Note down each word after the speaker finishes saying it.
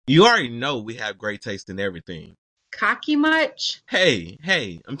You already know we have great taste in everything. Cocky much? Hey,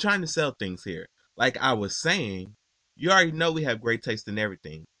 I'm trying to sell things here. Like I was saying, you already know we have great taste in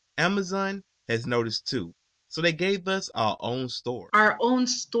everything. Amazon has noticed too. So they gave us our own store. Our own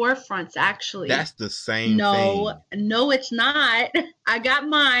storefronts, actually. That's the same No, thing. no, it's not. I got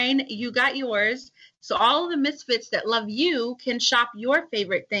mine, you got yours. So all of the misfits that love you can shop your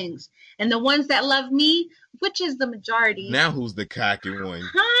favorite things. And the ones that love me, which is the majority, Now who's the cocky one?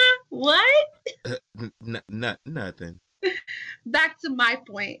 huh? What? Nothing. Back to my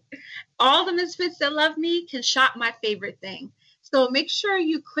point. All the misfits that love me can shop my favorite thing. So make sure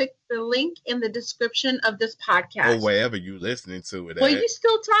you click the link in the description of this Or podcast. wherever you listening to it Well, at. you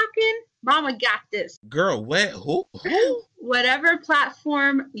still talking? Mama got this. Girl, what? Who? Whatever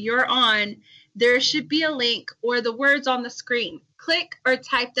platform you're on, there should be a link or the words on the screen. Click or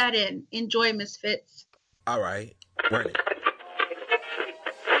type that in. Enjoy, Misfits. All right, run it.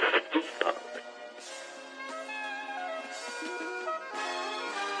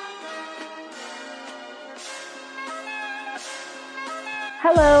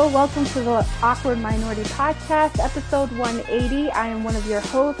 Hello, welcome to the Awkward Minority Podcast, episode 180. I am one of your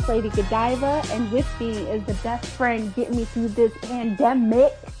hosts, Lady Godiva, and with me is the best friend getting me through this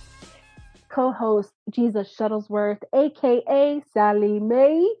pandemic, co-host Jesus Shuttlesworth, aka Sally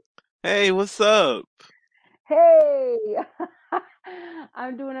Mae. Hey, what's up? Hey,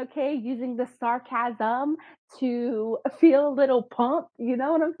 I'm doing okay using the sarcasm to feel a little pumped. You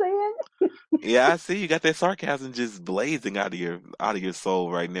know what I'm saying? Yeah, I see you got that sarcasm just blazing out of your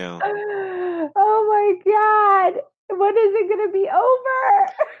soul right now. Oh my God. When is it going to be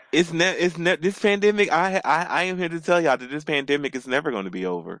over? It's this pandemic. I am here to tell y'all that this pandemic is never going to be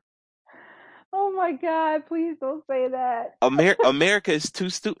over. Oh my God, please don't say that. America is too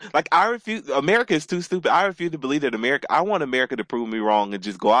stupid. Like I refuse. America is too stupid. I refuse to believe that America. I want America to prove me wrong and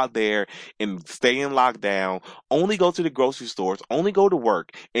just go out there and stay in lockdown. Only go to the grocery stores. Only go to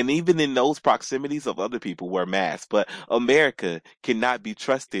work, and even in those proximities of other people wear masks. But America cannot be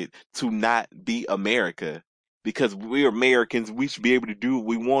trusted to not be America. Because we're Americans, we should be able to do what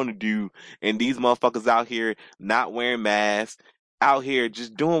we want to do. And these motherfuckers out here not wearing masks, out here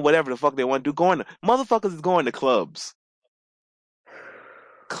just doing whatever the fuck they want to do. Motherfuckers is going to clubs. Oh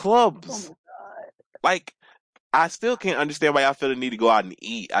my Clubs. God. Like, I still can't understand why y'all feel the need to go out and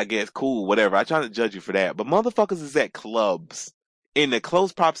eat. I guess cool, whatever. I try to judge you for that. But motherfuckers is at clubs in the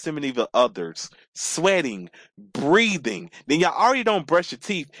close proximity of others, sweating, breathing. Then y'all already don't brush your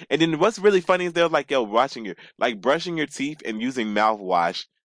teeth. And then what's really funny is they're like, yo, brushing your teeth and using mouthwash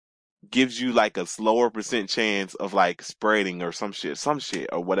gives you like a slower percent chance of like spreading or some shit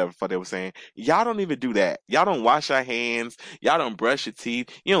or whatever fuck they were saying. Y'all don't even do that. Y'all don't wash your hands. Y'all don't brush your teeth.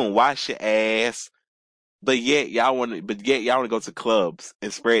 You don't wash your ass. But yet y'all want to go to clubs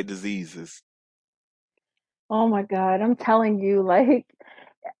and spread diseases. Oh my God. I'm telling you, like,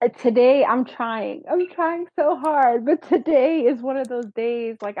 today I'm trying. I'm trying so hard, but today is one of those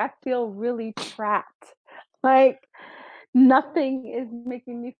days, like, I feel really trapped. Like, nothing is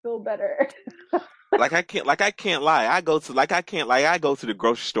making me feel better. Like I can't lie. I go to the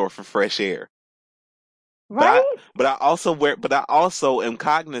grocery store for fresh air. But I Right? but I also am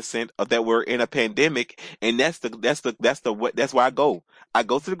cognizant of that we're in a pandemic, and that's where I go. I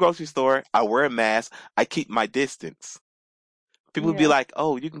go to the grocery store, I wear a mask, I keep my distance. People be Yeah. like,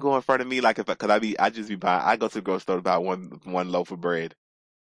 "Oh, you can go in front of me," like if cause I just be buying. I go to the grocery store to buy one loaf of bread.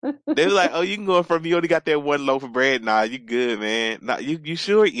 They be like, "Oh, you can go in front of me. You only got that one loaf of bread. Nah, you good, man. Nah, you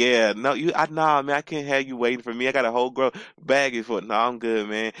sure? Yeah, no, nah, man. I can't have you waiting for me. I got a whole bag for it. No, I'm good,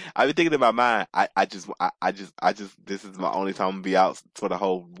 man. I be thinking in my mind. I just. This is my only time I'm gonna be out for the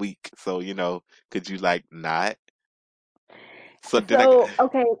whole week. So could you like not? So then I get. So,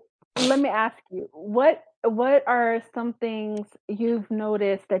 okay, let me ask you, what are some things you've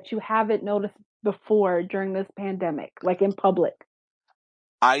noticed that you haven't noticed before during this pandemic, like in public?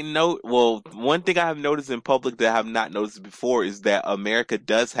 I know, well, one thing I have noticed in public that I have not noticed before is that America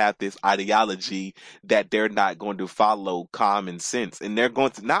does have this ideology that they're not going to follow common sense. And they're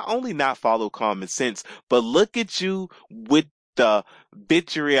going to not only not follow common sense, but look at you with the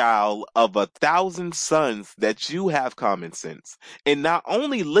vitriol of 1,000 suns that you have common sense. And not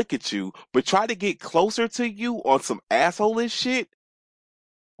only look at you, but try to get closer to you on some asshole shit.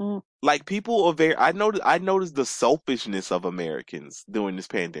 Mm. Like people are very I noticed the selfishness of Americans during this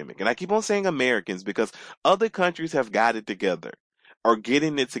pandemic. And I keep on saying Americans because other countries have got it together or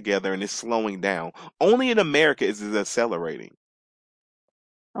getting it together and it's slowing down. Only in America is it accelerating.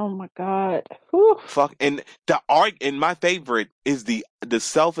 Oh my God. Whew. Fuck and my favorite is the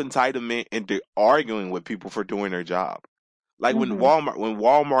self entitlement and the arguing with people for doing their job. Like Hmm. When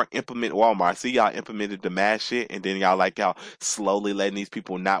Walmart implement Walmart, I see y'all implemented the mask shit, and then y'all slowly letting these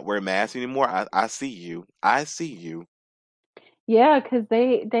people not wear masks anymore. I see you. I see you. Yeah, because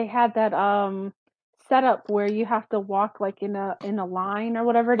they had that setup where you have to walk like in a line or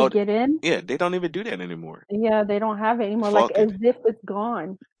whatever to Oh, get in. yeah, they don't even do that anymore. Yeah, they don't have it anymore, like Fuck as it. if it's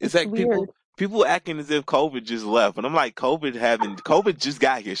gone. It's It's like weird. people acting as if COVID just left, and I'm like, COVID just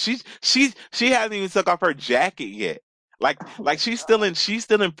got here. She hasn't even took off her jacket yet. Oh Like my God. she's still in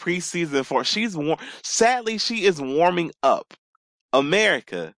preseason for she's warm. Sadly, she is warming up.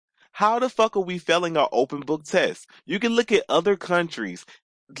 America, how the fuck are we failing our open book test? You can look at other countries.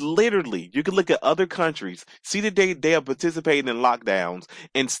 Literally, you can look at other countries, see that they are participating in lockdowns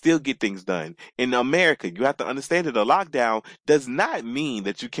and still get things done. In America, you have to understand that a lockdown does not mean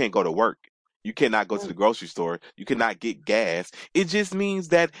that you can't go to work. You cannot go to Mm. the grocery store. You cannot get gas. It just means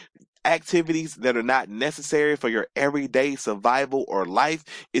that activities that are not necessary for your everyday survival or life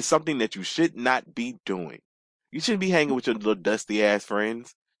is something that you should not be doing. You shouldn't be hanging with your little dusty ass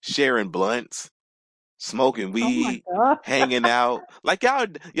friends, sharing blunts, smoking Oh my weed, God. hanging out. Like y'all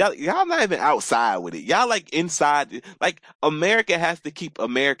not even outside with it. Y'all like inside. Like America has to keep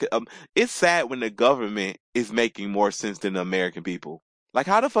America. It's sad when the government is making more sense than the American people. Like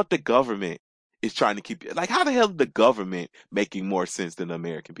how the fuck the government is trying to keep. Like how the hell is the government making more sense than the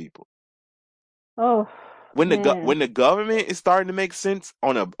American people? Oh man. When the government is starting to make sense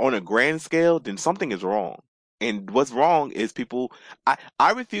on a grand scale, then something is wrong. And what's wrong is people.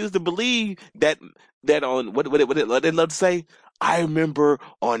 I refuse to believe that on what they love to say. I remember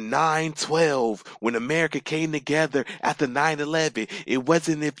on 9/12 when America came together after 9/11. It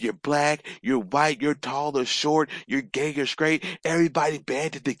wasn't if you're black, you're white, you're tall or short, you're gay or straight. Everybody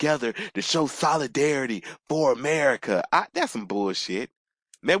banded together to show solidarity for America. That's some bullshit.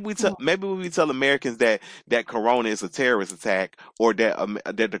 Mm. Maybe we tell Americans that Corona is a terrorist attack or that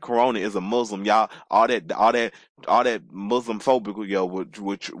the Corona is a Muslim. Y'all all that Muslim phobic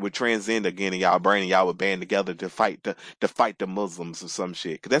would transcend again in y'all brain and y'all would band together to fight the Muslims or some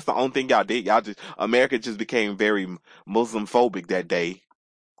shit. 'Cause that's the only thing y'all did. America just became very Muslim phobic that day.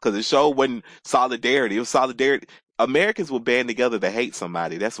 Because the show wasn't solidarity. It was solidarity. Americans would band together to hate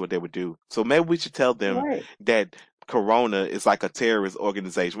somebody. That's what they would do. So maybe we should tell them Right. that Corona is like a terrorist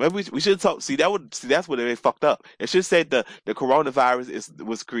organization. Maybe we should talk. See that's what they fucked up. It should say the coronavirus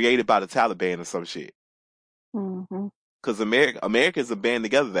was created by the Taliban or some shit. Hmm. Because Americans are band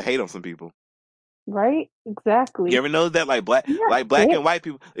together to hate on some people. Right. You Exactly. ever know that Isn't that like black and sick? white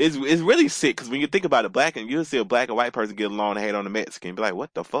people is really sick because when you think about it, you'll see a black and white person get along and hate on the Mexican. Be like,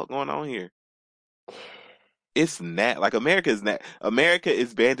 what the fuck going on here? It's not like America is not. America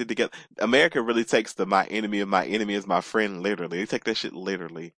is banded together. America really takes the my enemy is my friend literally. They take that shit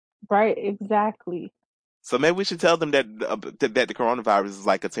literally. Right. Exactly. So maybe we should tell them that the coronavirus is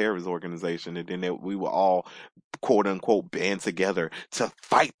like a terrorist organization, and then that we will all quote unquote band together to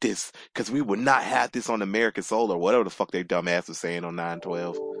fight this because we would not have this on American soil or whatever the fuck they dumbass was saying on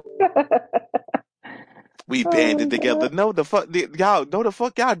 9/12. We Oh banded my together. God. No, the fuck y'all. No, the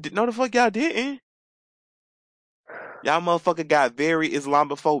fuck y'all. No, the fuck y'all didn't. Y'all motherfucker got very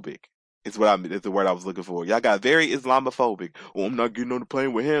Islamophobic. Is the word I was looking for. Y'all got very Islamophobic. Oh, I'm not getting on the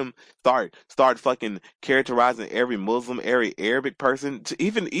plane with him. Start fucking characterizing every Muslim, every Arabic person to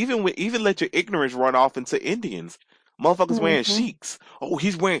even let your ignorance run off into Indians. Motherfuckers wearing Hmm. sheiks. Oh,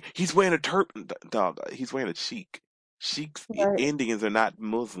 he's wearing a turban. Dog, he's wearing a sheik. Sheiks, Right. Indians are not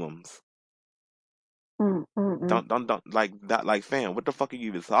Muslims. Mm-mm. Don't like that like fam. What the fuck are you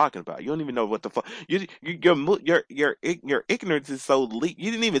even talking about? You don't even know what the fuck your ignorance is so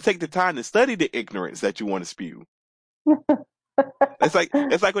you didn't even take the time to study the ignorance that you want to spew. It's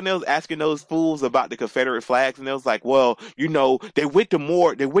like when they was asking those fools about the Confederate flags and they was like, well, they went to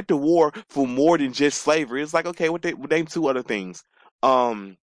war for more than just slavery. It's like, okay, name two other things.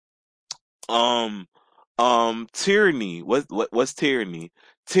 Um um tyranny. What's tyranny?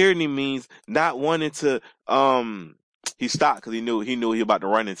 Tyranny means not wanting to he stopped because he knew he about to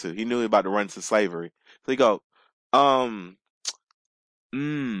run into he knew he about to run into slavery. So he go, um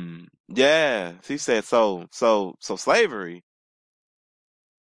yeah. He said so slavery.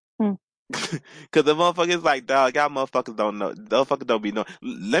 Mm. Cause the motherfuckers like, dog, y'all motherfuckers don't know. Motherfuckers don't be know.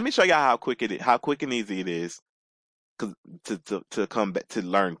 Let me show y'all how quick and easy it is 'cause to come back to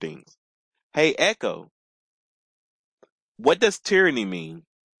learn things. Hey Echo, what does tyranny mean?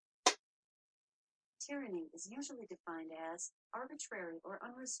 Tyranny is usually defined as arbitrary or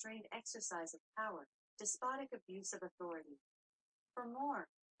unrestrained exercise of power, despotic abuse of authority. For more,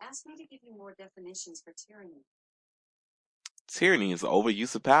 ask me to give you more definitions for tyranny. Tyranny is the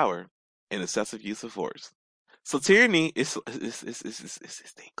overuse of power and excessive use of force. So tyranny is this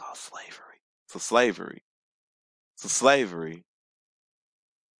thing called slavery. So slavery. So slavery.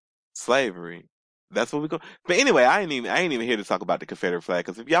 That's what we go. But anyway, I ain't even here to talk about the Confederate flag.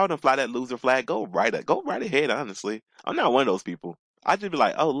 Because if y'all don't fly that loser flag, go right ahead. Honestly, I'm not one of those people. I just be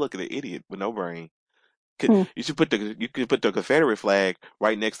like, oh, look at the idiot with no brain. Hmm. You could put the Confederate flag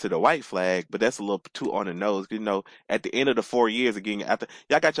right next to the white flag, but that's a little too on the nose. You know, at the end of the 4 years again, after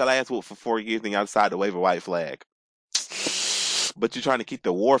y'all got your ass whooped for 4 years, then y'all decide to wave a white flag. But you're trying to keep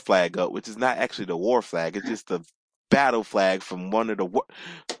the war flag up, which is not actually the war flag. It's just the battle flag from one of the war.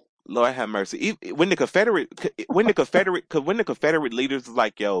 Lord have mercy. When the Confederate leaders was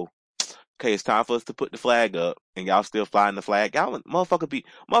like, "Yo, okay, it's time for us to put the flag up," and y'all still flying the flag, y'all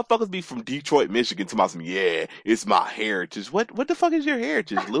motherfuckers be from Detroit, Michigan, to some, yeah, it's my heritage. What the fuck is your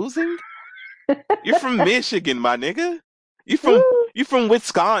heritage? Losing? You're from Michigan, my nigga. You from Woo. you from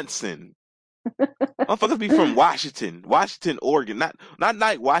Wisconsin. Motherfuckers be from Washington, Oregon, not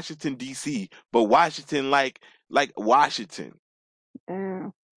like Washington D.C., but Washington like Washington.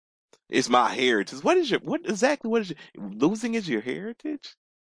 Yeah. It's my heritage. What is your losing is your heritage?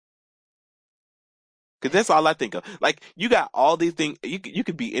 Because that's all I think of. Like you got all these things. You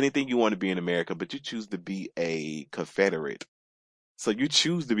could be anything you want to be in America, but you choose to be a Confederate. So you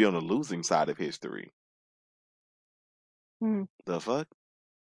choose to be on the losing side of history. Hmm. The fuck?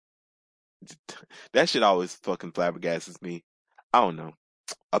 That shit always fucking flabbergasts me. I don't know.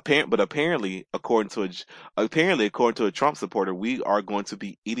 Apparently, according to a Trump supporter, we are going to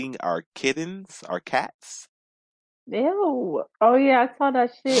be eating our kittens, our cats. Ew. Oh yeah, I saw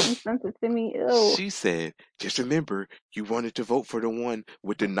that shit. You sent it to me. Ew. She said, "Just remember, you wanted to vote for the one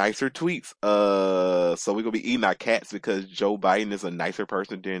with the nicer tweets. So we're gonna be eating our cats because Joe Biden is a nicer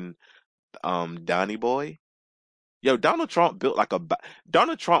person than Donnie Boy. Yo, Donald Trump built like a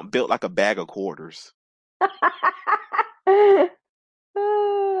bag of quarters.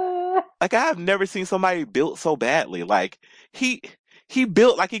 Like I have never seen somebody built so badly. Like he he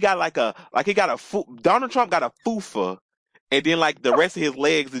built like he got Donald Trump got a fufa, and then like the rest of his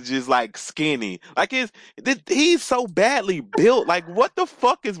legs is just like skinny. Like he's so badly built. Like what the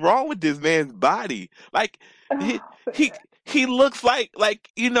fuck is wrong with this man's body? Like he Oh, he man. he looks like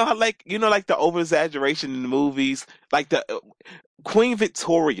you know how like the over exaggeration in the movies, like the Queen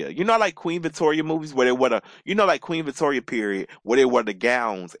Victoria. You know, like Queen Victoria movies where they wear like Queen Victoria period, where they wear the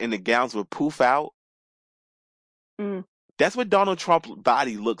gowns and the gowns would poof out. Mm. That's what Donald Trump's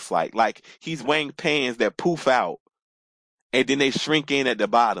body looks like. Like he's wearing pants that poof out and then they shrink in at the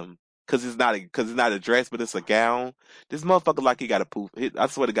bottom because it's not a dress, but it's a gown. This motherfucker like he got a poof. I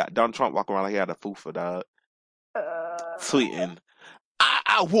swear to God, Donald Trump walking around like he had a poofer, dog. Uh, Tweeting,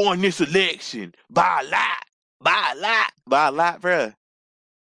 I won this election by a lot, by a lot, bruh.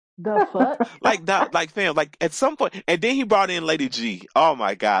 the fuck? Like that, like fam, like at some point, and then he brought in Lady G. Oh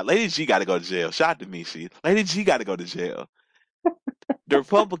my God, Lady G got to go to jail. Shout out to me, Lady G got to go to jail. The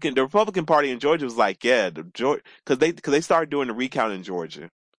Republican Party in Georgia was like, yeah, because they started doing the recount in Georgia.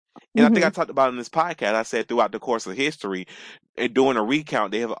 And I think I Hmm. talked about in this podcast, I said throughout the course of history, and doing a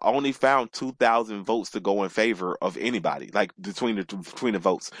recount, they have only found 2,000 votes to go in favor of anybody, like between the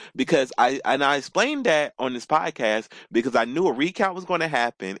votes. Because I explained that on this podcast because I knew a recount was going to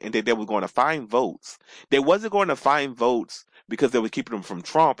happen and that they were going to find votes. They wasn't going to find votes because they were keeping them from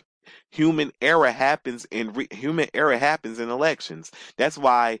Trump. Human error happens in elections. That's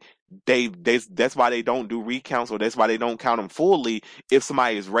why that's why they don't do recounts, or that's why they don't count them fully if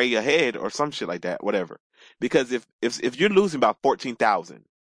somebody is way ahead or some shit like that, whatever. Because if you're losing by 14,000,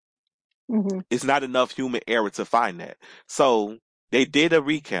 Hmm. it's not enough human error to find that. So they did a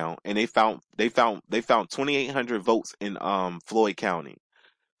recount and they found 2,800 votes in Floyd County.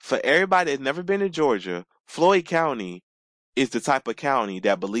 For everybody that's never been to Georgia, Floyd County is the type of county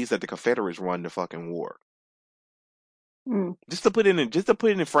that believes that the Confederates won the fucking war. Mm. Just to put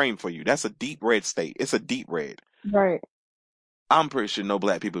it in frame for you, that's a deep red state. It's a deep red. Right. I'm pretty sure no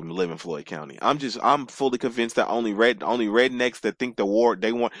black people even live in Floyd County. I'm fully convinced that only rednecks that think the war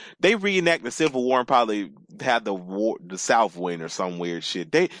they reenact the Civil War and probably have the South win or some weird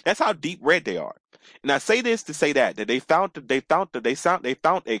shit. That's how deep red they are. And I say this to say that they found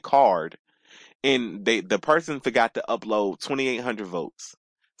a card and the person forgot to upload 2,800 votes.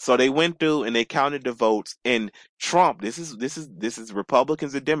 So they went through and they counted the votes, and Trump, this is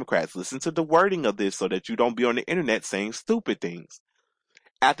Republicans and Democrats. Listen to the wording of this so that you don't be on the internet saying stupid things.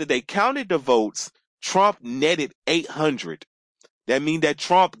 After they counted the votes, Trump netted 800. That means that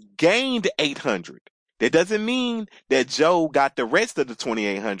Trump gained 800. That doesn't mean that Joe got the rest of the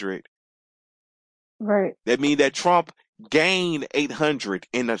 2,800. Right. That means that Trump gained 800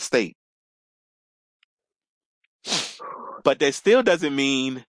 in the state. But that still doesn't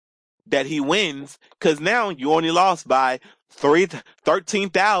mean that he wins, because now you only lost by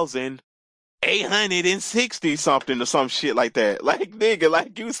 13,860 something or some shit like that. Like, nigga,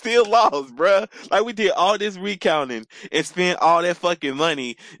 like, you still lost, bruh. Like, we did all this recounting and spent all that fucking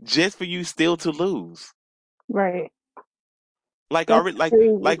money just for you still to lose. Right. Like, That's crazy.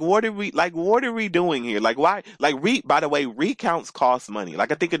 what are we doing here? Like, why? Like, by the way, recounts cost money.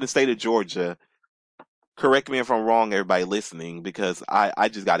 Like, I think in the state of Georgia, correct me if I'm wrong, everybody listening, because I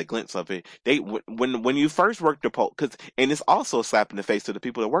just got a glimpse of it. When you first work the poll, and it's also a slap in the face to the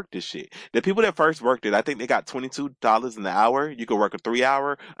people that work this shit. The people that first worked it, I think they got $22 an hour. You could work a 3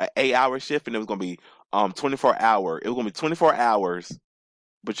 hour, an 8 hour shift, and it was gonna be 24 hour. It was gonna be 24 hours,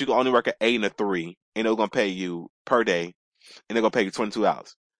 but you could only work an 8 and a 3, and it was gonna pay you per day, and they're gonna pay you 22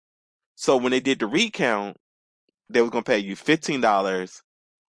 hours. So when they did the recount, they was gonna pay you $15,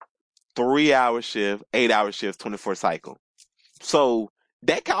 3 hour shift, 8 hour shifts, 24 cycle. So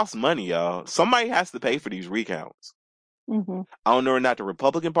that costs money, y'all. Somebody has to pay for these recounts. Mm-hmm. I don't know whether or not the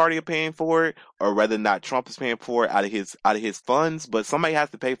Republican Party are paying for it, or whether or not Trump is paying for it out of his funds. But somebody has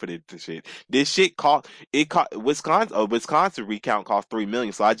to pay for this shit. This shit Wisconsin recount cost $3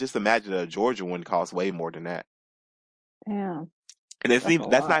 million. So I just imagine a Georgia one costs way more than that. Damn. And That's a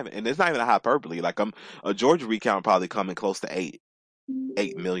lot. it's not even a hyperbole. Like, a Georgia recount probably coming close to $8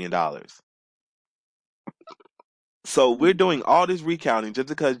 million. So we're doing all this recounting just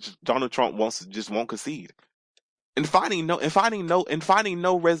because Donald Trump won't concede. And finding no and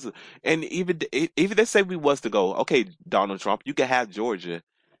even let's say we was to go, okay, Donald Trump, you can have Georgia.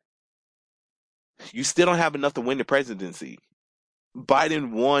 You still don't have enough to win the presidency.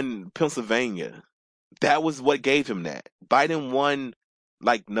 Biden won Pennsylvania. That was what gave him that. Biden won,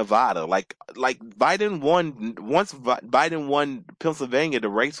 like, Nevada. Like Biden won, once Biden won Pennsylvania, the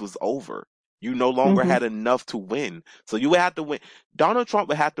race was over. You no longer Mm-hmm. had enough to win. So you would have to win. Donald Trump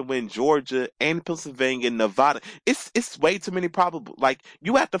would have to win Georgia and Pennsylvania and Nevada. It's way too many probable. Like,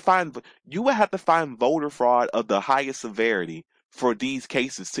 you would have to find voter fraud of the highest severity for these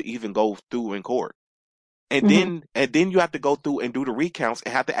cases to even go through in court. And Mm-hmm. then you have to go through and do the recounts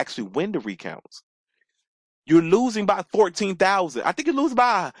and have to actually win the recounts. You're losing by 14,000. I think you lose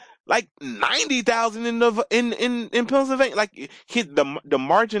by like 90,000 in Pennsylvania. Like, the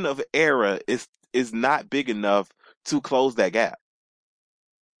margin of error is not big enough to close that gap.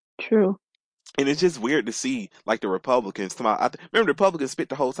 True. And it's just weird to see, like, the Republicans come out. Remember, the Republicans spit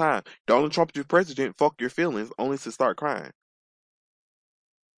the whole time. Donald Trump is your president. Fuck your feelings, only to start crying.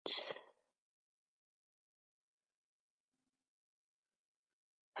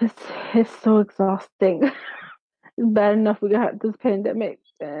 It's so exhausting. It's bad enough we got this pandemic,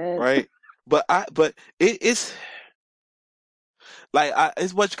 and Right? But it's like,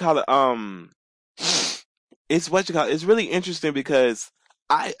 it's what you call it. It's what you call it. It's really interesting because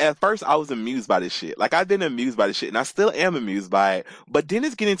at first I was amused by this shit. Like, I've been amused by this shit, and I still am amused by it. But then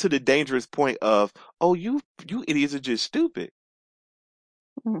it's getting to the dangerous point of, oh, you idiots are just stupid.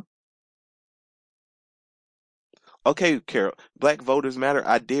 Mm. Okay, Carol, Black voters matter.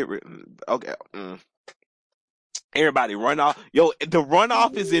 I did. Okay. Everybody run off. Yo, the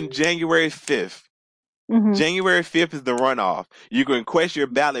runoff is in January 5th. Mm-hmm. January 5th is the runoff. You can request your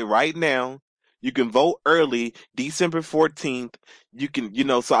ballot right now. You can vote early, December 14th. You can,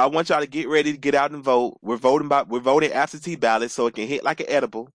 so I want y'all to get ready to get out and vote. We're voting absentee ballots so it can hit like an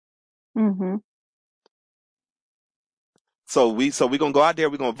edible. Mm-hmm. So we gonna go out there.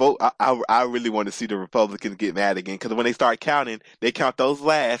 We're gonna vote. I really want to see the Republicans get mad again, because when they start counting, they count those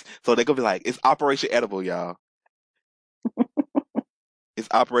last. So they're gonna be like, it's Operation Edible, y'all. It's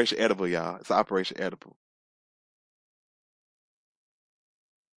Operation Edible, y'all. It's Operation Edible.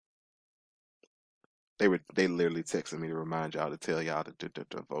 They literally texting me to remind y'all to tell y'all to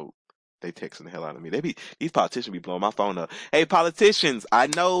vote. They texting the hell out of me. These politicians be blowing my phone up. Hey, politicians, I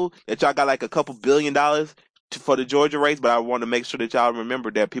know that y'all got like a couple $1 billion for the Georgia race, but I want to make sure that y'all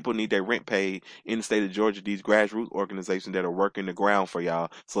remember that people need their rent paid in the state of Georgia. These grassroots organizations that are working the ground for y'all.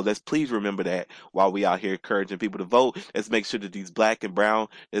 So let's please remember that while we out here encouraging people to vote. Let's make sure that these black and brown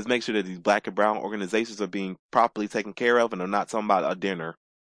organizations are being properly taken care of, and are not talking about a dinner.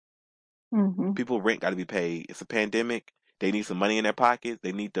 Mm-hmm. People rent got to be paid. It's a pandemic. They need some money in their pockets.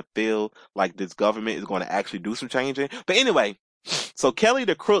 They need to feel like this government is going to actually do some changing. But anyway, so Kelly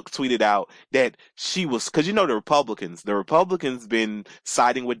the Crook tweeted out that she was, because the Republicans been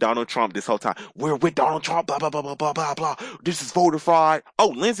siding with Donald Trump this whole time. We're with Donald Trump, blah, blah, blah, blah, blah, blah, blah. This is voter fraud.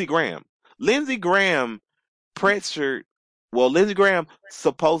 Oh, Lindsey Graham. Lindsey Graham pressured, well, Lindsey Graham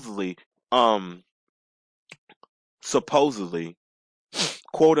supposedly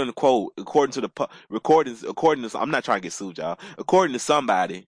quote unquote, according to the recordings, according to, I'm not trying to get sued, y'all. According to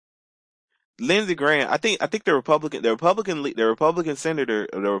somebody, Lindsey Graham, I think the Republican senator,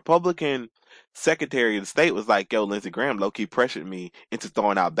 the Republican secretary of the state was like, yo, Lindsey Graham low key pressured me into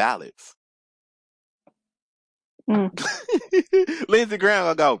throwing out ballots. Lindsey Graham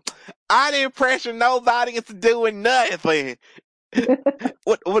will go, I didn't pressure nobody into doing nothing.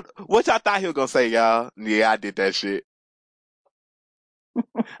 What y'all thought he was gonna say, y'all? Yeah, I did that shit.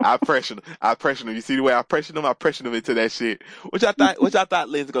 I pressured him. You see the way I pressured him? I pressured him into that shit. What y'all thought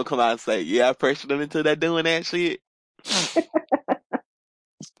Lindsey gonna come out and say? Yeah, I pressured him into that doing that shit.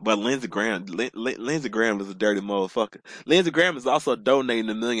 But Lindsey Graham is a dirty motherfucker. Lindsey Graham is also donating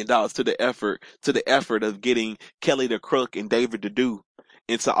 $1 million to the effort of getting Kelly the Crook and David Perdue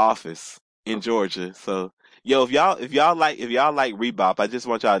into office in Georgia. So, yo, if y'all like Rebop, I just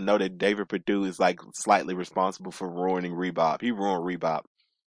want y'all to know that David Perdue is like slightly responsible for ruining Rebop. He ruined Rebop.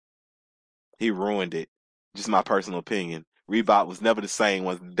 He ruined it. Just my personal opinion. Rebop was never the same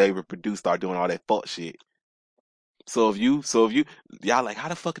once David Perdue started doing all that fuck shit. So if you, y'all like, how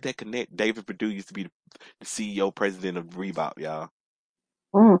the fuck did that connect? David Perdue used to be the CEO, president of Reebok, y'all.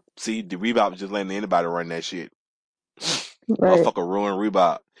 See, the Reebok was just letting anybody run that shit. Right. Motherfucker ruined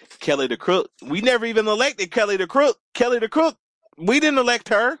Reebok. Kelly the Crook. We never even elected Kelly the Crook. Kelly the Crook. We didn't elect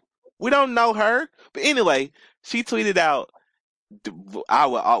her. We don't know her. But anyway, she tweeted out,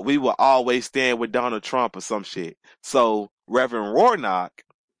 we will always stand with Donald Trump or some shit. So Reverend Warnock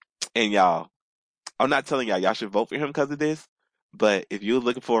and y'all, I'm not telling y'all should vote for him because of this, but if you're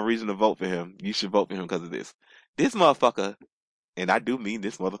looking for a reason to vote for him, you should vote for him because of this. This motherfucker, and I do mean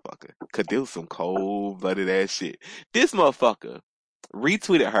this motherfucker, because there was some cold-blooded ass shit. This motherfucker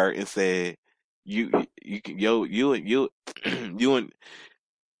retweeted her and said, you and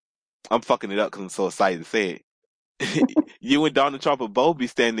I'm fucking it up because I'm so excited to say it. You and Donald Trump will both be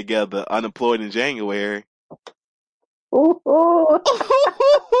standing together unemployed in January. Ooh.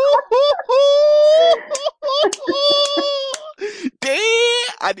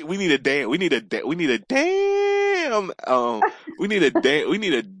 Damn! We need a damn. We need a damn. We need a damn. We need a damn. We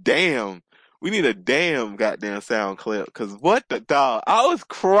need a damn. We need a damn goddamn sound clip. Cause what the dog? I was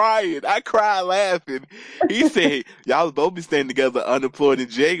crying. I cried laughing. He said, "Y'all both be standing together, unemployed in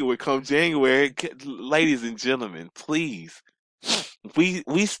January. Come January, ladies and gentlemen, please.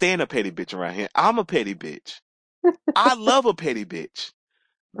 We stand a petty bitch around here. I'm a petty bitch. I love a petty bitch.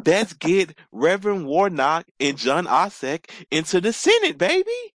 Let's get Reverend Warnock and John Ossock into the Senate,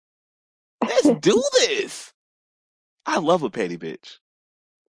 baby. Let's do this. I love a petty bitch.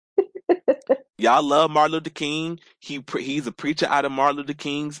 Y'all love Martin Luther King. He's a preacher out of Martin Luther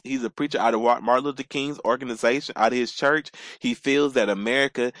King's. He's a preacher out of Martin Luther King's organization, out of his church. He feels that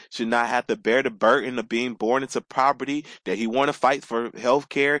America should not have to bear the burden of being born into poverty. That he want to fight for health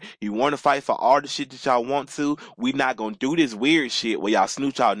care. He want to fight for all the shit that y'all want to. We not gonna do this weird shit where y'all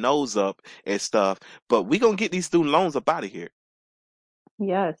snooch y'all nose up and stuff. But we gonna get these student loans up out of here.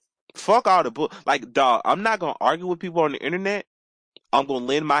 Yes. Fuck all the book. Like, dog, I'm not gonna argue with people on the internet. I'm going to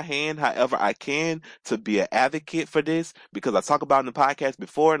lend my hand however I can to be an advocate for this because I talked about it in the podcast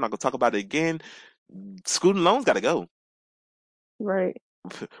before and I'm going to talk about it again. Student loans got to go. Right.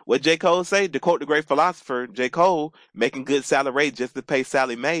 What J. Cole say? To quote the great philosopher, J. Cole, making good salary just to pay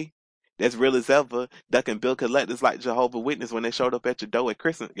Sally Mae. That's real as ever. Ducking bill collectors like Jehovah Witness when they showed up at your door at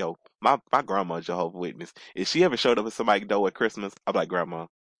Christmas. Yo, my grandma's Jehovah Witness. If she ever showed up at somebody's door at Christmas, I'm like, Grandma,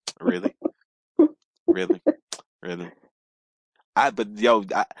 really? Really? Really? I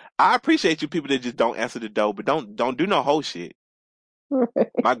appreciate you people that just don't answer the door, but don't do no whole shit. Right.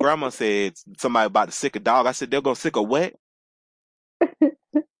 My grandma said somebody about to sick a dog. I said they're gonna sick a what?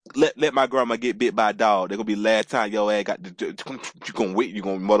 Let my grandma get bit by a dog. They're gonna be the last time your ass got you gonna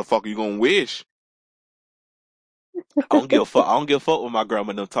wish. I don't give a fuck. I don't give a fuck what my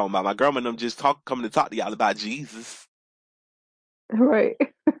grandma them talking about. My grandma them just coming to talk to y'all about Jesus. Right.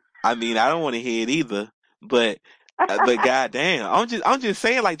 I mean, I don't want to hear it either, but goddamn, I'm just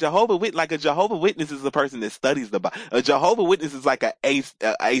saying, like a Jehovah Witness is a person that studies the Bible. A Jehovah Witness is like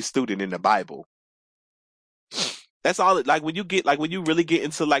a student in the Bible. That's all. Like when you really get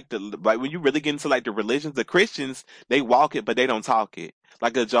into the religions, the Christians, they walk it, but they don't talk it.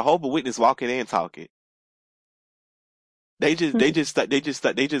 Like a Jehovah Witness walk it and talk it. They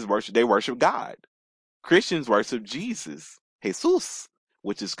just worship God. Christians worship Jesus,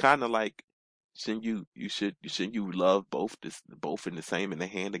 which is kind of like, shouldn't you love both in the same in the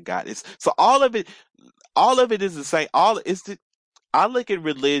hand of God? It's so all of it is the same. I look at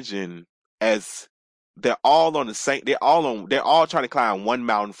religion as they're all on the same. They're all trying to climb one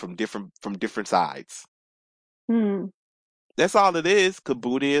mountain from different sides. That's all it is. Cause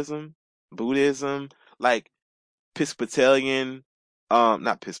Buddhism, like Episcopalian,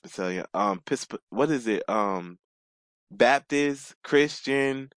 not Episcopalian, what is it? Baptist,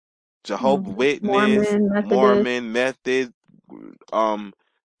 Christian, Jehovah Witness, Mormon, Methodist. Mormon, Methodist, um,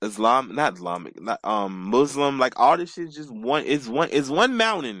 not Islamic, not, Muslim, like all this shit is just one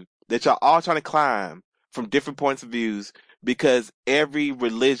mountain that y'all all trying to climb from different points of views because every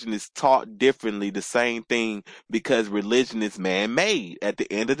religion is taught differently the same thing because religion is man-made at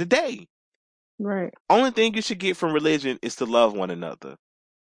the end of the day. Right. Only thing you should get from religion is to love one another.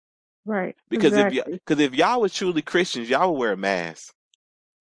 Right. Because Exactly. if y'all was truly Christians, y'all would wear a mask.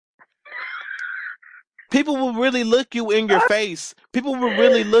 People will really look you in your face. People will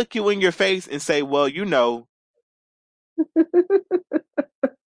really look you in your face and say, "Well, you know."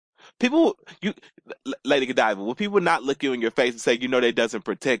 People, Lady Godiva, will people not look you in your face and say, "You know, that doesn't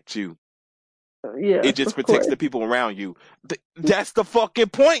protect you. Yes, It just of protects course. the people around you." That's the fucking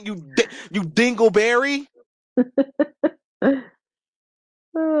point. You dingleberry.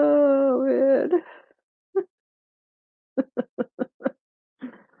 Oh man.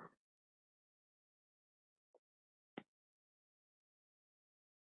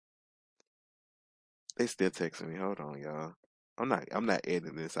 They still texting me. Hold on, y'all. I'm not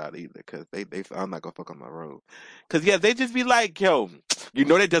editing this out either because I'm not gonna fuck on my road. Cause yeah, they just be like, yo, you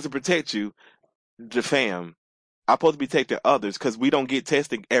know that doesn't protect you, the fam. I'm supposed to be testing others because we don't get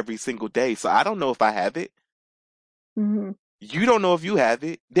testing every single day. So I don't know if I have it. Mm-hmm. You don't know if you have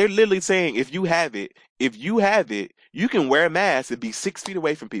it. They're literally saying if you have it, you can wear a mask and be 6 feet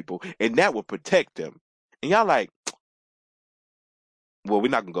away from people, and that will protect them. And y'all like, well, we're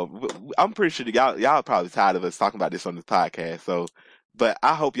not gonna go. I'm pretty sure that y'all probably tired of us talking about this on this podcast. So, but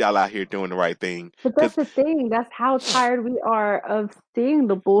I hope y'all out here doing the right thing. But that's Cause the thing. That's how tired we are of seeing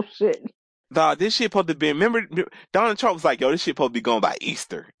the bullshit. nah, this shit supposed to be. Remember, Donald Trump was like, "Yo, this shit supposed to be going by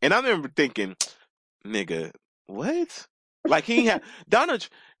Easter," and I remember thinking, "Nigga, what?" Like he had Donald.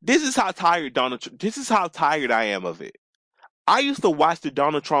 This is how tired Donald. This is how tired I am of it. I used to watch the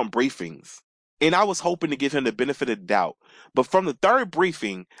Donald Trump briefings, and I was hoping to give him the benefit of the doubt. But from the third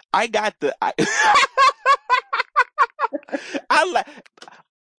briefing, I got the. I la-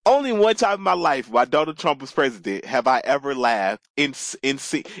 Only one time in my life while Donald Trump was president have I ever laughed in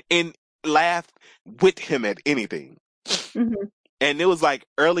laughed with him at anything. Mm-hmm. And it was like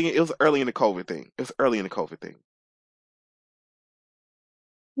early. It was early in the COVID thing. It was early in the COVID thing.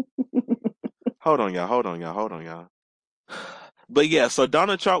 Hold on, y'all. Hold on, y'all. Hold on, y'all. But yeah, so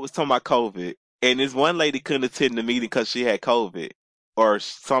Donald Trump was talking about COVID, and this one lady couldn't attend the meeting because she had COVID or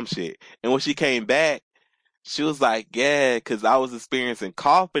some shit. And when she came back, she was like, "Yeah, because I was experiencing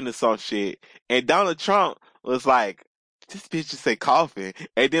coughing or some shit." And Donald Trump was like, "This bitch just say coughing,"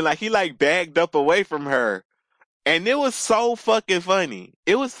 and then like he like backed up away from her, and it was so fucking funny.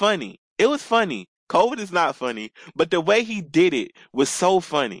 It was funny. It was funny. COVID is not funny, but the way he did it was so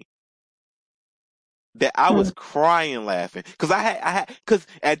funny that I was crying laughing because because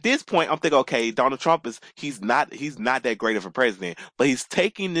at this point I'm thinking, okay, Donald Trump he's not that great of a president, but he's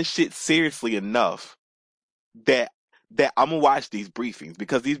taking this shit seriously enough that I'm gonna watch these briefings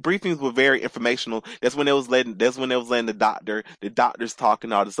because these briefings were very informational. That's when they was letting the doctors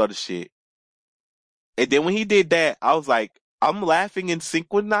talking all this other shit. And then when he did that, I was like, I'm laughing in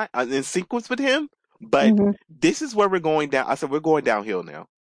sequence with him, but Mm-hmm. this is where we're going down. I said we're going downhill now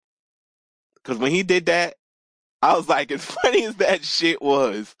because when he did that, I was like, as funny as that shit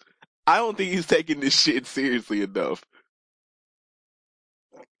was, I don't think he's taking this shit seriously enough.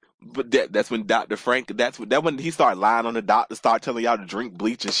 But that's when Dr. Frank, that when he started lying on the doctor, started telling y'all to drink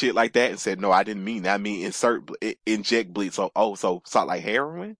bleach and shit like that, and said, "No, I didn't mean that. I mean inject bleach." So like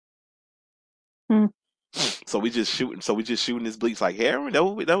heroin. Hmm. So we just shooting this bleach like heroin. That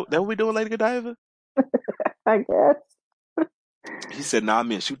what we doing, Lady Godiva? I guess. He said, "Nah, I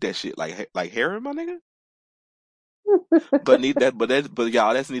mean shoot that shit like heroin, my nigga." But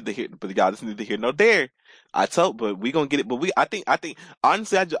y'all, that's neither here. But y'all, that's neither here nor there. But we gonna get it. But I think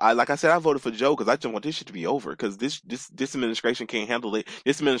honestly, like I said, I voted for Joe because I just want this shit to be over. Because this administration can't handle it.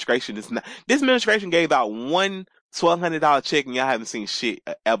 This administration is not. This administration gave out one $1,200 check, and y'all haven't seen shit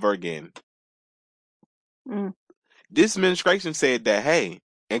ever again. Mm. This administration said that, hey,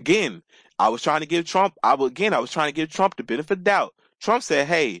 again, I was trying to give Trump. I was trying to give Trump the benefit of the doubt. Trump said,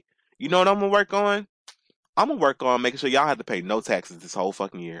 hey, you know what I'm gonna work on? I'm gonna work on making sure y'all have to pay no taxes this whole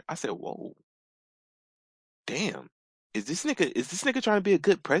fucking year. I said, whoa, damn. Is this nigga trying to be a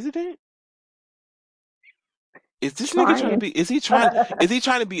good president? Is this nigga trying to be? Is he trying? Is he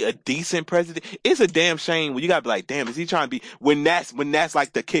trying to be a decent president? It's a damn shame when you gotta be like, damn, is he trying to be? When that's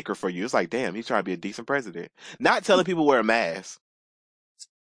like the kicker for you, it's like, damn, he's trying to be a decent president. Not telling people wear a mask.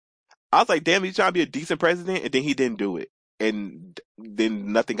 I was like, damn, he's trying to be a decent president, and then he didn't do it, and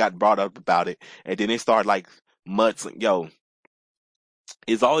then nothing got brought up about it, and then they started like mudslinging. Yo,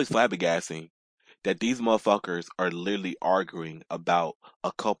 it's always flabbergasting that these motherfuckers are literally arguing about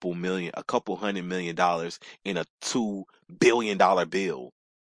a couple $100 million in a $2 billion bill.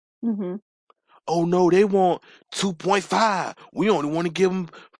 Mm-hmm. Oh no, they want 2.5. We only want to give them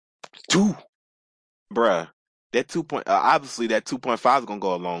 2. Bruh. That 2 point, obviously that 2.5 is gonna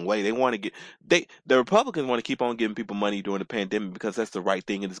go a long way. The Republicans want to keep on giving people money during the pandemic because that's the right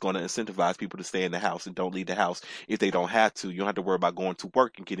thing and it's going to incentivize people to stay in the house and don't leave the house if they don't have to. You don't have to worry about going to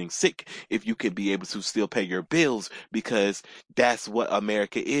work and getting sick if you can be able to still pay your bills because that's what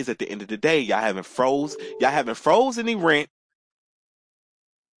America is at the end of the day. Y'all haven't froze any rent,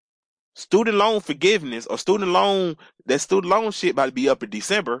 student loan forgiveness or student loan shit about to be up in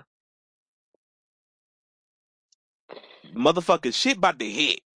December. Motherfucking shit about to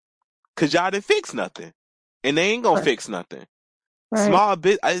hit. Cause y'all didn't fix nothing. And they ain't gonna fix nothing. Right. Small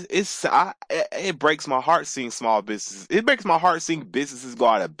bit it breaks my heart seeing small businesses. It breaks my heart seeing businesses go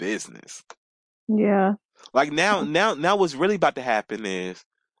out of business. Yeah. Like now what's really about to happen is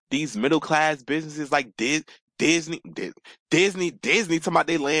these middle class businesses like Disney talking about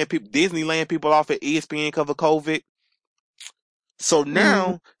they land people Disneyland people off at ESPN cover COVID. So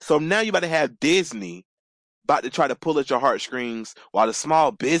now you about to have Disney about to try to pull at your heartstrings while the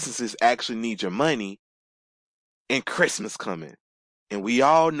small businesses actually need your money and Christmas coming. And we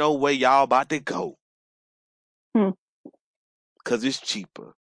all know where y'all about to go. Cause it's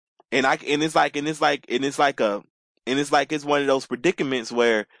cheaper. And it's one of those predicaments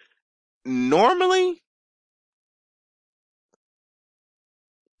where normally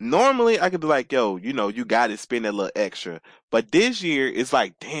I could be like, yo, you gotta spend a little extra. But this year it's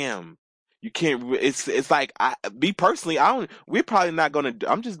like, damn, you can't. It's like me personally, we're probably not gonna.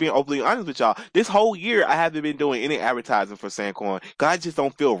 I'm just being openly honest with y'all. This whole year I haven't been doing any advertising for Sanquon because I just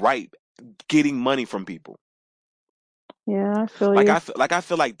don't feel right getting money from people. Yeah, I feel Like you. I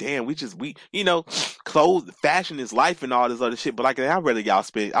feel like damn, clothes, fashion is life and all this other shit. But like I'd rather y'all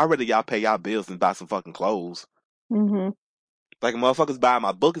pay y'all bills than buy some fucking clothes. Mm-hmm. Like motherfuckers buying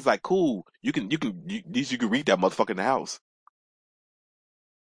my book is like cool. At least you can read that motherfucker in the house.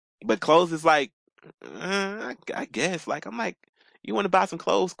 But clothes is like, I guess. Like I'm like, you want to buy some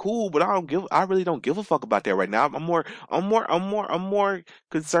clothes, cool. But I really don't give a fuck about that right now. I'm more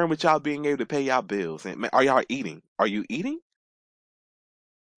concerned with y'all being able to pay y'all bills. And man, are y'all eating? Are you eating?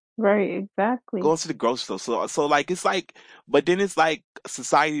 Right, exactly. Going to the grocery store. So like it's like, but then it's like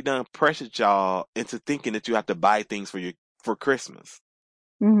society done pressured y'all into thinking that you have to buy things for Christmas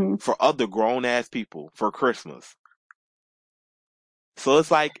Mm-hmm. for other grown ass people for Christmas. So it's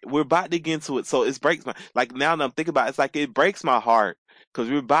like we're about to get into it. So it breaks my like now that I'm thinking about it, it's like it breaks my heart because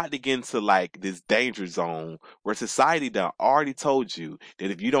we're about to get into like this danger zone where society done already told you that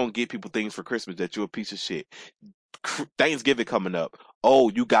if you don't get people things for Christmas that you're a piece of shit. Thanksgiving coming up. Oh,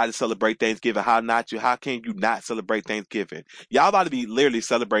 you got to celebrate Thanksgiving. How can you not celebrate Thanksgiving? Y'all about to be literally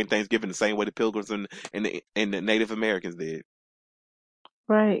celebrating Thanksgiving the same way the Pilgrims and the Native Americans did.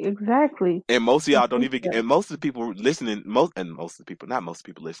 Right, exactly. And most of y'all don't even. And most of the people listening, not most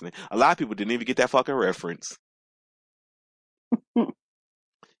people listening. A lot of people didn't even get that fucking reference.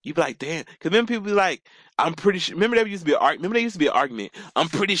 You be like, damn, because remember people be like, I'm pretty sure. Remember there used to be an argument. I'm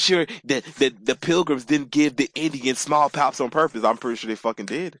pretty sure that the Pilgrims didn't give the Indians smallpox on purpose. I'm pretty sure they fucking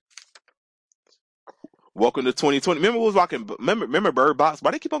did. Welcome to 2020. Remember we was walking. Remember Bird Box?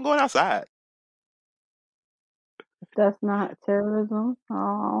 Why they keep on going outside? That's not terrorism. Oh,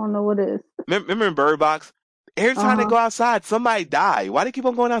 I don't know what is. Remember in Bird Box? Every time they go outside, somebody die. Why they keep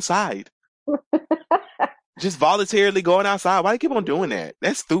on going outside? Just voluntarily going outside. Why they keep on doing that?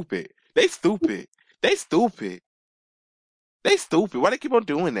 That's stupid. They stupid. They stupid. They stupid. Why they keep on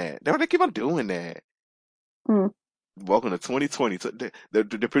doing that? Why they keep on doing that? Welcome to 2020. So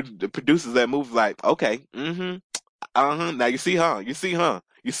the producers of that movie like, okay, now you see, huh? You see, huh?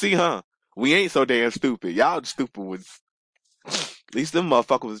 We ain't so damn stupid. Y'all stupid was. At least them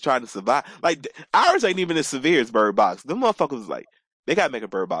motherfuckers was trying to survive. Like ours ain't even as severe as Bird Box. Them motherfuckers was like, they gotta make a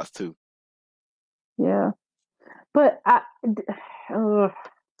Bird Box too. Yeah, but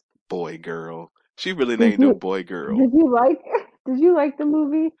Boy, girl. She really named them Boy, Girl. Did you like the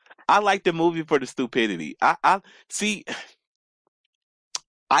movie? I like the movie for the stupidity. I see.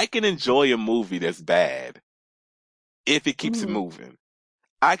 I can enjoy a movie that's bad if it keeps it moving.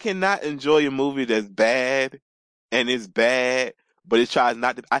 I cannot enjoy a movie that's bad and it's bad, but it tries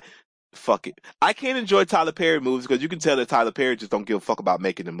not to. Fuck it. I can't enjoy Tyler Perry movies because you can tell that Tyler Perry just don't give a fuck about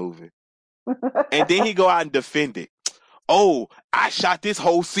making the movie. And then he go out and defend it. Oh, I shot this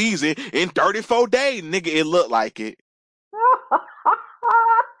whole season in 34 days, nigga. It looked like it.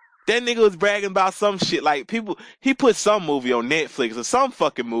 That nigga was bragging about some shit like he put some movie on Netflix or some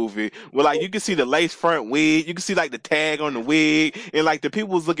fucking movie where like you can see the lace front wig, you can see like the tag on the wig, and like the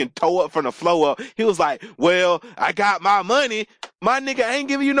people was looking toe up from the flow up. He was like, well, I got my money. My nigga ain't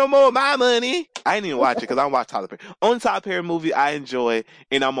giving you no more of my money. I ain't even watch it because I don't watch Tyler Perry. Only Tyler Perry movie I enjoy,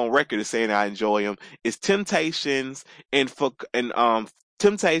 and I'm on record as saying I enjoy him, is Temptations and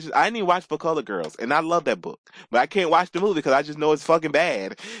Temptations. I didn't even watch For Color Girls, and I love that book, but I can't watch the movie because I just know it's fucking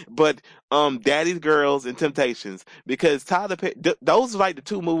bad. But Daddy's Girls and Temptations, because Tyler Perry, those are like the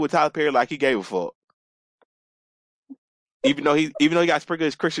two movies with Tyler Perry like he gave a fuck. Even though he got sprinkled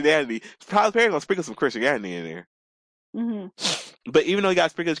his Christianity, Tyler Perry gonna sprinkle some Christianity in there. Mm-hmm. But even though he got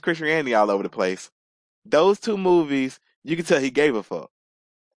sprinkled his Christianity all over the place, those two movies you can tell he gave a fuck.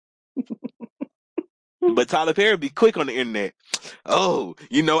 But Tyler Perry be quick on the internet. Oh,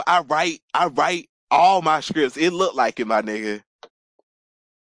 I write all my scripts. It looked like it, my nigga.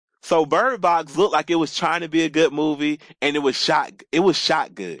 So Bird Box looked like it was trying to be a good movie, and it was shot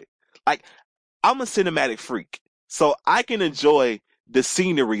good. Like, I'm a cinematic freak, so I can enjoy the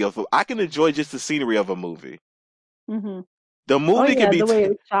scenery I can enjoy just the scenery of a movie. Mm-hmm. The movie can be the way it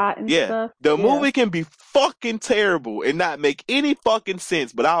was shot and stuff. The movie can be fucking terrible and not make any fucking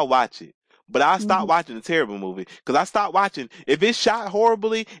sense, but I'll watch it. But I'll stop watching a terrible movie because I stop watching if it's shot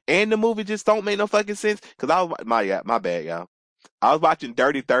horribly and the movie just don't make no fucking sense. Because my bad, y'all. I was watching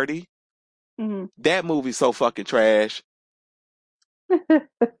Dirty 30. Mm-hmm. That movie's so fucking trash.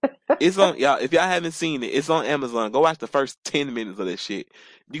 It's on y'all. If y'all haven't seen it, it's on Amazon. Go watch the first 10 minutes of this shit.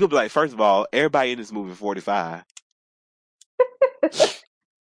 You could be like, first of all, everybody in this movie 45.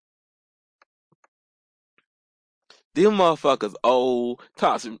 Them motherfuckers old.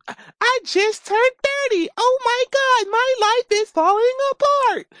 Tossing. I just turned 30. Oh my god, my life is falling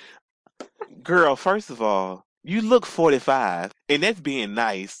apart. Girl, first of all, you look 45, and that's being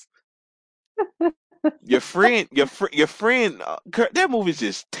nice. Your friend, that movie's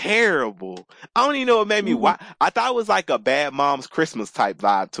just terrible. I don't even know what made me watch. I thought it was like a Bad Moms Christmas type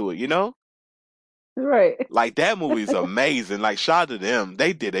vibe to it, Right. Like that movie's amazing. Like shout out to them,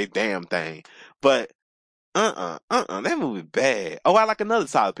 they did a damn thing. But that movie bad. Oh, I like another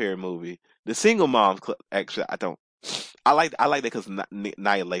Tyler Perry movie, The Single Moms Club. Actually, I don't. I like that because Nia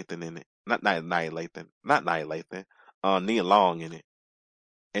Lathan in it. Not Nia Lathan. Not Nia Lathan. Nia Long in it,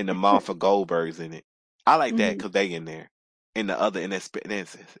 and the Martha Goldberg's in it. I like that because they in there. And the other,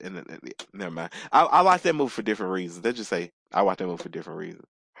 never mind. I watch that movie for different reasons. Let's just say I watch that movie for different reasons.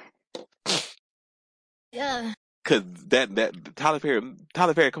 Yeah. Cause that Tyler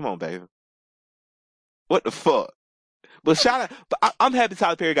Perry, come on, baby. What the fuck? But shout out, but I'm happy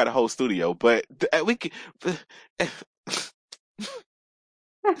Tyler Perry got a whole studio. But we can. The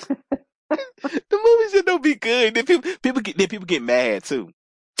movies just don't be good. Then people get mad too.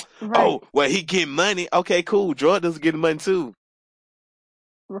 Right. Oh, well, he getting money. Okay, cool. Jordan's getting money too.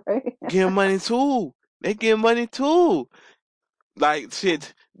 Right. Getting money too. They getting money too. Like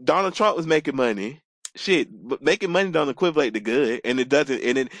shit, Donald Trump was making money. Shit, but making money don't equivalent to good, and it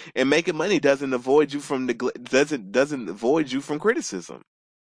doesn't. And making money doesn't avoid you from doesn't avoid you from criticism.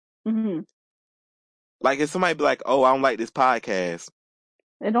 Mm-hmm. Like if somebody be like, "Oh, I don't like this podcast,"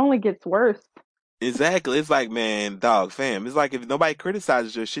 it only gets worse. Exactly. It's like, man, dog, fam. It's like if nobody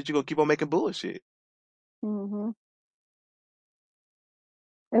criticizes your shit, you're gonna keep on making bullshit. Mm-hmm.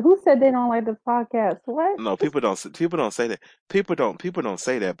 And who said they don't like the podcast? What? No, people don't say that. People don't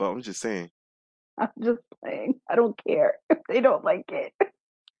say that. But I'm just saying. I'm just saying. I don't care if they don't like it.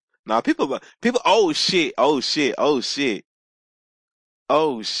 No, people. Oh shit. Oh shit. Oh shit.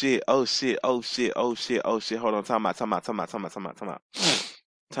 Oh shit. Oh shit. Oh shit. Oh shit. Oh shit. Hold on. Time out,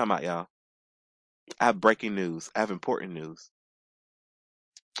 y'all. I have breaking news. I have important news.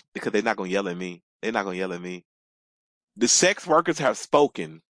 Because they're not gonna yell at me. They're not gonna yell at me. The sex workers have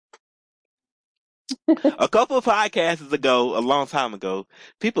spoken. A couple of podcasts ago, a long time ago,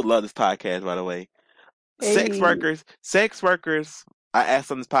 people love this podcast, by the way. Hey. Sex workers. I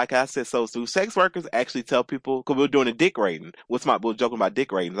asked on this podcast, I said, so do sex workers actually tell people, because we were doing a dick rating. We were joking about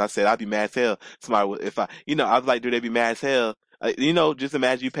dick ratings. I said, I'd be mad as hell. Somebody, if I was like, do they be mad as hell? Just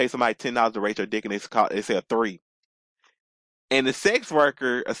imagine you pay somebody $10 to rate your dick and they say a 3. And a sex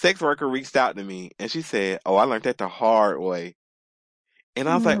worker reached out to me and she said, oh, I learned that the hard way. And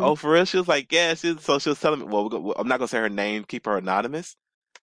I was like, oh, for real? She was like, yeah. She was telling me, well, I'm not going to say her name, keep her anonymous.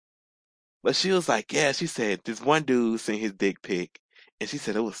 But she was like, yeah, she said this one dude sent his dick pic. And she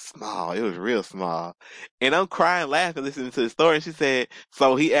said it was small. It was real small. And I'm crying, laughing, listening to the story. And she said,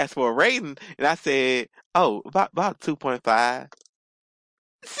 so he asked for a rating. And I said, oh, about 2.5.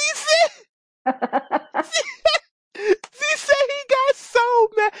 She said, she said he got so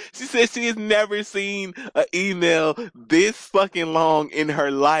mad. She said she has never seen an email this fucking long in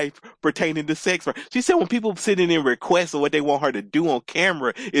her life pertaining to sex. She said when people send in requests of what they want her to do on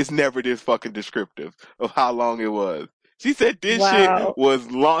camera, it's never this fucking descriptive of how long it was. She said this shit Wow.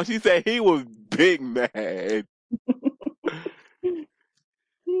 was long. She said he was big mad.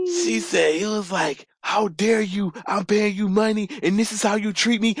 She said he was like, how dare you? I'm paying you money and this is how you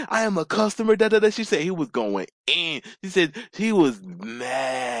treat me. I am a customer. Da, da, da. She said he was going in. She said he was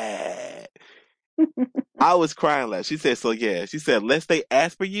mad. I was crying last. She said, so yeah. She said, unless they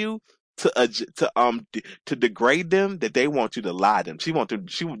ask for you to degrade them, that they want you to lie them. You want them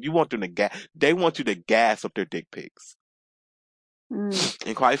to they want you to gas up their dick pics.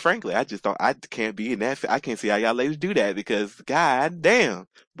 And quite frankly, I can't be in that. I can't see how y'all ladies do that because god damn.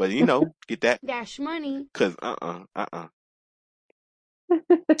 But get that. Dash money. Cause yo,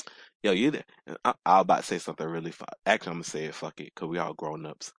 I was about to say something really fun. Actually, I'm gonna say it. Fuck it, cause we all grown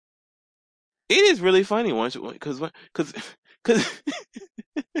ups. It is really funny cause cause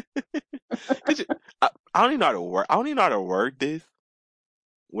I don't even know how to word. I don't even know how to word this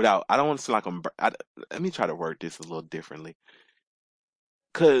without. I don't want to sound like let me try to word this a little differently.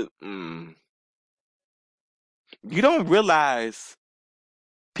 Cause you don't realize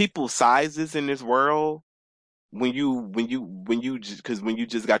people's sizes in this world when you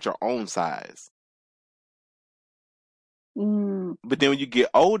just got your own size. But then when you get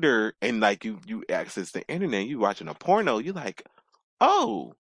older and like you access the internet, you watching a porno, you're like,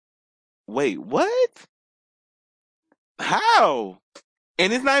 oh, wait, what? How?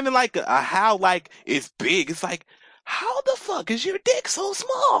 And it's not even like a how like it's big. It's like, how the fuck is your dick so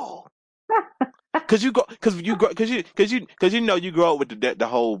small? Cause you grow up with the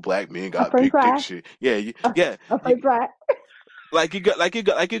whole black man got big dick shit. Yeah, you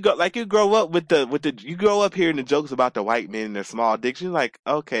grow up with you grow up hearing the jokes about the white men and their small dicks. You're like,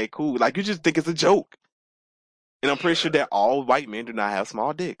 okay, cool. Like you just think it's a joke. And I'm pretty sure that all white men do not have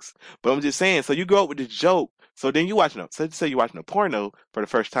small dicks. But I'm just saying, so you grow up with this joke. So then you watching say you're watching a porno for the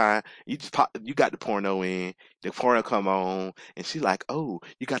first time. You got the porno in, the porno come on, and she's like, oh,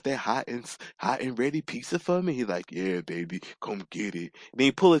 you got that hot and ready pizza for me? He's like, yeah, baby, come get it.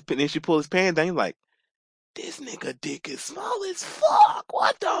 And then she pull his pants down. He's like, this nigga dick is small as fuck.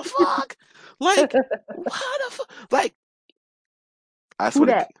 What the fuck? Like, how the fuck? Like, I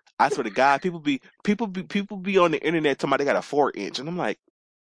swear to God, people be on the internet talking about they got a 4-inch, and I'm like,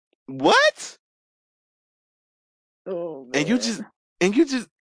 what? Oh, and you just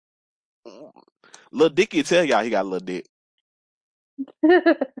Lil Dicky tell y'all he got a little dick.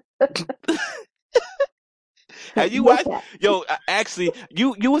 Have you watched? Yo, actually,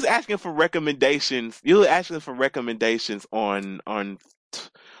 you was asking for recommendations. You were asking for recommendations on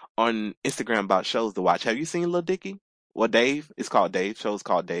Instagram about shows to watch. Have you seen Lil Dicky? Well, Dave. It's called Dave. Show's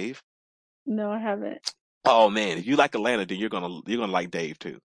called Dave. No, I haven't. Oh man, if you like Atlanta, then you're gonna like Dave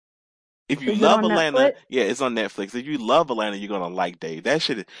too. If you Is it love on Atlanta, Netflix? yeah, it's on Netflix. If you love Atlanta, you're gonna like Dave. That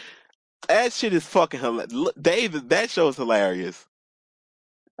shit is fucking hilarious. Dave, that show is hilarious.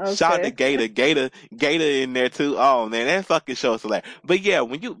 Okay. Shout out to Gator in there too. Oh man, that fucking show is hilarious. But yeah,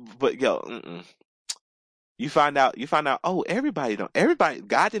 you find out, oh, everybody,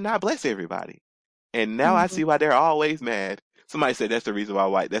 God did not bless everybody. And now I see why they're always mad. Somebody said that's the reason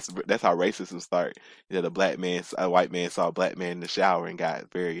why that's how racism started. That a white man saw a black man in the shower and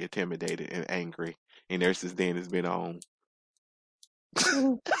got very intimidated and angry. And ever since then it's been on.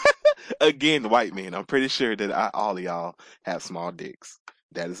 Again, white men. I'm pretty sure that all of y'all have small dicks.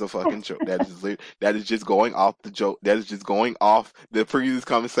 That is a fucking joke. That is just going off the joke. That is just going off the previous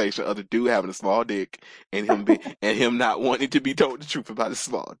conversation of the dude having a small dick and him not wanting to be told the truth about his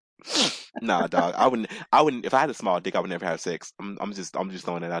small. Nah, dog. I wouldn't. If I had a small dick, I would never have sex. I'm just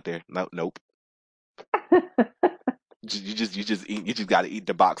throwing that out there. Nope. You just gotta eat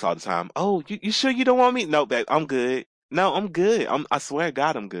the box all the time. Oh, you sure you don't want me? No, babe, I'm good. No, I'm good. I swear to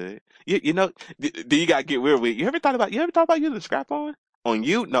God, I'm good. You know, do you gotta get weird with? You ever thought about using a scrap on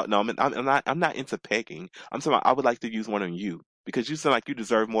you? No, I'm not into pegging. I'm saying I would like to use one on you because you sound like you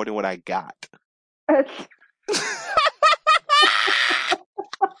deserve more than what I got.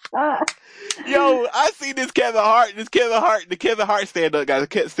 Yo, I see the Kevin Hart stand up guy.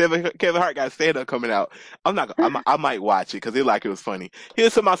 Kevin Hart got stand up coming out. I might watch it because it was funny.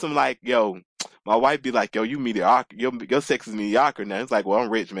 Here's some like, yo, My wife be like, yo, you mediocre. Your sex is mediocre now. It's like, well, I'm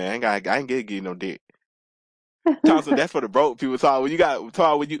rich, man. I ain't get no dick. Thompson, that's for the broke people. Talk when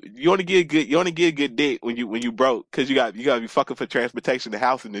you only get good dick when you broke because you gotta be fucking for transportation, the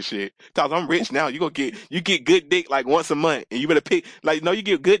house and this shit. Thompson, I'm rich now. You get good dick like once a month, and you better pick like no, you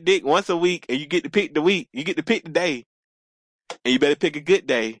get good dick once a week, and you get to pick the week. You get to pick the day, and you better pick a good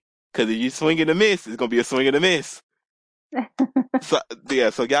day because if you swing and a miss, it's gonna be a swing and a miss. So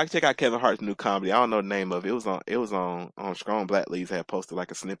yeah, so y'all check out Kevin Hart's new comedy. I don't know the name of it. It was on Strong Black Leads had posted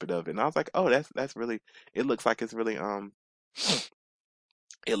like a snippet of it, and I was like, oh, that's really. It looks like it's really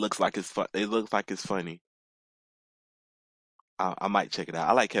It looks like it's fun. It looks like it's funny. I might check it out.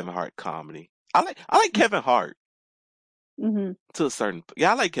 I like Kevin Hart comedy. I like Kevin Hart Hmm. to a certain.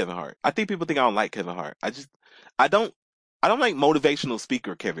 Yeah, I like Kevin Hart. I think people think I don't like Kevin Hart. I don't I don't like motivational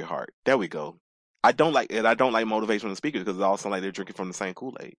speaker Kevin Hart. There we go. I don't like it. I don't like motivational speakers because it all sound like they're drinking from the same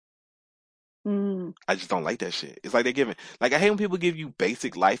Kool-Aid. Mm. I just don't like that shit. It's like they're giving like I hate when people give you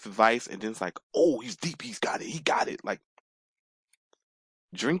basic life advice and then it's like, oh, he's deep, he's got it, he got it. Like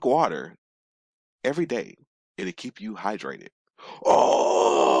drink water every day. It'll keep you hydrated.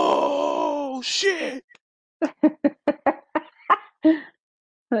 Oh shit!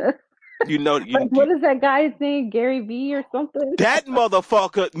 You know Like, what is that guy's name? Gary Vee or something? that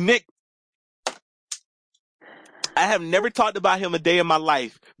motherfucker, Nick. I have never talked about him a day in my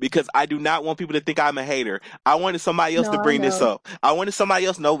life because I do not want people to think I'm a hater. I wanted somebody else No, to I bring this know. up. I wanted somebody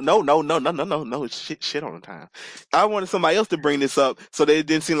else. No. Shit on the time. I wanted somebody else to bring this up so that it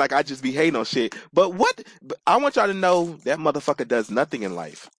didn't seem like I just be hating on shit. But I want y'all to know that motherfucker does nothing in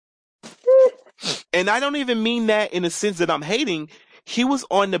life. And I don't even mean that in the sense that I'm hating. He was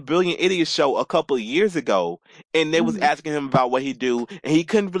on the Brilliant Idiot show a couple of years ago, and they was Mhm. asking him about what he do, and he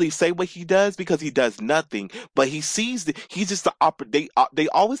couldn't really say what he does because he does nothing. But he sees that he's just the they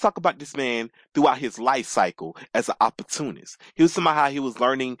always talk about this man throughout his life cycle as an opportunist. He was somehow he was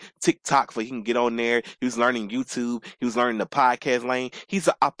learning TikTok for he can get on there. He was learning YouTube. He was learning the podcast lane. He's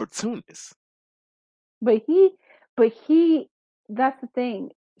an opportunist. But that's the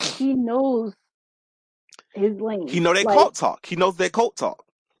thing. He knows his He lane. know that Like, cult talk. He knows that cult talk.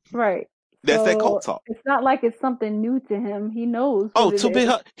 right. That's that cult So talk. it's not like it's something new to him. He knows Oh, what it to be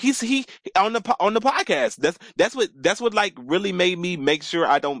is. he on the podcast. That's what like really made me make sure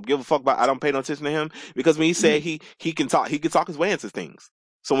I don't give a fuck about I don't pay no attention to him because when he said Mhm. he can talk his way into things.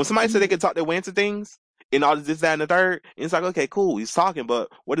 So when somebody said they Mhm. can talk their way into things and all this that and the third, it's like okay cool he's talking, but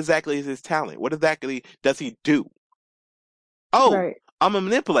what exactly is his talent? What exactly does he do? Oh, Right. I'm a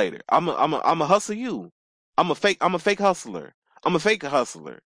manipulator. I'm a hustle you. I'm a fake hustler. I'm a fake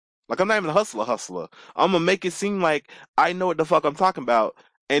hustler. Like I'm not even a hustler. I'm gonna make it seem like I know what the fuck I'm talking about.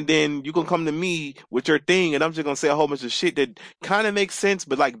 And then you gonna come to me with your thing, and I'm just gonna say a whole bunch of shit that kind of makes sense,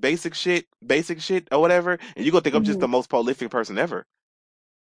 but like basic shit or whatever. And you gonna think I'm just Mhm. the most prolific person ever.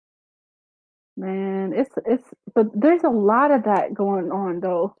 Man, but there's a lot of that going on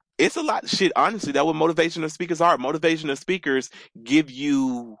though. It's a lot of shit, honestly. That's what motivational speakers are. Motivational speakers give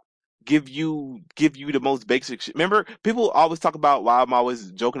you give you the most basic shit. Remember, people always talk about why I'm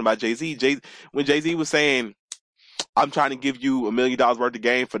always joking about Jay-Z. When Jay-Z was saying, I'm trying to give you $1 million worth of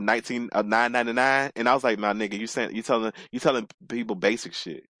game for 9.99, and I was like, nah nigga, you telling people basic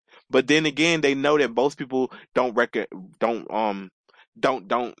shit. But then again, they know that most people don't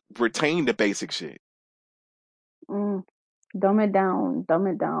don't retain the basic shit. Mm. Dumb it down. Dumb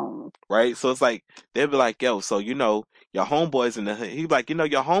it down. Right? So it's like they'll be like, yo, so your homeboys in the hood. He's like, your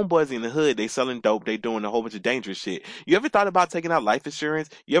homeboys in the hood, they selling dope, they doing a whole bunch of dangerous shit. You ever thought about taking out life insurance?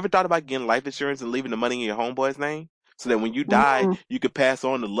 You ever thought about getting life insurance and leaving the money in your homeboy's name? So that when you die, Mm. you could pass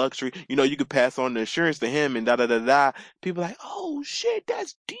on the luxury, you could pass on the insurance to him and da da da da. People like, oh shit,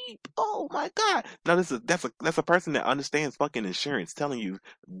 that's deep. Oh my God. No, that's a person that understands fucking insurance telling you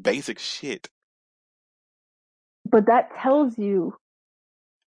basic shit. But that tells you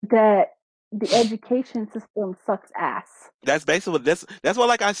that the education system sucks ass. That's basically that's why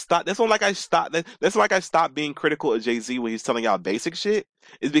like I stopped. That's why like I stopped. That's why like I stopped being critical of Jay Z when he's telling y'all basic shit.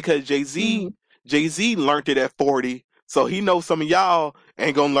 Is because Mhm. Jay Z learned it at 40, so he knows some of y'all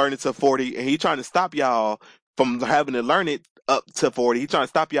ain't gonna learn it to 40, and he trying to stop y'all from having to learn it up to 40. He trying to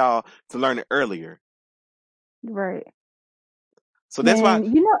stop y'all to learn it earlier. Right. So that's why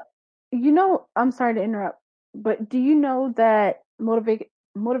Man, I'm sorry to interrupt, but do you know that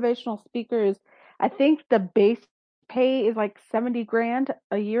motivational speakers, I think the base pay is like 70 grand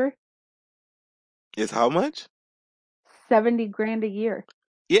a year? it's how much. 70 grand a year.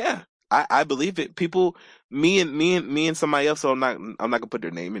 Yeah, I believe it. People, me and somebody else. So I'm not gonna put their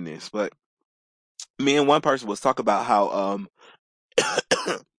name in this, but me and one person was talking about how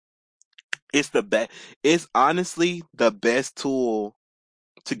It's the best. It's honestly the best tool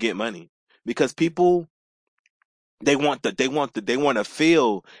to get money because people they want to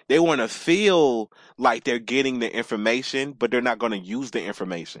feel like they're getting the information, but they're not going to use the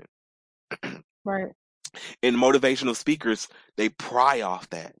information. Right. And motivational speakers, they pry off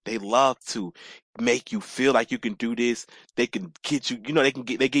that. They love to make you feel like you can do this. They can get you,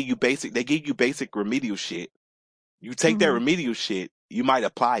 they give you basic remedial shit. You take that Mhm. remedial shit, you might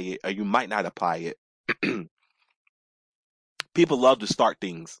apply it or you might not apply it. People love to start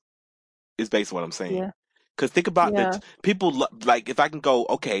things. Is basically what I'm saying. Yeah. Because think about Yeah. like if I can go,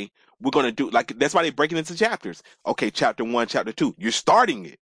 okay, we're gonna do like that's why they break it into chapters. Okay, chapter 1, chapter 2, you're starting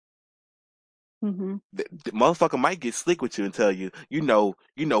it. Mhm. The motherfucker might get slick with you and tell you,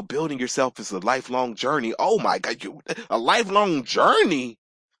 building yourself is a lifelong journey. Oh my god, a lifelong journey.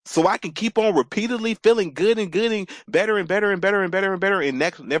 So I can keep on repeatedly feeling good and better and better and better and better and better and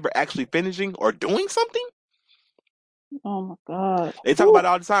never actually finishing or doing something. Oh my God. They talk about Whew. it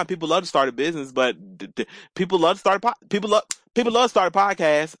all the time. People love to start a business, but people love to start people love to start a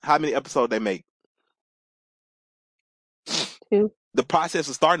podcast. How many episodes they make? 2. The process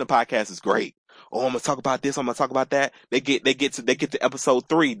of starting a podcast is great. Oh, I'm gonna talk about this. I'm gonna talk about that. They get to episode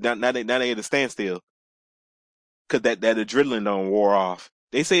 3. Now they at a standstill because that adrenaline don't wore off.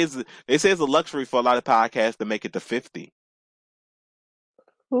 They say it's a luxury for a lot of podcasts to make it to 50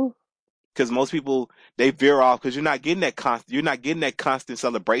 Whew. because most people they veer off because you're not getting that constant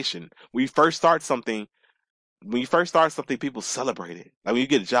celebration. When you first start something, people celebrate it. Like when you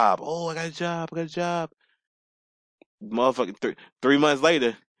get a job, oh, I got a job, I got a job. Motherfucking 3 months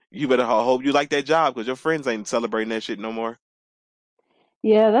later, you better hope you like that job because your friends ain't celebrating that shit no more.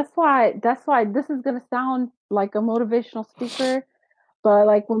 Yeah, that's why this is gonna sound like a motivational speaker, but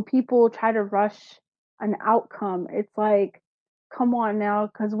like when people try to rush an outcome, it's like, come on now,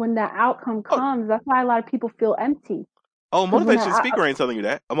 because when that outcome Oh, comes, that's why a lot of people feel empty. oh, Because when motivation that, speaker ain't telling you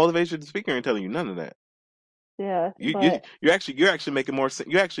that. A motivation speaker ain't telling you none of that. yeah, You you but you're actually making more sense.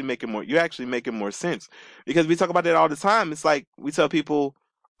 You're actually making more sense because we talk about that all the time. It's like we tell people,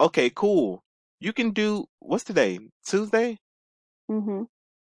 okay, cool, you can do what's today? Tuesday? mhm,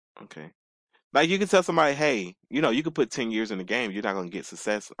 Okay. Like you can tell somebody, hey, you could put 10 years in the game. You're not gonna get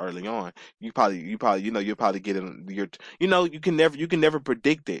success early on. You'll probably get in your, you can never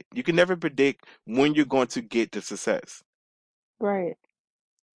predict it. You can never predict when you're going to get the success. right,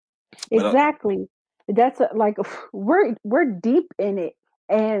 But exactly. That's like we're deep in it,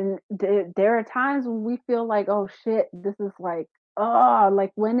 and there are times when we feel like, oh shit, this is like, oh,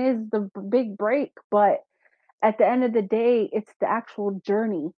 like when is the big break? But at the end of the day, it's the actual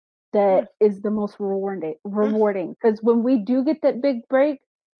journey that is the most rewarding. Because when we do get that big break,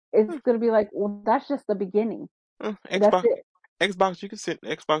 it's gonna be like, well, that's just the beginning. That's Xbox, it. Xbox, you can send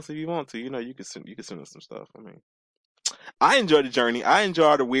Xbox if you want to. You can send us some stuff. I mean. I enjoy the journey. I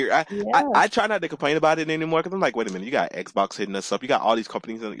enjoy the weird. I Yeah. try not to complain about it anymore because I'm like, wait a minute, you got Xbox hitting us up. You got all these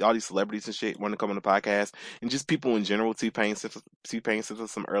companies and all these celebrities and shit wanting to come on the podcast, and just people in general. T-Pain sent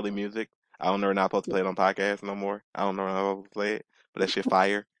us some early music. I don't know. We're not supposed to play it on podcast no more. I don't know how I'm supposed to play it, but that shit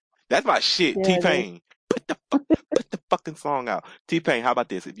fire. That's my shit. Yeah, it T-Pain, put the fucking song out. T-Pain, how about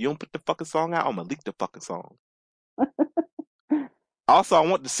this? If you don't put the fucking song out, I'm gonna leak the fucking song. is. Also, I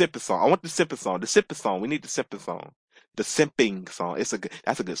want the sipping song. I want the sipping song. The sipping song. We need the sipping song. The simping song.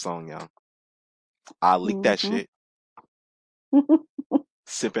 That's a good song, y'all. I'll leak that Hmm. shit.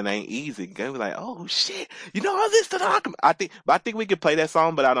 Sipping ain't easy. Gonna be like, oh shit, all this to talk. But I think we could play that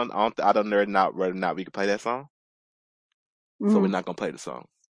song, but I don't know whether or not we could play that song. So we're Mm. not gonna play the song.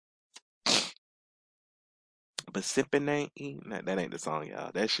 But sipping ain't eating. That ain't the song,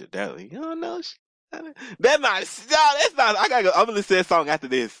 y'all. That shit, you don't know. That not, y'all. That's not. I gotta go. I'm gonna listen to that song after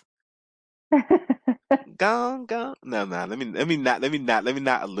this. Gone, gone. No, no. Let me not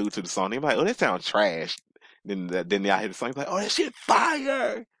allude to the song. They're like, oh, that sounds trash. Then y'all hear the song. You're like, oh, that shit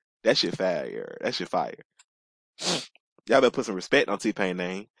fire. That shit fire. That shit fire. Y'all better put some respect on T-Pain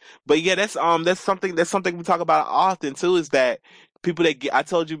name. But yeah, that's something we talk about often too. Is that people that get? I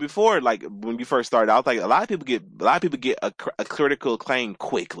told you before, like when you first started, I was like, a lot of people get a critical acclaim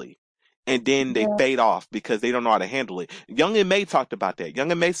quickly. And then they Yeah. fade off because they don't know how to handle it. Young and May talked about that. Young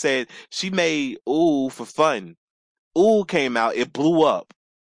and May said she made Ooh for fun. Ooh came out, it blew up.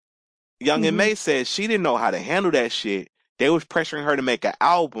 Young and Hmm. May said she didn't know how to handle that shit. They was pressuring her to make an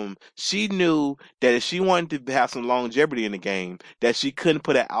album. She knew that if she wanted to have some longevity in the game, that she couldn't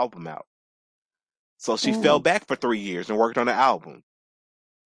put an album out. So she fell Mm. back for 3 years and worked on the album.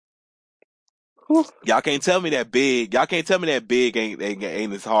 Whew. Y'all can't tell me that big. Y'all can't tell me that big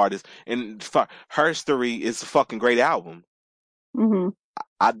ain't as hard as. And her story is a fucking great album. Mhm.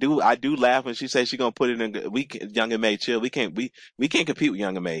 I do laugh when she says she gonna put it in. Young and May, chill. We can't compete with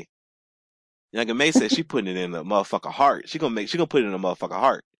Young and May. Young and May says she putting it in a motherfucker heart. She gonna put it in a motherfucker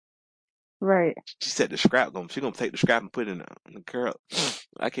heart. Right. She said the scrap she gonna take the scrap and put it in a girl.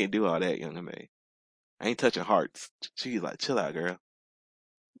 I can't do all that, Young and May. I ain't touching hearts. She's like, chill out, girl.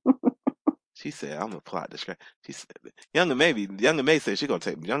 She said, I'm gonna pull out the scrap. She said, Young and May said she gonna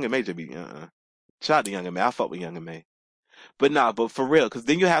take Young and May to be Shout out to Young and May. I fuck with Young and May. But nah, but for real, because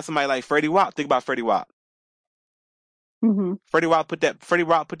then you have somebody like Freddie Wap. Think about Freddie Wap. Mm-hmm. Freddie Wap put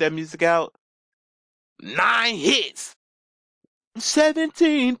that music out. 9 hits.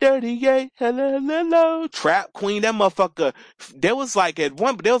 1738. Hello. Trap Queen, that motherfucker. There was like,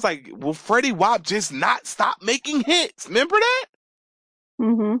 will Freddie Wap just not stop making hits? Remember that?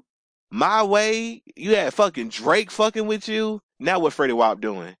 Mm-hmm. My Way. You had fucking Drake fucking with you. Now what Freddie Wap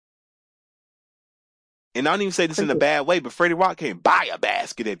doing? And I don't even say this in a bad way, but Freddie Wap can't buy a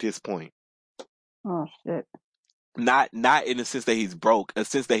basket at this point. Oh shit. Not in the sense that he's broke, a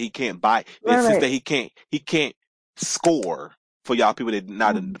sense that he can't buy, in the sense that he can't score. For y'all people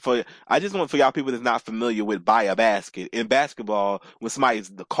that I just want for y'all people that's not familiar with buy a basket. In basketball, when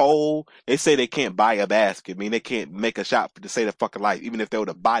somebody's cold, they say they can't buy a basket. I mean, they can't make a shot to save their fucking life, even if they were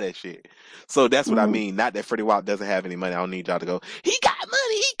to buy that shit. So that's what I mean. Not that Freddie Wap doesn't have any money. I don't need y'all to go, he got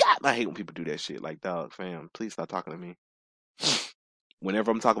money, I hate when people do that shit. Like, dog, fam, please stop talking to me. Whenever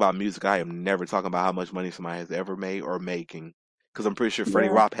I'm talking about music, I am never talking about how much money somebody has ever made or making. Because I'm pretty sure Freddie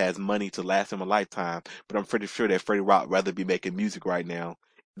Wap has money to last him a lifetime, but I'm pretty sure that Freddie Wap rather be making music right now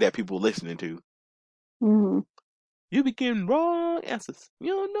that people are listening to. Mm-hmm. You be getting wrong answers. You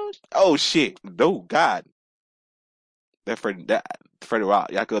don't know. Oh shit! Oh God! That Freddie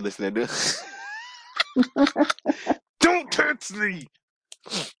Wap. Y'all go listen to this. Don't touch me.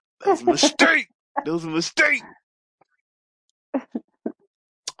 That was a mistake.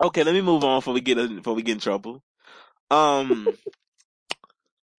 Okay, let me move on before we get in trouble.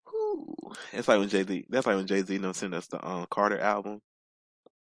 It's like when Jay-Z. That's like when Jay-Z sent us the Carter album.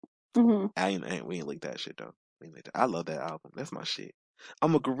 Mm-hmm. We ain't like that shit though. I love that album. That's my shit.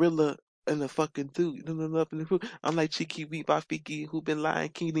 I'm a gorilla in the fucking dude. I'm like Cheeky Weep by Fiki, who been lying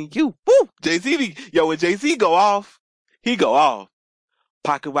king than you. Woo! Jay-Z, when Jay-Z go off, he go off.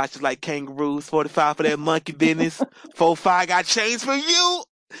 Pocket watches like kangaroos, 45 for that monkey business. 45 got chains for you.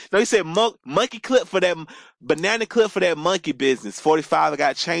 No, he said monkey clip for that, banana clip for that monkey business. 45 I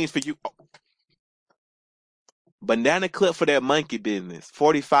got chains for you. Oh. Banana clip for that monkey business.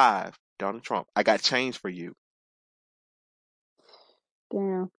 45, Donald Trump. I got change for you.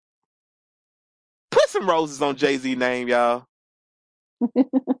 Damn. Put some roses on Jay-Z name, y'all.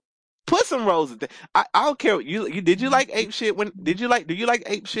 Put some roses. I don't care. You did you like Ape Shit? Do you like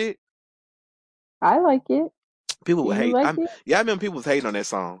Ape Shit? I like it. People would hate. Like it? Yeah, I remember people was hating on that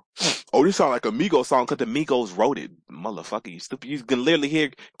song. Oh, this sound like a Migos song because the Migos wrote it. Motherfucker, you stupid. You can literally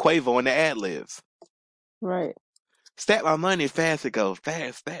hear Quavo in the ad libs. Right. Stack my money fast, it goes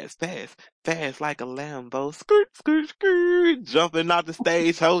fast, fast, fast, fast like a Lambo. Skirt, skirt, skirt, jumping off the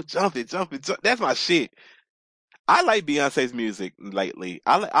stage, ho, jumping. That's my shit. I like Beyonce's music lately.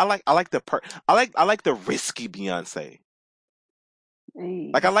 I like the risky Beyonce.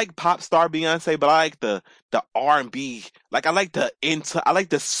 Hey. Like I like pop star Beyonce, but I like the R&B. Like I like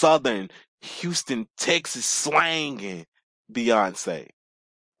the Southern Houston, Texas swanging Beyonce.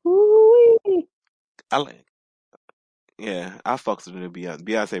 Ooh-wee. I fucks with the new Beyonce.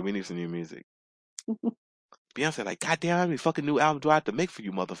 Beyonce, we need some new music. Beyonce, like, goddamn, how many fucking new albums do I have to make for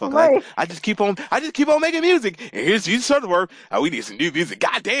you, motherfucker? Right. I just keep on making music. And here's Shuttleworth. We need some new music.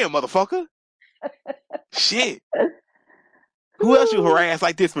 Goddamn, motherfucker. Shit. Who else you harass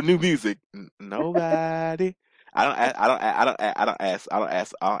like this for new music? Nobody. I don't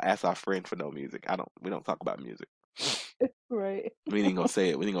ask our friend for no music. We don't talk about music. Right. We ain't gonna say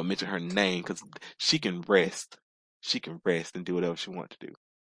it. We ain't gonna mention her name because she can rest. She can rest and do whatever she wants to do.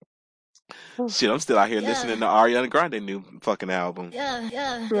 Shit, I'm still out here listening to Ariana Grande new fucking album.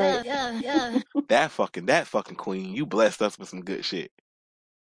 Right. That fucking queen. You blessed us with some good shit.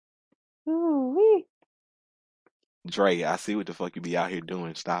 Ooh-wee. Dre, I see what the fuck you be out here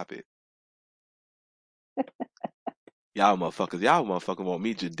doing. Stop it. Y'all motherfuckers want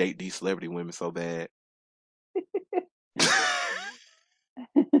me to date these celebrity women so bad.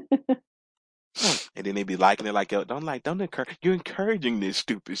 And then they be liking it like, yo, don't encourage. You're encouraging this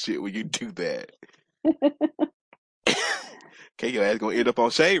stupid shit when you do that. Okay, your ass gonna end up on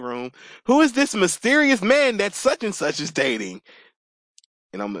Shade Room. Who is this mysterious man that such and such is dating?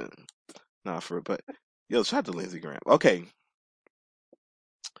 And I'm but yo, shout out to Lindsey Graham. Okay.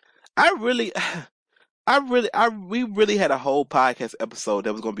 we really had a whole podcast episode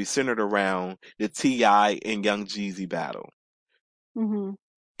that was going to be centered around the T.I. and Young Jeezy battle. Mhm.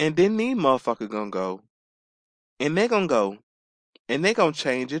 And then these motherfuckers gonna go, and they gonna go, and they gonna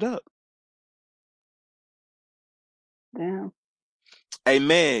change it up. Damn. Hey,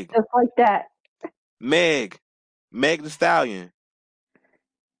 Meg, Just like that. Meg the Stallion,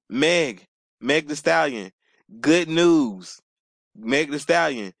 Meg the Stallion, good news. Meg the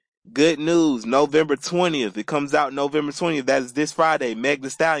Stallion, good news. November 20th. It comes out November 20th. That is this Friday. Meg the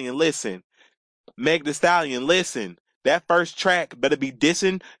Stallion, listen. Meg the Stallion, listen. That first track better be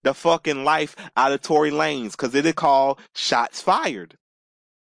dissing the fucking life out of Tory Lanez, cause it is called Shots Fired.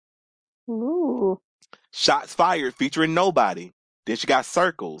 Ooh. Shots Fired featuring Nobody. Then she got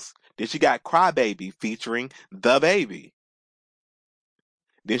Circles. Then she got Crybaby featuring The Baby.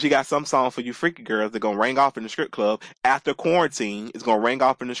 Then she got some song for you freaky girls that gonna ring off in the strip club after quarantine. It's gonna ring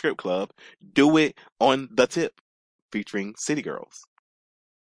off in the strip club. Do It on the Tip featuring City Girls.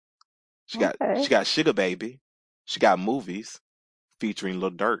 She Okay. got Sugar Baby. She got Movies featuring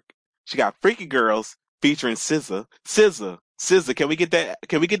Lil Durk. She got Freaky Girls featuring SZA. SZA. Can we get that?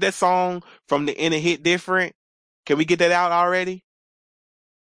 Can we get that song from the inner hit different? Can we get that out already?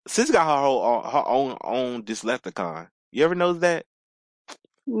 SZA got her own Dyslexicon. You ever notice that?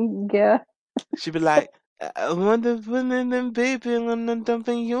 Yeah. She be like, I wonder when them baby, I'm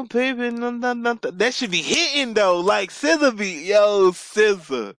dumping you, baby. That should be hitting though, like SZA be, yo,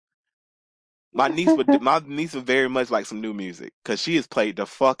 SZA. My niece would very much like some new music because she has played the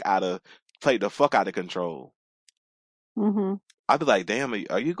fuck out of control. Mhm. I'd be like, damn,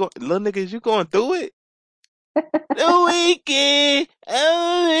 are you going, little nigga? Is you going through it? The weekend,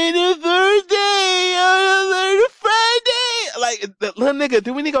 on the birthday, on the Friday. Like, little nigga,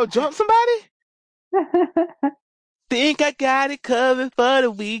 do we need to go jump somebody? Think I got it covered for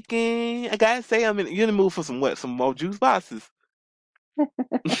the weekend. I gotta say, you're in the mood for some what? Some more juice boxes.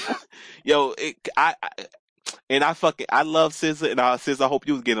 Yo, I love SZA, and SZA, I hope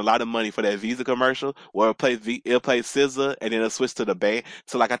you was getting a lot of money for that Visa commercial where it'll play SZA, and then it'll switch to the band.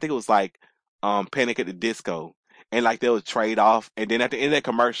 So like I think it was like Panic at the Disco, and like they'll trade off, and then at the end of that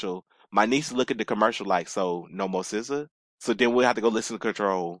commercial, my niece look at the commercial like, so no more SZA. So then we'll have to go listen to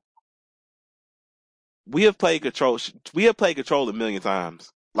Control. We have played Control. We have played Control a million times.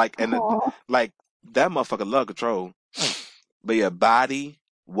 Like Aw. like that motherfucker love Control. But yeah, Body,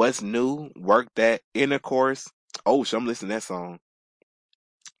 What's New, Work That, Intercourse. Oh, I'm listening to that song.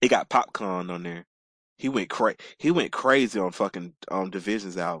 It got Popcorn on there. He went crazy on fucking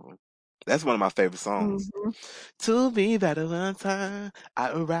Division's album. That's one of my favorite songs. Mhm. To be better one time,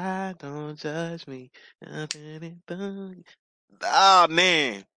 I ride, don't judge me. Oh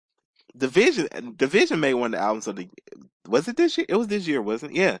man. Division made one of the albums of the was it this year? It was this year,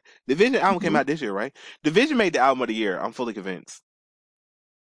 wasn't it? Yeah. Division album came Mhm. out this year, right? Division made the album of the year. I'm fully convinced.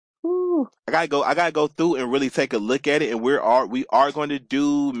 Ooh. I gotta go through and really take a look at it, and we are going to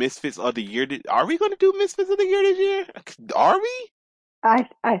do Misfits of the Year. Are we going to do Misfits of the Year this year? Are we?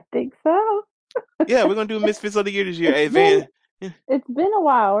 I think so. Yeah, we're gonna do Misfits of the Year this year. Hey It's been Van, yeah, it's been a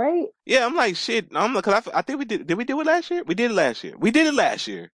while, right? yeah, I'm like shit. I'm like, cause I think we did. Did we do it last year? We did it last year. We did it last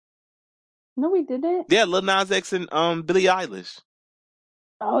year. No, we didn't. Yeah, Lil Nas X and Billie Eilish.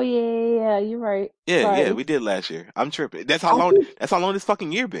 Oh yeah, you're right. Yeah, Sorry. we did last year. I'm tripping. I keep That's how long this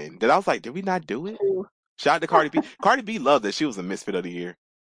fucking year been. That I was like, did we not do it? to Shout out to Cardi B. Cardi B loved that she was a Misfit of the Year.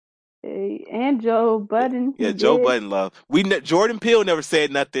 and Joe Budden, Yeah, he Joe did. Budden love. Jordan Peele never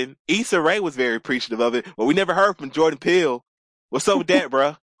said nothing. Issa Rae was very appreciative of it, but we never heard from Jordan Peele. What's up with that,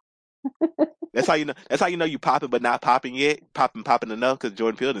 bruh? That's how you know. That's how you know you popping, but not popping yet. Popping enough because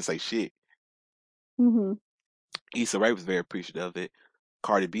Jordan Peele didn't say shit. Mhm. Issa Rae was very appreciative of it.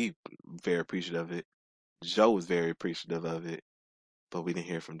 Cardi B very appreciative of it. Joe was very appreciative of it, but we didn't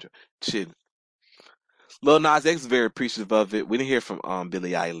hear from Joe. Shit, Lil Nas X was very appreciative of it. We didn't hear from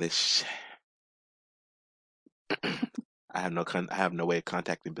Billie Eilish. I have no way of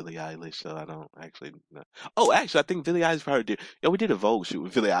contacting Billie Eilish, so I don't actually know. Oh, actually, I think Billie Eilish probably did. Yo, we did a Vogue shoot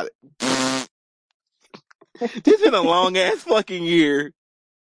with Billie Eilish. This been a long ass fucking year.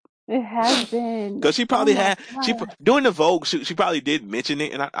 It has been. Cause she Oh probably my had god. doing the Vogue shoot. She probably did mention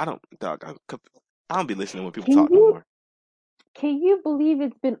it, and I don't, dog, I don't be listening when people Can talk no you more, can you believe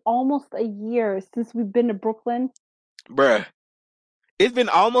it's been almost a year since we've been to Brooklyn? bruh. It's been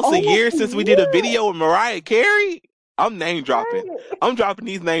almost a Almost year a since we did a year. video with Mariah Carey. I'm name dropping. Right. I'm dropping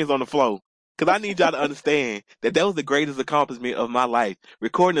these names on the floor. Cause I need y'all to understand that was the greatest accomplishment of my life.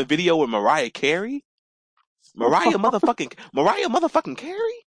 Recording a video with Mariah Carey. Mariah motherfucking Carey?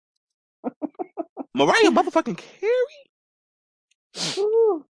 Mariah motherfucking Carey?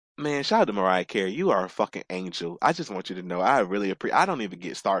 Ooh. Man, shout out to Mariah Carey. You are a fucking angel. I just want you to know I really appreciate. I don't even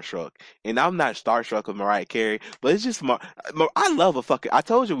get starstruck, and I'm not starstruck with Mariah Carey, but it's just I love a fucking. I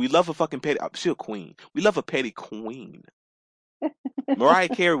told you we love a fucking petty. She a queen. We love a petty queen. Mariah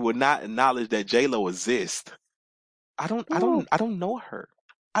Carey would not acknowledge that J Lo exists. I don't know her.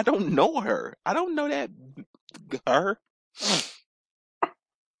 I don't know her. I don't know that her.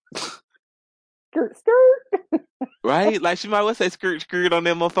 Skirt. Right? Like she might well say skirt on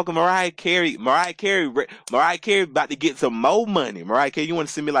that motherfucker Mariah Carey. Mariah Carey about to get some more money. Mariah Carey, you want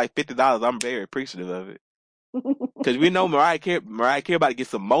to send me like $50? I'm very appreciative of it. Cause we know Mariah Carey about to get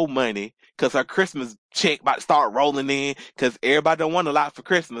some more money. Cause her Christmas check about to start rolling in. Cause everybody don't want a lot for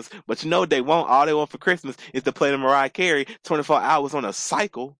Christmas. But you know what they want? All they want for Christmas is to play the Mariah Carey 24 hours on a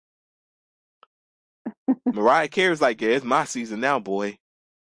cycle. Mariah Carey's like, yeah, it's my season now, boy.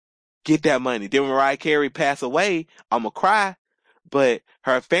 Get that money. Then when Mariah Carey pass away, I'ma cry. But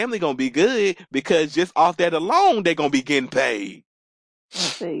her family gonna be good because just off that alone, they gonna be getting paid.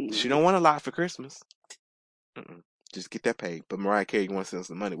 She don't want a lot for Christmas. Just get that paid. But Mariah Carey wants to send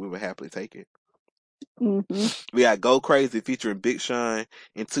some money. We would happily take it. Mm-hmm. We got Go Crazy featuring Big Sean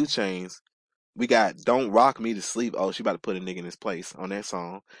and 2 Chainz. We got Don't Rock Me to Sleep. Oh, she about to put a nigga in his place on that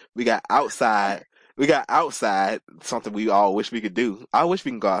song. We got Outside. Something we all wish we could do. I wish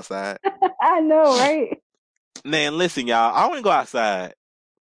we can go outside. I know, right? Man, listen, y'all. I want to go outside.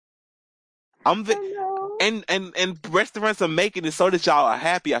 I know. And restaurants are making it so that y'all are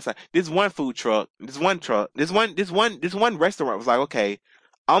happy outside. This one restaurant was like, okay,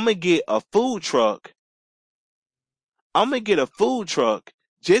 I'm gonna get a food truck.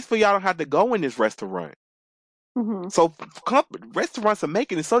 Just for y'all don't have to go in this restaurant. Mm-hmm. So restaurants are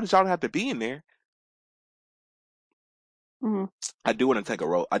making it so that y'all don't have to be in there. Mm-hmm. I do want to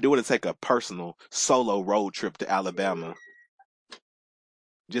take a personal solo road trip to Alabama.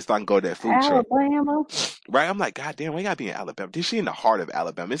 Just so I can go to that food truck. Alabama. Right? I'm like, God damn, we gotta be in Alabama. This shit in the heart of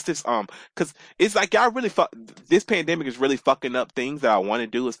Alabama. It's this, cause it's like y'all really this pandemic is really fucking up things that I want to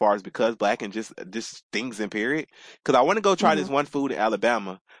do as far as because black and just things in period. Cause I want to go try this one food in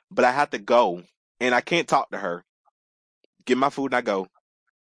Alabama, but I have to go and I can't talk to her. Get my food and I go.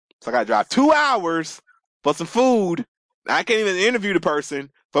 So I gotta drive 2 hours for some food. I can't even interview the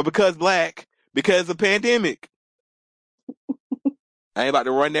person because of pandemic. I ain't about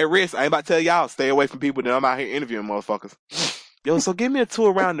to run that risk. I ain't about to tell y'all stay away from people that I'm out here interviewing motherfuckers. Yo, so give me a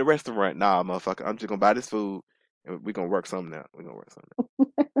tour around the restaurant. Nah, motherfucker, I'm just gonna buy this food and we're gonna work something out.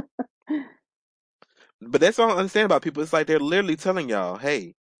 But that's what I don't understand about people. It's like they're literally telling y'all,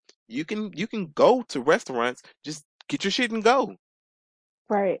 hey, you can go to restaurants, just get your shit and go.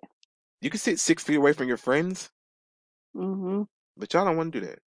 Right. You can sit 6 feet away from your friends. Mm-hmm. But y'all don't want to do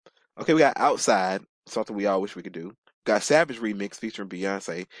that. Okay, we got Outside, something we all wish we could do. Got Savage Remix featuring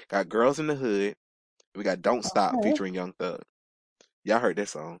Beyonce. Got Girls in the Hood. We got Don't Stop featuring Young Thug. Y'all heard that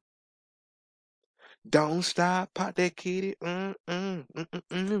song. Don't stop, pop that kitty. Boom,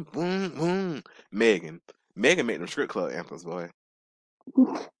 boom. Megan made them strip club anthems, boy.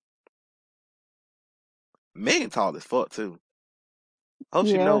 Megan tall as fuck too. Hope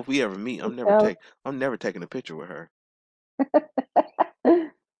she know if we ever meet, I'm never taking a picture with her.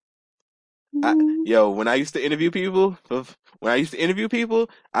 When I used to interview people,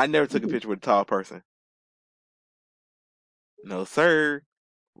 I never took a picture with a tall person. No, sir.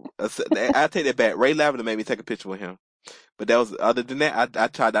 I take that back. Ray Lavender made me take a picture with him. But that was other than that, I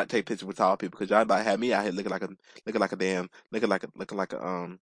tried not to take pictures with tall people because y'all about to have me out here looking like a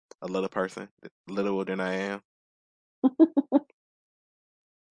little person, littler than I am.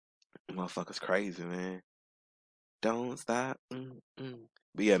 Motherfucker's crazy, man. Don't stop.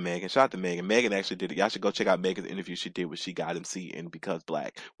 But yeah, Megan. Shout out to Megan. Megan actually did it. Y'all should go check out Megan's interview she did with She Got MC and Because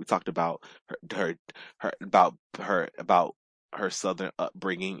Black. We talked about her Southern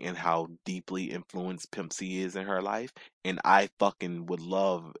upbringing and how deeply influenced Pimp C is in her life. And I fucking would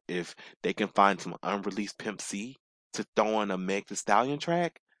love if they can find some unreleased Pimp C to throw on a Meg Thee Stallion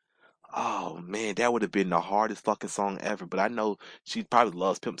track. Oh man, that would have been the hardest fucking song ever. But I know she probably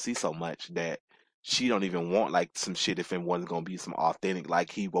loves Pimp C so much that she don't even want like some shit if it wasn't gonna be some authentic, like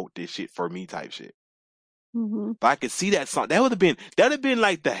he wrote this shit for me type shit. Mm-hmm. If I could see that song, that would have been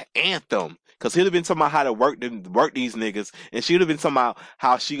like the anthem. Cause he'd have been talking about how to work these niggas, and she would have been talking about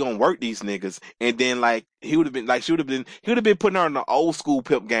how she gonna work these niggas, and then like he would have been putting her on the old school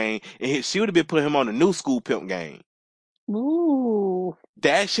pimp game, and she would have been putting him on the new school pimp game. Ooh.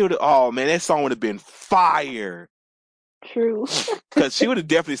 That should have. Oh man, that song would have been fire. True. Cause she would have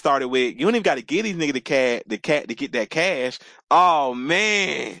definitely started with, you don't even got to get these niggas the cat to get that cash. Oh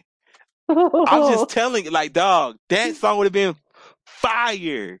man, I'm just telling you, like dog, that song would have been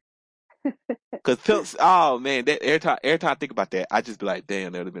fire. Cause Pimp, oh man, that every time I think about that, I just be like,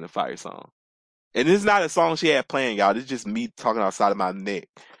 damn, that would have been a fire song. And this is not a song she had playing, y'all. This is just me talking outside of my neck.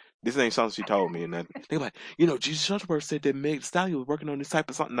 This ain't something she told me or nothing. Think about, Jesus Shuttleworth said that Meg Thee Stallion was working on this type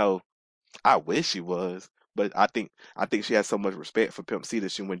of something. No, I wish she was, but I think she has so much respect for Pimp C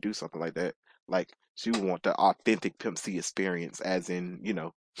that she wouldn't do something like that. Like she would want the authentic Pimp C experience, as in,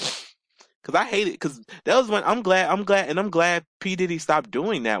 Cause I hate it. Cause that was when I'm glad P Diddy stopped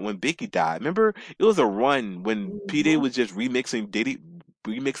doing that when Biggie died. Remember, it was a run when P Diddy was just remixing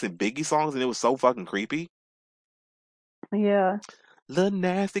Biggie songs, and it was so fucking creepy. Yeah. Little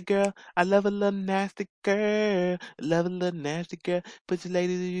nasty girl, I love a little nasty girl, love a little nasty girl. Put your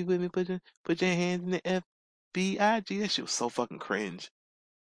ladies with me, put your hands in the FBIG. That shit was so fucking cringe.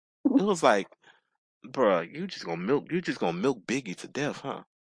 It was like, bruh, you just gonna milk Biggie to death, huh?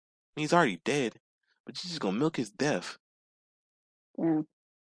 He's already dead, but you just gonna milk his death. Yeah.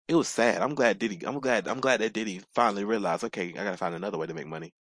 It was sad. I'm glad that Diddy finally realized, okay, I gotta find another way to make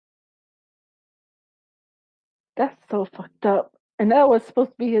money. That's so fucked up. And that was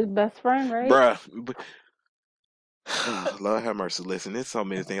supposed to be his best friend, right? Bruh. Lord have mercy. Listen, there's so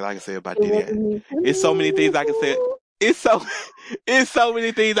many things I can say about It Diddy. wasn't me. It's so many things I can say. It's so it's so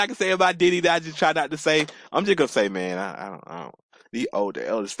many things I can say about Diddy that I just try not to say. I'm just gonna say, man, I don't. The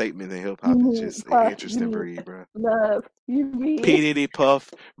elder statement in hip You hop is mean just an Puff, you interesting mean breed, bro. Love, you P mean Diddy,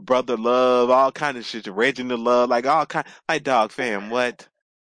 Puff, Brother Love, all kind of shit. Reginald Love, like all kind, like dog fam. What?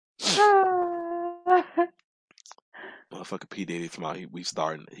 Motherfucker P Diddy tomorrow. He's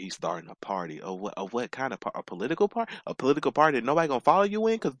starting a party. What kind of a political party? A political party that nobody gonna follow you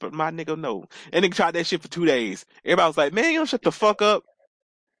in? Cause my nigga no. And nigga tried that shit for 2 days. Everybody was like, man, you don't shut the fuck up.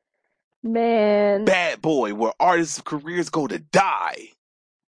 man. Bad Boy, where artists' careers go to die.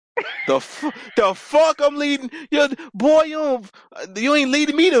 The fuck I'm leading? Boy, you ain't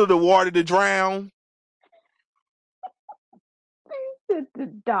leading me to the water to drown. To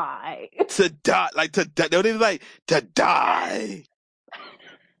die. To die, like to die. They were like to die.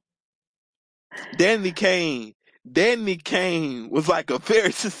 Danny Kane was like a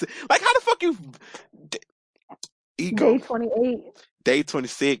very like how the fuck you ego Day 28. day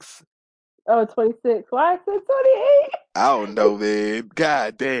 26. Oh, 26. Why I said 28? I don't know, man.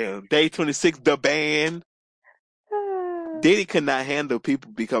 God damn, day 26. The band. Diddy could not handle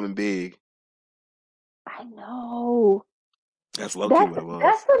people becoming big. I know. That's low key what it was.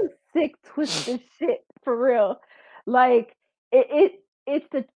 That's some sick twisted shit for real. Like it's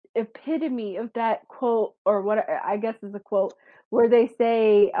the epitome of that quote, or what I guess is a quote, where they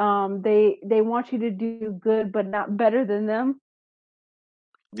say they want you to do good but not better than them.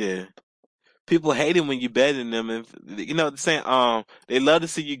 Yeah. People hate it when you better than them, and saying they love to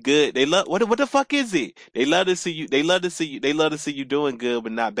see you good. They love what the fuck is it? They love to see you. They love to see you. They love to see you doing good,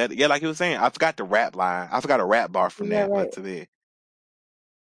 but not better. Yeah, like he was saying. I forgot the rap line. I forgot a rap bar from Yeah, that, right. but to me,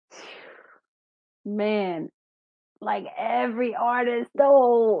 Man, like every artist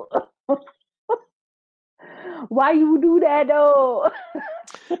though. Why you do that though?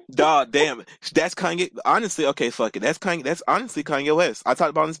 dog, damn, that's Kanye. Honestly, okay, fuck it. That's Kanye. That's honestly Kanye West. I talked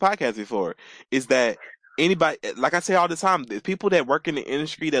about on this podcast before. Is that anybody? Like I say all the time, the people that work in the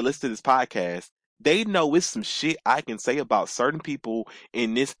industry that listen to this podcast, they know it's some shit I can say about certain people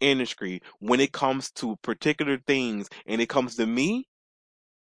in this industry when it comes to particular things, and it comes to me,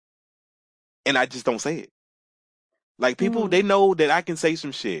 and I just don't say it. Like people, they know that I can say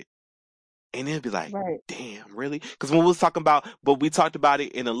some shit. And they'll be like, Right. damn, really? Because when we was talking about, but we talked about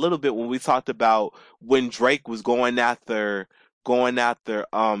it in a little bit when we talked about when Drake was going after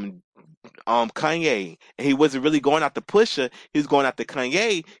Kanye, and he wasn't really going after Pusha, he was going after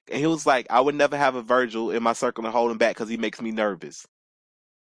Kanye, and he was like, I would never have a Virgil in my circle and hold him back because he makes me nervous.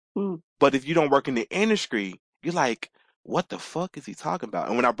 But if you don't work in the industry, you're like, what the fuck is he talking about?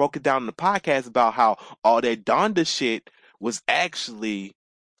 And when I broke it down in the podcast about how all that Donda shit was actually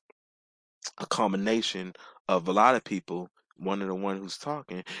a combination of a lot of people, one of the one who's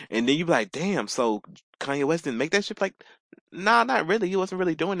talking, and then you be like, damn, so Kanye West didn't make that shit? Like, nah, not really. He wasn't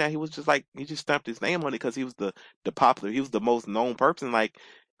really doing that. He was just like, he just stamped his name on it because he was the popular, he was the most known person. Like,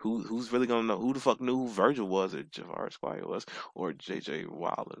 who's really gonna know? Who the fuck knew who Virgil was, or Jafar Squire was, or J.J.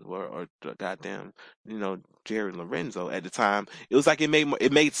 Wallace, or the goddamn, Jerry Lorenzo at the time? It was like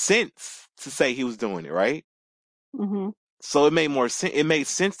it made sense to say he was doing it, right? Mm-hmm. So it made more sense. It made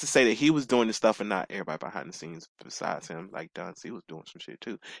sense to say that he was doing the stuff and not everybody behind the scenes besides him. Like Don C was doing some shit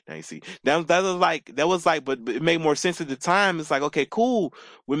too. Now you see that was like, but it made more sense at the time. It's like, okay, cool,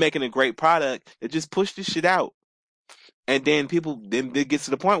 we're making a great product. It just pushed this shit out, And then it gets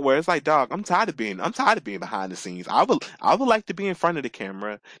to the point where it's like, dog, I'm tired of being behind the scenes. I would like to be in front of the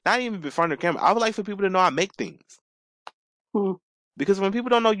camera, not even in front of the camera. I would like for people to know I make things. Hmm. Because when people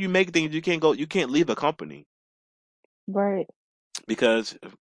don't know you make things, you can't leave a company. Right. Because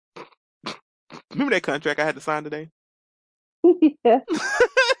remember that contract I had to sign today? Yeah.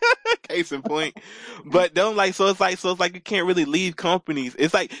 Case in point. But don't like so it's like you can't really leave companies.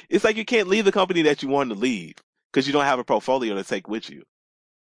 It's like you can't leave the company that you want to leave because you don't have a portfolio to take with you.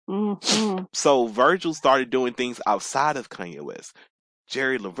 Mm-hmm. So Virgil started doing things outside of Kanye West.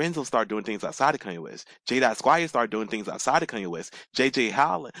 Jerry Lorenzo started doing things outside of Kanye West. J. Squire started doing things outside of Kanye West. J.J.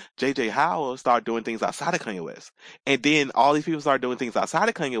 Howell started doing things outside of Kanye West. And then all these people started doing things outside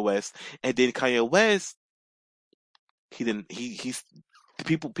of Kanye West. And then Kanye West, he's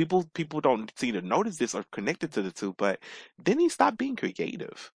people don't seem to notice this or connected to the two, but then he stopped being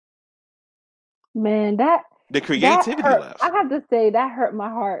creative. Man, that The that creativity hurt. I left. have to say that hurt my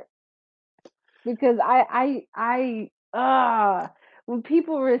heart because when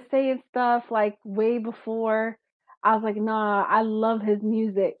people were saying stuff like way before, I was like, nah, I love his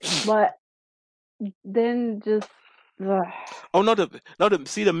music, but then just ugh. Oh no, the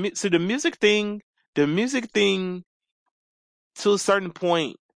music thing to a certain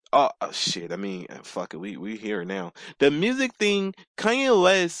point. Oh, shit. I mean, fuck it. We here now. The music thing. Kanye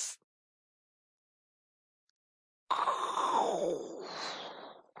West.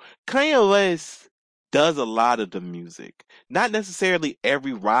 Kanye West does a lot of the music. Not necessarily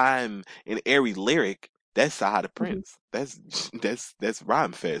every rhyme and every lyric. That's Sahada Mhm. Prince. That's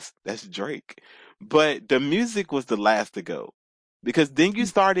Rhyme Fest. That's Drake. But the music was the last to go. Because then you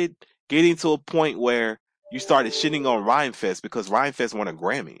started getting to a point where you started shitting on Rhyme Fest because Rhyme Fest won a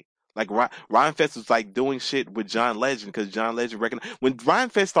Grammy. Like Rhyme Fest was like doing shit with John Legend because John Legend recognized when Rhyme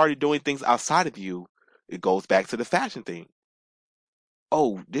Fest started doing things outside of you, it goes back to the fashion thing.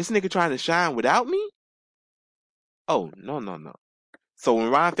 Oh, this nigga trying to shine without me? Oh, no, no, no. So when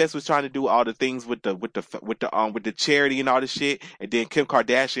Rhyme Fest was trying to do all the things with the charity and all the shit, and then Kim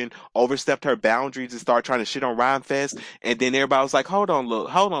Kardashian overstepped her boundaries and started trying to shit on Rhyme Fest, and then everybody was like, hold on, little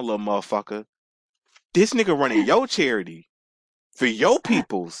motherfucker. This nigga running your charity for your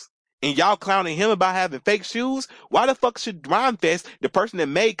peoples. And y'all clowning him about having fake shoes? Why the fuck should Rhyme Fest, the person that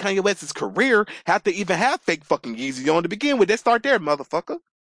made Kanye West's career, have to even have fake fucking Yeezy on to begin with? Let's start there, motherfucker.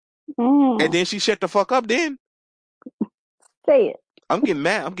 And Mm, then she shut the fuck up then. say it. I'm getting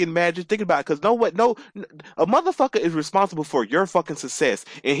mad. I'm getting mad just thinking about it. Cause a motherfucker is responsible for your fucking success.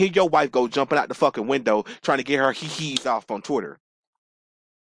 And here your wife go jumping out the fucking window trying to get her hee-hees off on Twitter.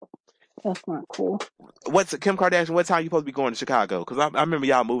 That's not cool. What's Kim Kardashian? What time you supposed to be going to Chicago? Cause I remember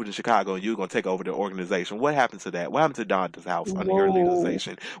y'all moving to Chicago and you were gonna take over the organization. What happened to that? What happened to Donda's house under your Whoa.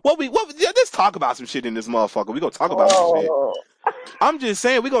 legalization? Yeah, let's talk about some shit in this motherfucker. We gonna talk about some shit. Oh. I'm just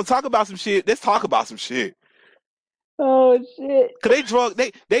saying we gonna talk about some shit. Let's talk about some shit. Oh shit. Cause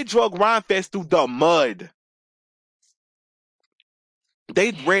they drug Rhyme Fest through the mud.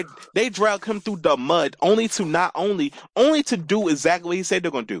 They dragged him through the mud only to only to do exactly what he said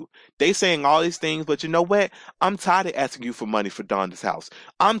they're gonna do. They saying all these things, but you know what? I'm tired of asking you for money for Donda's house.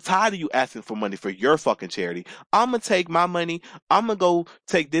 I'm tired of you asking for money for your fucking charity. I'm gonna take my money. I'm gonna go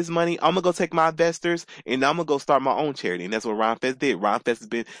take this money. I'm gonna go take my investors, and I'm gonna go start my own charity. And that's what Ron Fest did. Ron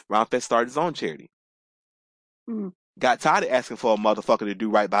Fest started his own charity. Mm. Got tired of asking for a motherfucker to do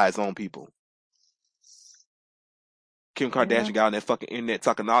right by his own people. Kim Kardashian Yeah. got on that fucking internet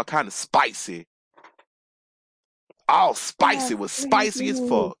talking all kind of spicy. All spicy, That's was spicy as crazy.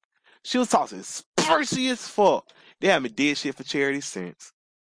 fuck. She was talking spicy as fuck. They haven't did shit for charity since.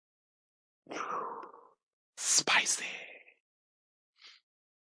 Spicy.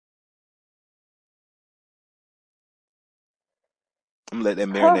 I'm gonna let that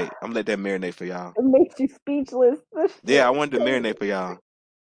marinate. I'm gonna let that marinate for y'all. It makes you speechless. This Yeah, shit I is wanted to crazy. marinate for y'all.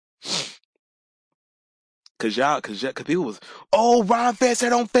 Cause people was, oh, Ron Fest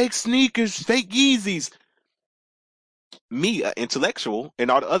had on fake sneakers, fake Yeezys. Me, an intellectual,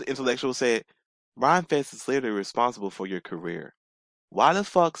 and all the other intellectuals said, Ron Fest is literally responsible for your career. Why the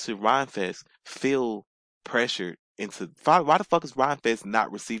fuck should Rhyme Fest feel pressured into? Why the fuck is Rhyme Fest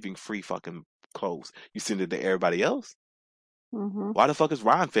not receiving free fucking clothes? You send it to everybody else. Mm-hmm. Why the fuck is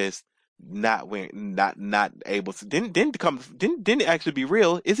Rhyme Fest not wearing, not able to? Didn't it actually be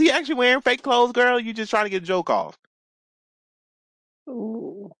real? Is he actually wearing fake clothes, girl? You just trying to get a joke off?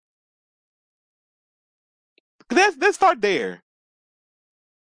 Ooh. Let's start there.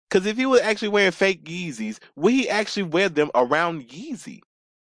 Because if he was actually wearing fake Yeezys, would he actually wear them around Yeezy?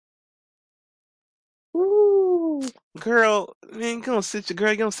 Ooh. Girl, man, you gonna sit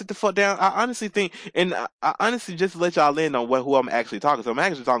the fuck down. I honestly think, and I honestly just to let y'all in on who I'm actually talking to. I'm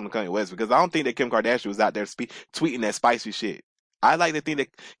actually talking to Kanye West because I don't think that Kim Kardashian was out there tweeting that spicy shit. I like to think that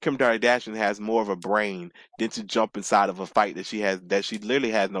Kim Kardashian has more of a brain than to jump inside of a fight that she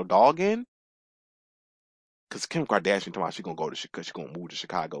literally has no dog in. Because Kim Kardashian talking about she gonna go to because she gonna move to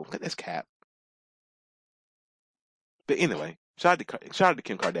Chicago. That's cap. But anyway, shout out to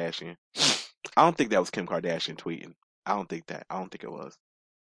Kim Kardashian. I don't think that was Kim Kardashian tweeting. I don't think it was.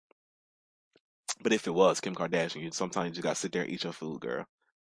 But if it was Kim Kardashian, sometimes you just gotta sit there and eat your food, girl.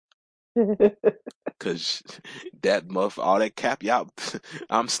 Cause that all that cap, y'all,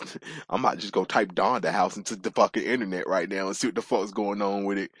 I'm about to just go type Donda House into the fucking internet right now and see what the fuck's going on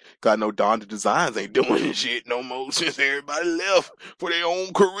with it. Cause I know Donda Designs ain't doing shit no more since everybody left for their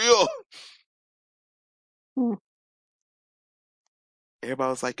own career. Everybody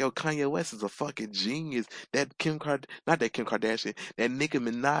was like, yo, Kanye West is a fucking genius. Not that Kim Kardashian, that Nicki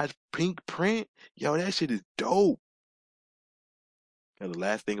Minaj pink print, yo, that shit is dope. And the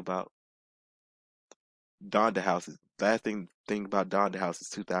last thing about Donda House is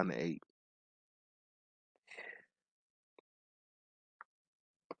 2008.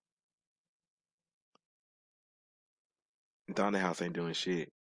 Donda House ain't doing shit.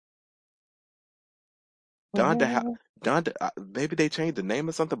 Donda, maybe they changed the name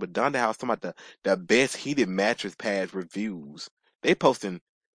or something, but Donda House talking about the best heated mattress pads reviews. They posting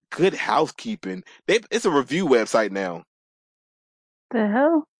good housekeeping. It's a review website now. The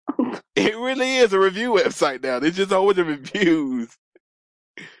hell? It really is a review website now. There's just always the reviews.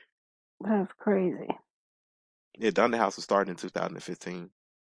 That's crazy. Yeah, Donda House was started in 2015.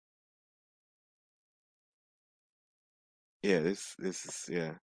 Yeah, this is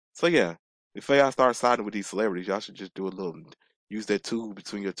yeah. So yeah, before y'all start siding with these celebrities, y'all should just use that tool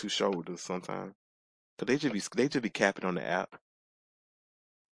between your two shoulders sometime. Cause they just be capping on the app.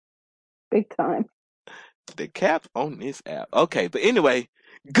 Big time. The cap on this app. Okay, but anyway,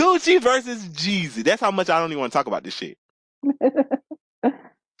 Gucci versus Jeezy. That's how much I don't even want to talk about this shit.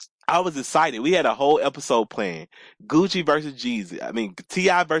 I was excited. We had a whole episode planned. Gucci versus Jeezy. I mean,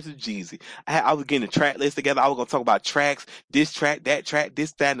 T.I. versus Jeezy. I was getting a track list together. I was going to talk about tracks, this track, this,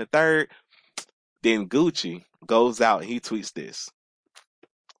 that, and the third. Then Gucci goes out and he tweets this.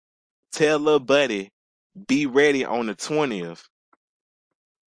 Tell little buddy, be ready on the 20th.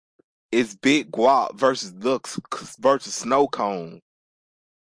 It's Big Guap versus Looks versus Snow Cone.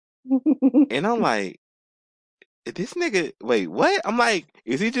 And I'm like, this nigga, wait, what? I'm like,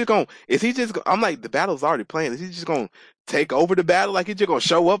 I'm like, the battle's already playing. Is he just gonna take over the battle? Like, he just gonna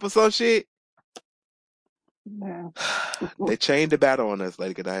show up or some shit? Yeah. They changed the battle on us,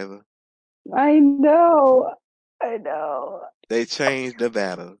 Lady Godiva. I know. They changed the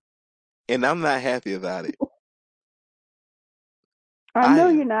battle. And I'm not happy about it. I know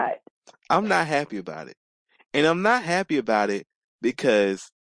you're not. I'm not happy about it. And I'm not happy about it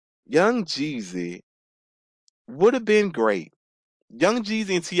because Young Jeezy would have been great. Young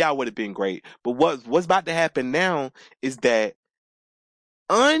Jeezy and T.I. would have been great. But what's about to happen now is that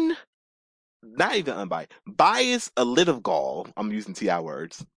not even unbiased, biased gall. I'm using T.I.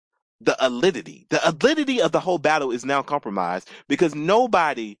 words. The avidity of the whole battle is now compromised because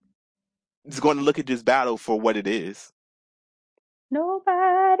nobody is going to look at this battle for what it is.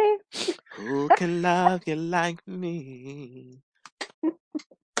 Nobody. Who can love you like me?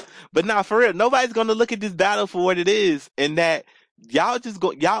 But nah, for real, nobody's going to look at this battle for what it is, and that y'all just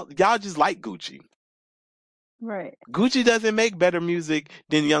like Gucci. Right. Gucci doesn't make better music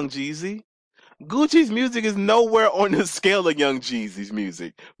than Young Jeezy. Gucci's music is nowhere on the scale of Young Jeezy's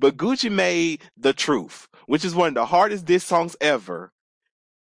music. But Gucci made The Truth, which is one of the hardest diss songs ever.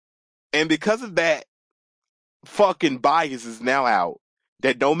 And because of that, fucking bias is now out.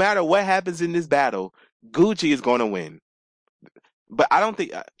 That no matter what happens in this battle, Gucci is going to win. But I'm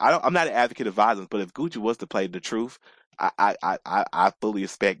not an advocate of violence, but if Gucci was to play The Truth, I fully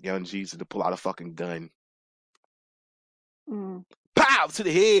expect Young Jeezy to pull out a fucking gun. Pow to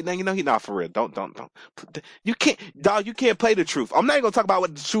the head. Now you know he not for real. Don't. You can't, dog. You can't play The Truth. I'm not even gonna talk about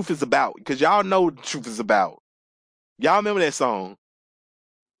what The Truth is about because y'all know what The Truth is about. Y'all remember that song?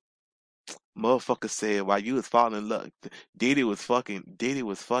 Motherfucker said while you was falling in love, Diddy was fucking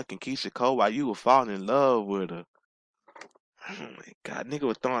Keisha Cole while you were falling in love with her. Oh my god, nigga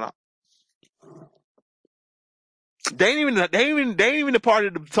was throwing out. They ain't even the part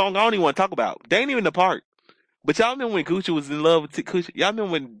of the song I don't even want to talk about. They ain't even the part. But y'all remember when Gucci was in love with Y'all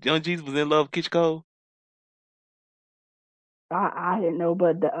remember when Young Jeezy was in love with Keisha Cole? I didn't know,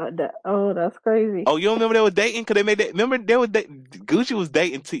 but that's crazy. Oh, you don't remember they were dating? Cause they made that. Remember they were Gucci was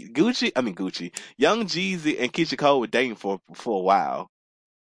dating Gucci. Young Jeezy and Keisha Cole were dating for a while.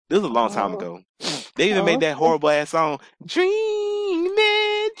 This was a long time Oh, ago. They even made oh, that horrible ass song, Dreaming,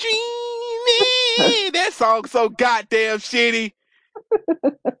 Dreaming. That song so goddamn shitty.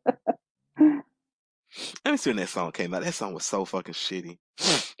 Let me see when that song came out. That song was so fucking shitty.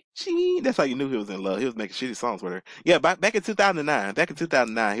 That's how you knew he was in love. He was making shitty songs with her. Yeah, back in 2009. Back in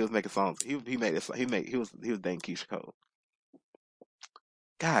 2009, he was making songs. He made this. He was dating Keisha Cole.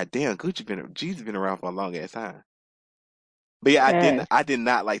 God damn, Jeezy been around for a long ass time. But yeah, yeah. I did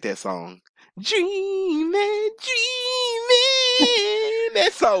not like that song. Dreaming, dreaming.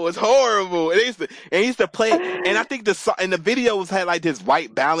 That song was horrible. And he used to play it, and I think the videos had like this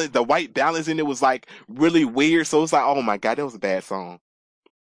white balance. The white balance in it was like really weird. So it's like, oh my god, that was a bad song.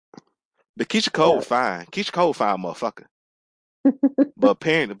 But Keisha Cole was fine. Keisha Cole fine motherfucker. But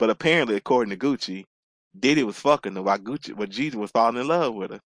apparently, according to Gucci, Diddy was fucking her while Jeezy was falling in love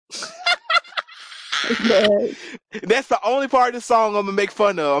with her. Yeah. That's the only part of the song I'm gonna make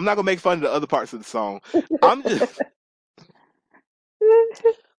fun of. I'm not gonna make fun of the other parts of the song. I'm just.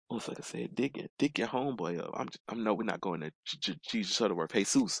 Motherfucker said, dig your homeboy up. I'm no, we're not going to Jesus Shuttleworth.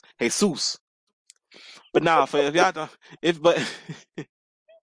 Jesus. But nah, for if y'all don't, but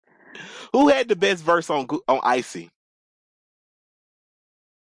who had the best verse on Icy?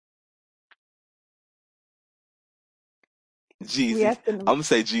 Jeezy. I'm gonna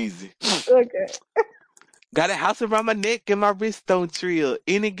say Jeezy. Okay. Got a house around my neck and my wrist don't trill.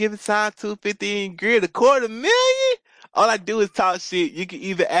 Any given time, 250 in grid, $250,000. All I do is talk shit. You can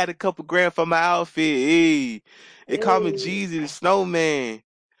either add a couple grand for my outfit. Hey, they call me Jeezy the Snowman.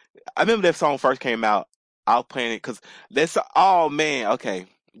 I remember that song first came out. I was playing it because oh man, okay.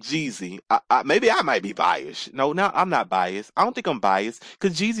 Jeezy. Maybe I might be biased. No, I'm not biased. I don't think I'm biased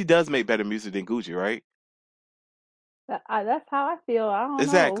because Jeezy does make better music than Gucci, right? That's how I feel. I don't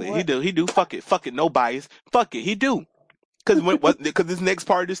Exactly. know. He do. Fuck it. No bias. Fuck it. He do. Because this next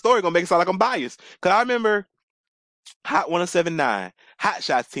part of the story gonna make it sound like I'm biased. Because I remember Hot 107.9, Hot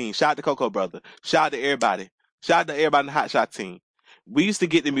Shots team. Shout out to Coco Brother. Shout out to everybody. Shout out to everybody in the Hot Shot team. We used to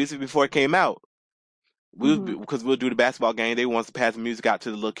get the music before it came out. Because we'll do the basketball game. They want us to pass the music out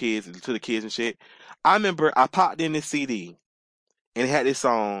to the little kids, to the kids and shit. I remember I popped in this CD and it had this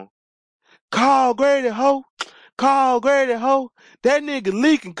song, Call Grady Ho. Call Grady Ho. That nigga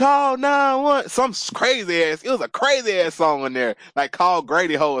leaking. Call 911. Some crazy ass. It was a crazy ass song in there. Like Call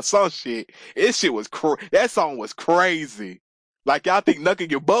Grady Ho or some shit. This shit was that song was crazy. Like y'all think Knuckin'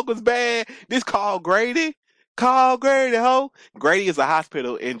 Your Buck was bad? This Call Grady. Call Grady Ho. Grady is a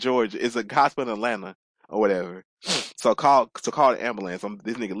hospital in Georgia. It's a hospital in Atlanta or whatever. So call the ambulance.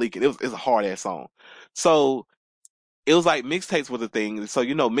 This nigga leaking. It's a hard ass song. So it was like mixtapes was a thing. So,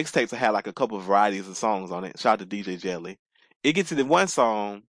 mixtapes had like a couple of varieties of songs on it. Shout out to DJ Jelly. It gets to the one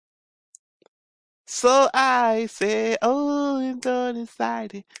song. So I said, oh, and done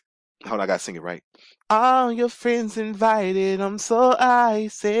excited. Hold on, I gotta sing it right. All your friends invited. So I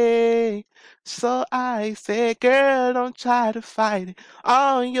say, girl, don't try to fight it.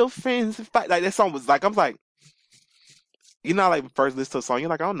 All your friends invite. Like that song was like, I was like, like first listen to a song, you're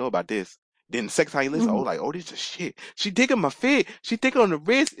like, I don't know about this. Then the second time you listen, oh, this is shit. She digging my fit. She digging on the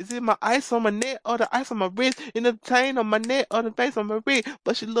wrist. Is it my ice on my neck or the ice on my wrist? In the chain on my neck or the face on my wrist?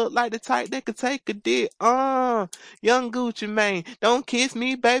 But she look like the type that could take a dick. Young Gucci Mane. Don't kiss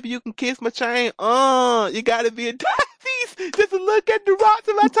me, baby. You can kiss my chain. You gotta be a timepiece. Just to look at the rocks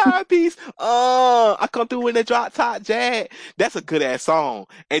in my timepiece. I come through in the drop top jag. That's a good ass song.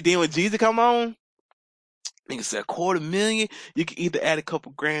 And then when Jeezy come on, nigga said $250,000. You can either add a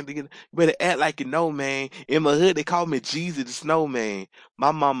couple grand. You better act like you know, man. In my hood, they call me Jeezy the Snowman.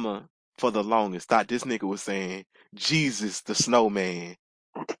 My mama, for the longest, thought this nigga was saying Jesus the Snowman.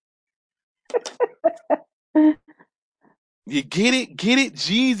 You get it? Get it?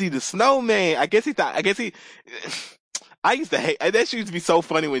 Jeezy the Snowman. I guess he. I used to hate that. Used to be so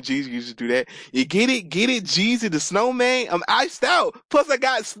funny when Jeezy used to do that. You get it? Get it? Jeezy the Snowman. I'm iced out. Plus I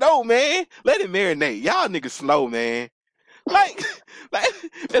got snow, man. Let it marinate. Y'all niggas slow, man. Like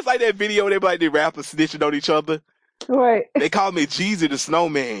it's like that video they like the rappers snitching on each other. Right. They call me Jeezy the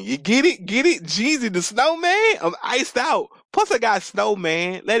Snowman. You get it? Get it? Jeezy the Snowman? I'm iced out. Plus I got snow,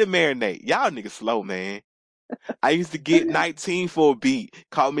 man. Let it marinate. Y'all niggas slow, man. I used to get 19 for a beat.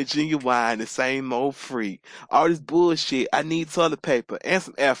 Call me Genuine, the same old freak. All this bullshit. I need toilet paper and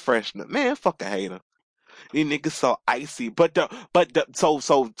some air freshener. Man, fuck a hater. These niggas so icy.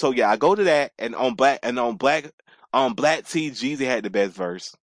 So yeah, I go to that and on Black T, Jeezy had the best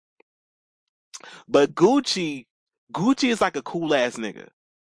verse. But Gucci Gucci is like a cool ass nigga.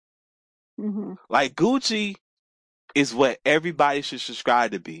 Mhm. Like Gucci is what everybody should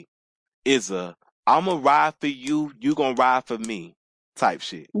subscribe to be. Is a I'ma ride for you, you gonna ride for me type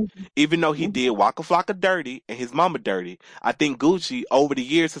shit. Mhm. Even though he Mhm. did Waka Flocka dirty and his mama dirty, I think Gucci over the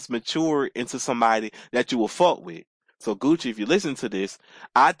years has matured into somebody that you will fuck with. So Gucci, if you listen to this,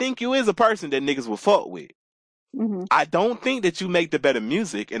 I think you is a person that niggas will fuck with. Mhm. I don't think that you make the better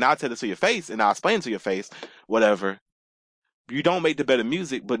music, and I'll tell it to your face, and I'll explain it to your face, whatever. You don't make the better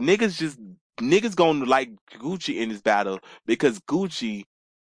music, but niggas gonna like Gucci in this battle because Gucci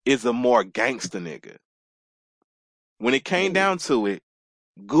is a more gangster nigga. When it came down to it,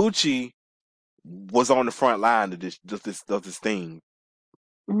 Gucci was on the front line of this thing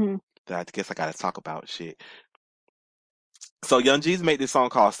Mhm. that I guess I gotta talk about shit. So Young Jeezy made this song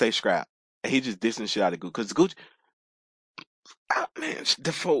called Stay Scrap. And he just dissing shit out of Gucci. Cause Gucci, man,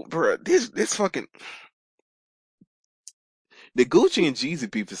 the folk, bro, this fucking, the Gucci and Jeezy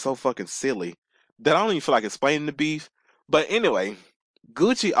beef is so fucking silly that I don't even feel like explaining the beef. But anyway,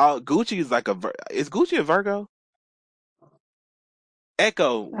 Gucci is like is Gucci a Virgo?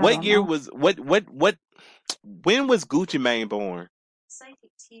 Echo, I what don't year know. was, when was Gucci Mane born?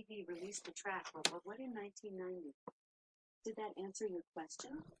 Psychic TV released the track What in 1990. Did that answer your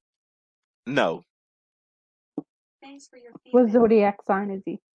question? No. Thanks for your What feedback. zodiac sign is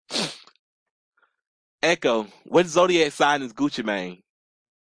he? Echo, what zodiac sign is Gucci Mane?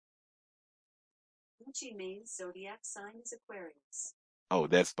 Gucci Mane's zodiac sign is Aquarius. Oh,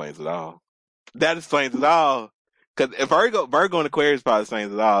 that explains it all. That explains it all. Cause if Virgo and Aquarius probably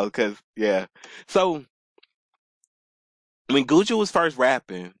explains it all. Cause yeah. So when Gucci was first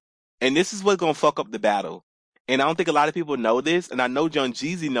rapping, and this is what's gonna fuck up the battle. And I don't think a lot of people know this, and I know Young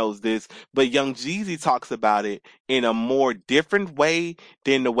Jeezy knows this, but Young Jeezy talks about it in a more different way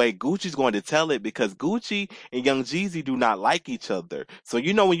than the way Gucci's going to tell it, because Gucci and Young Jeezy do not like each other. So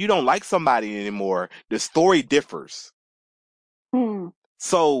you know when you don't like somebody anymore, the story differs. Hmm.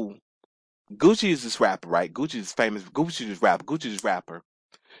 So Gucci is this rapper, right? Gucci is famous. Gucci is rapper. Gucci is rapper.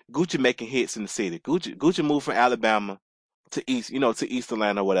 Gucci making hits in the city. Gucci moved from Alabama to East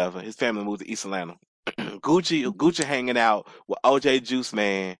Atlanta or whatever. His family moved to East Atlanta. Gucci hanging out with OJ Juice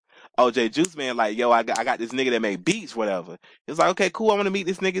Man. OJ Juice Man like, yo, I got this nigga that made beats, whatever. It's like, okay, cool, I want to meet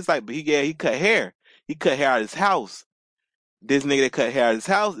this nigga. It's like, but he cut hair. He cut hair out of his house. This nigga that cut hair out of his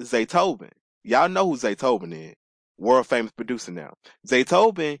house is Zaytoven. Y'all know who Zaytoven is. World famous producer now.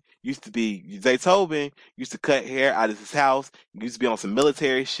 Zaytoven used to cut hair out of his house. Used to be on some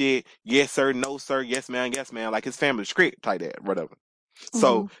military shit. Yes sir, no sir, yes man, like his family script like that, whatever.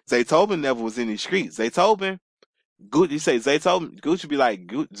 So Mhm. Zaytoven never was in these streets. Zaytoven, Gucci say Zaytoven, Gucci be like,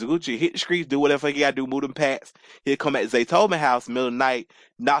 Gucci hit the streets, do whatever he gotta do, move them pats. He'll come at Zaytoven house middle of the night,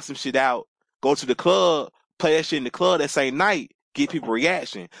 knock some shit out, go to the club, play that shit in the club that same night, get people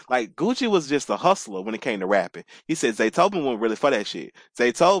reaction. Like Gucci was just a hustler when it came to rapping. He said Zaytoven wasn't really for that shit.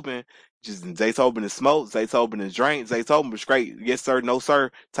 Zaytoven is smoke, Zaytoven is drink, Zaytoven was straight, yes sir, no sir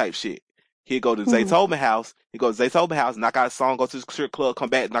type shit. He'd go to Mhm. Zaytoven house. He goes to Zaytoven house, knock out a song, go to the strip club, come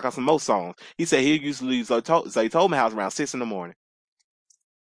back, knock out some more songs. He said he used to leave Zaytoven house around 6 in the morning.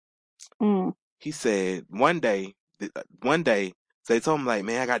 Mm. He said one day, Zaytoven like,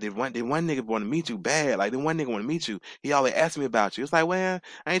 man, I got this one nigga want to meet you bad. Like, the one nigga want to meet you. He always ask me about you. It's like, well,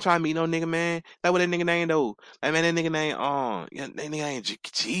 I ain't trying to meet no nigga, man. Like, what that nigga name though? Like, man, that nigga name, yeah, that nigga ain't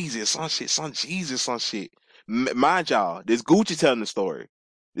Jesus, some Jesus, some shit. Mind y'all, this Gucci telling the story.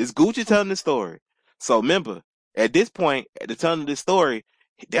 So remember, at this point, at the telling of this story,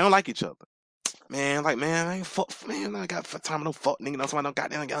 they don't like each other. Man, like, man, I ain't fuck, man, I got time with no fuck nigga, no somebody no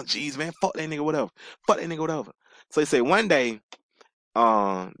goddamn young G's, man, fuck that nigga, whatever. Fuck that nigga, whatever. So he said one day,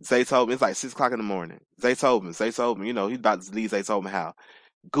 Zaytoven, it's like 6 o'clock in the morning. Zaytoven, you know, he's about to leave Zaytoven house.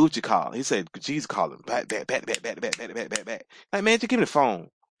 Gucci called. He said, G's calling. Back. Like, man, just give me the phone.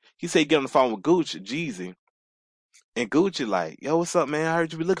 He said, get on the phone with Gucci, Jeezy. And Gucci like, yo, what's up, man? I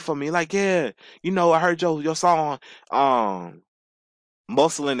heard you be looking for me. Like, yeah, you know, I heard your song,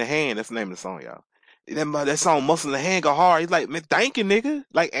 Muscle in the Hand. That's the name of the song, y'all. That song, Muscle in the Hand, go hard. He's like, man, thank you, nigga.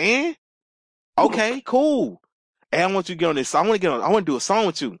 Like, and okay, cool. And I want you to get on this. I want to do a song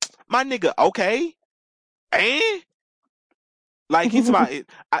with you, my nigga. Okay, and like he's about it.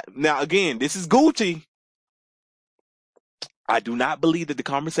 Now again, this is Gucci. I do not believe that the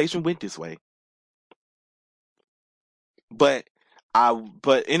conversation went this way, but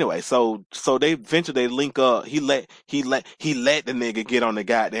but anyway, so they eventually link up. He let the nigga get on the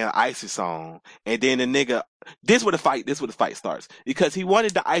goddamn Icy song, and then the nigga, this where the fight starts, because he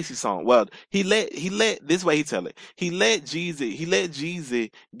wanted the Icy song. Well, he let this way he tell it. He let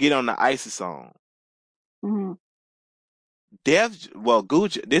Jeezy get on the Icy song. Mhm.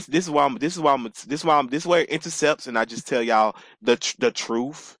 Gucci. This is where it intercepts, and I just tell y'all the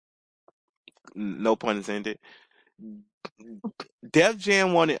truth. No pun intended. Def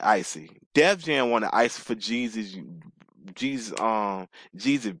Jam wanted Icy. Def Jam wanted Icy for Jeezy's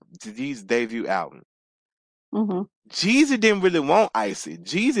debut album. Mm-hmm. Jeezy didn't really want Icy.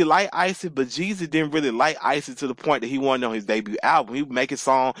 Jeezy liked Icy, but Jeezy didn't really like Icy to the point that he wanted on his debut album. He would make a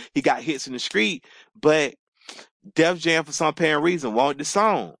song, he got hits in the street, but Def Jam, for some apparent reason, wanted the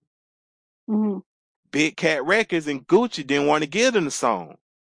song. Mm-hmm. Big Cat Records and Gucci didn't want to give them the song.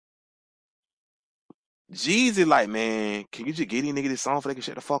 Jeezy like, man, can you just get these niggas this song so they can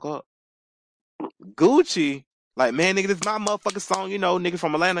shut the fuck up? Gucci, like, man, nigga, this is my motherfucking song, you know, nigga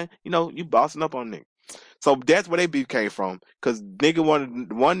from Atlanta, you know, you bossing up on nigga. So that's where they beef came from. Cause nigga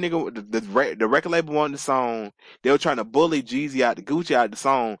wanted, one nigga, the record label wanted the song. They were trying to bully Jeezy out, the Gucci out the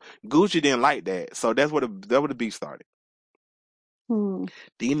song. Gucci didn't like that. So that's where the beef started. Hmm.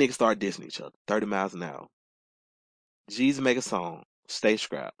 These niggas started dissing each other, 30 miles an hour. Jeezy make a song, Stay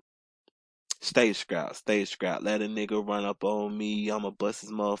Scrap. Stay scrap, let a nigga run up on me, I'ma bust his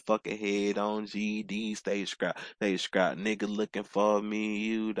motherfucking head on GD, stay scrap, nigga looking for me,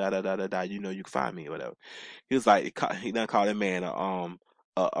 you da da da da da, you know you can find me or whatever. He was like, he done called that man a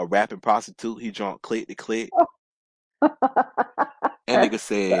rapping prostitute, he drunk click to click. And nigga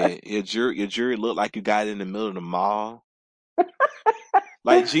said, your jury looked like you got it in the middle of the mall.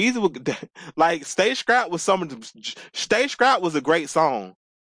 Like Jesus would, like Stay Scrap was Stay Scrap was a great song.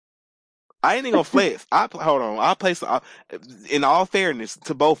 I ain't even gonna flex. Hold on. I'll play some. In all fairness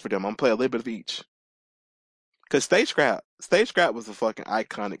to both of them, I'm gonna play a little bit of each. Cause Stay Scrap was a fucking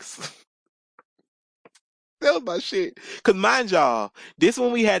iconic. That was my shit. Cause mind y'all, this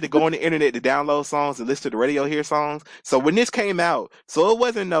one we had to go on the internet to download songs and listen to the radio hear songs. So when this came out, so it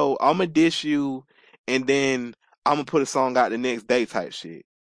wasn't no I'm gonna diss you and then I'm gonna put a song out the next day type shit.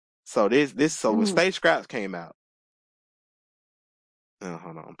 So when Stay Scraps came out,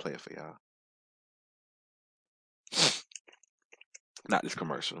 hold on, I'm playing for y'all. Not this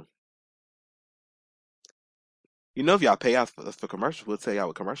commercial. You know, if y'all pay out for commercials, we'll tell y'all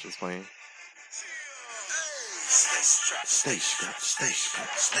what commercials playing. Stay strapped,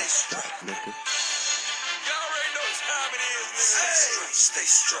 nigga. Y'all already know what time it is, nigga. Stay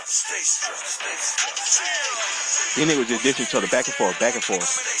strapped. These niggas just dissing each other back and forth. Club every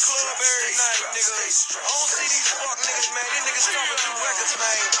night, nigga. I don't see these fuck niggas, man. These niggas stomping through records,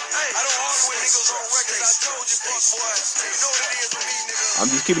 man. I don't argue with niggas on records. I told you, fuck boy. You know what it is with me, nigga. I'm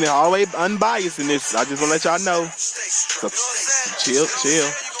just keeping it all the way unbiased in this. I just want to let y'all know. So, chill.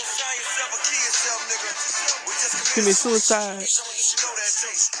 Commit suicide.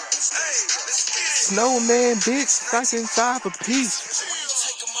 Snowman, bitch, stuck inside for peace.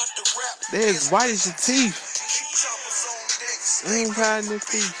 They're as white as your teeth. Ain't hiding their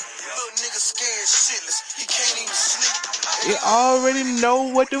teeth. You already know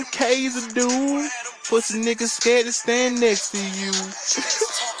what them K's will do. Pussy niggas scared to stand next to you.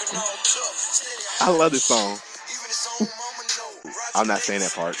 I love this song. I'm not saying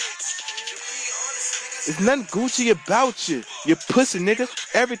that part. It's nothing Gucci about you. You pussy nigga.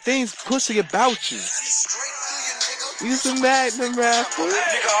 Everything's pussy about you. You's a Magnum rapper.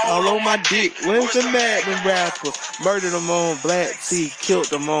 All on my dick. When's the Magnum rapper? Murdered them on Black Tea. Killed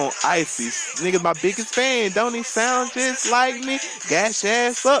them on Icy. Nigga, my biggest fan. Don't he sound just like me? Gas your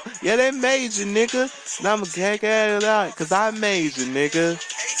ass up. Yeah, they made you, nigga. Now I'ma gag it out. Cause I made you, nigga.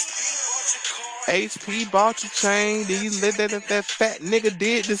 HP bought your chain. That fat nigga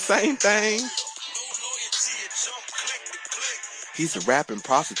did the same thing. He's a rapping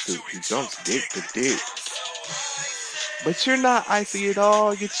prostitute. He jumps dick to dick. But you're not icy at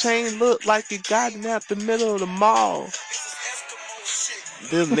all. Your chain look like you got it out the middle of the mall.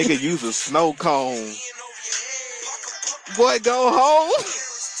 This nigga use a snow cone. Boy, go home.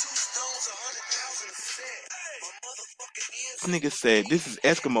 This nigga said, this is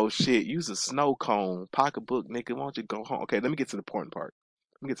Eskimo shit. Use a snow cone. Pocketbook, nigga. Why don't you go home? Okay, let me get to the important part.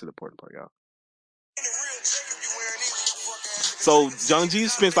 Y'all. So, Young Jeezy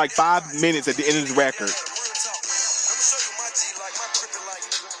spends like 5 minutes at the end of his record.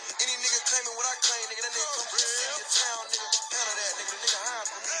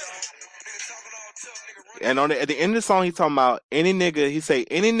 And at the end of the song, he's talking about any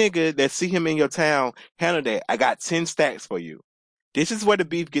nigga that see him in your town, handle that. I got 10 stacks for you. This is where the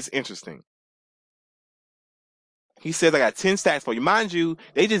beef gets interesting. He says, I got 10 stacks for you. Mind you,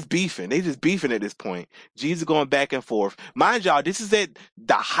 they just beefing. They just beefing at this point. Jeezy going back and forth. Mind y'all, this is at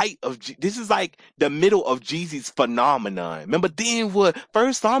the height of, this is like the middle of Jeezy's phenomenon. Remember, then what?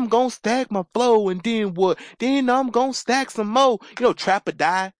 First I'm gonna stack my flow, and then what? Then I'm gonna stack some more. You know, Trap or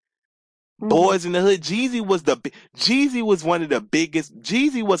Die. Boys in the Hood. Jeezy was one of the biggest.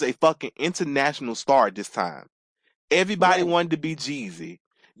 Jeezy was a fucking international star at this time. Everybody Right. wanted to be Jeezy.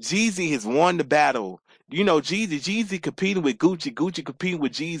 Jeezy has won the battle. You know, Jeezy competing with Gucci competing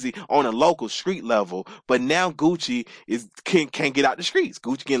with Jeezy on a local street level. But now Gucci can't get out the streets.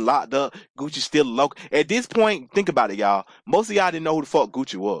 Gucci getting locked up. Gucci still local. At this point, think about it, y'all. Most of y'all didn't know who the fuck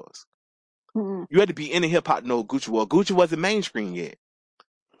Gucci was. Mhm. You had to be in the hip hop to know who Gucci was. Gucci wasn't mainstream yet.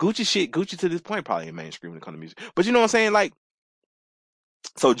 Gucci to this point probably ain't mainstream when it comes to music. But you know what I'm saying? Like,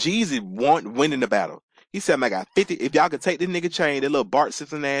 so Jeezy winning the battle. He said, I got 50. If y'all could take this nigga chain, that little Bart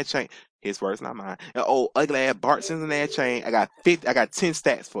Simpson ass chain, his words, not mine. An old ugly ass Bart Simpson ass chain. I got 10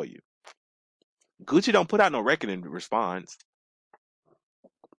 stats for you. Gucci don't put out no record in response.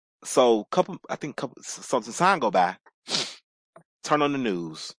 So some time go by. Turn on the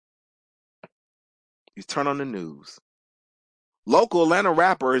news. You turn on the news. Local Atlanta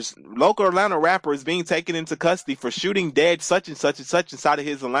rappers being taken into custody for shooting dead such and such and such inside of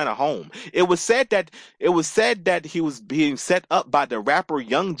his Atlanta home. It was said that he was being set up by the rapper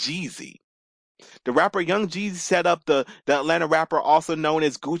Young Jeezy. The rapper Young Jeezy set up the Atlanta rapper also known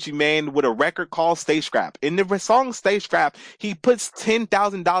as Gucci Mane with a record called Stay Scrap. In the song Stay Scrap, he puts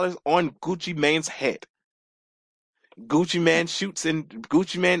 $10,000 on Gucci Mane's head. Gucci Mane shoots, and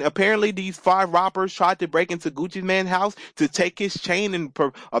Gucci Mane, apparently these 5 robbers tried to break into Gucci Mane's house to take his chain and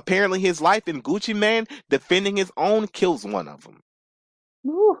apparently his life, and Gucci Mane, defending his own, kills one of them.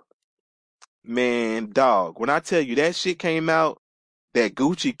 Woo. Man, dog, when I tell you that shit came out, that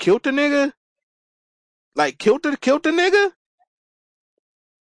Gucci killed the nigga, like killed the nigga,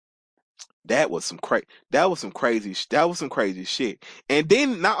 that was some crazy shit. And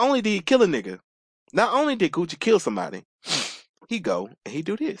then not only did he kill a nigga, not only did Gucci kill somebody, he go and he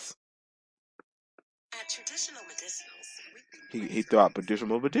do this. He throw out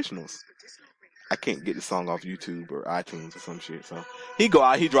medicinals. I can't get the song off YouTube or iTunes or some shit. So he go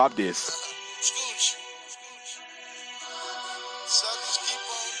out, he dropped this.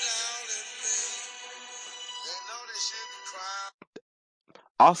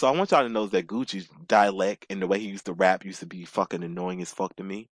 Also, I want y'all to know that Gucci's dialect and the way he used to rap used to be fucking annoying as fuck to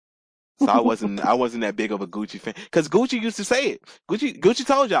me. So I wasn't that big of a Gucci fan, because Gucci used to say it. Gucci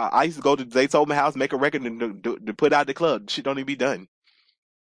told y'all, I used to go to Zaytoven house, make a record, and to put out the club. Shit don't even be done.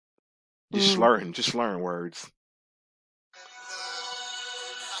 Just slurring words.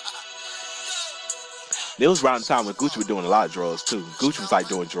 It was around the time when Gucci was doing a lot of drugs too. Gucci was like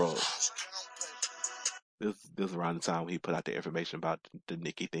doing drugs. This was around the time when he put out the information about the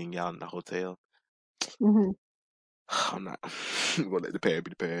Nicki thing, y'all, in the hotel. Mhm. I'm not I'm gonna let the pad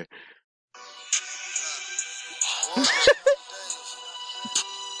be the pad.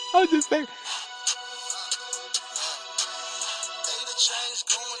 I was just saying.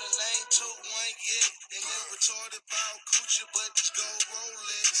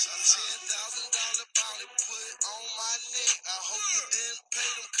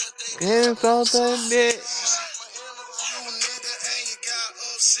 Hands on the net.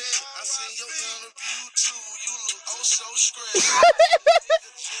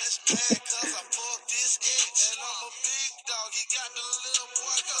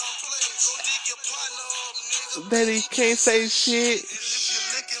 That he can't say shit.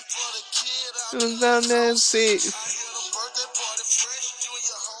 Down that 6.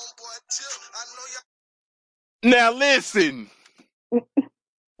 Now listen.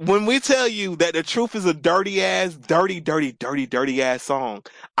 When we tell you that The Truth is a dirty ass song,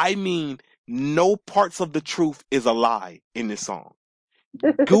 I mean no parts of the truth is a lie in this song.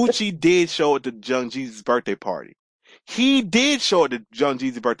 Gucci did show at the Young Jeezy's birthday party. He did show at the Young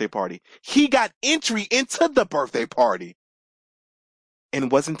Jeezy birthday party. He got entry into the birthday party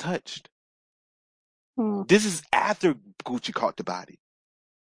and wasn't touched. This is after Gucci caught the body.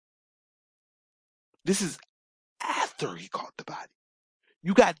 This is after he caught the body.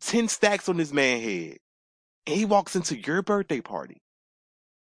 You got 10 stacks on this man's head, and he walks into your birthday party.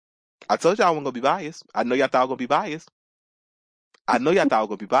 I told y'all I wasn't gonna be biased. I know y'all thought I was gonna be biased.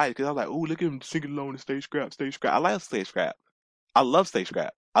 Because I was like, oh, look at him singing along to Stay Scrap. I like Stay Scrap. I love Stay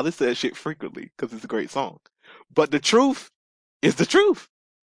Scrap. I listen to that shit frequently because it's a great song. But the truth is the truth.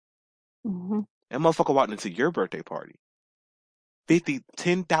 Mm-hmm. That motherfucker walked into your birthday party.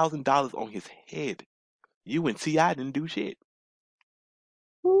 $10,000 on his head. You and T.I. didn't do shit.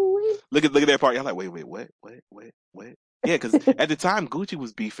 Ooh-wee. look at that part. Y'all like, wait, what? Yeah, because at the time Gucci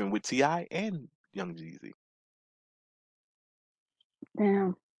was beefing with T.I. and Young Jeezy.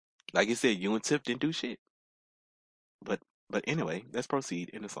 Damn. Like you said, you and Tip didn't do shit. But anyway, let's proceed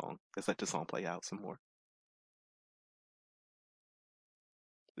in the song. Let's let the song play out some more.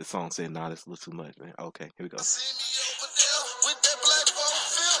 The song said, nah, that's a little too much, man. Okay, here we go. See me over there with that black folk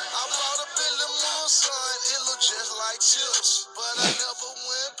feel. I bought a Billy Moon, son. It look just like chips. But I never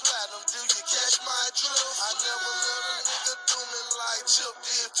went platinum. Do you catch my drift? I never let a nigga do me like Chip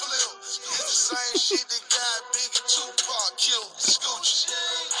did Flip. It's the same shit that got Big and Tupac killed.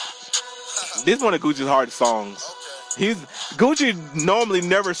 Scoochie. This one of Gucci's hardest songs. Okay. Gucci normally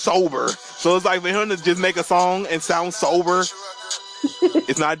never sober, so it's like for him to just make a song and sound sober.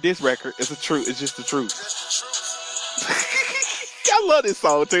 It's not a diss record. It's just the truth. I love this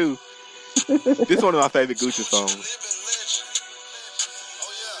song too. This is one of my favorite Gucci songs.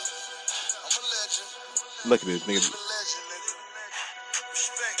 Look at this nigga.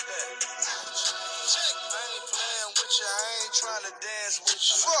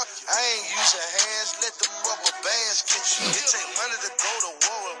 I ain't using hands, let them rubber bands get you. It take money to go to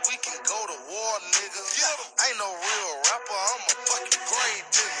war, and we can go to war, nigga. I ain't no real rapper, I'm a fucking grave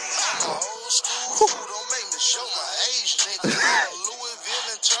digger. I'm a old school fool, don't make me show my age, nigga. I'm a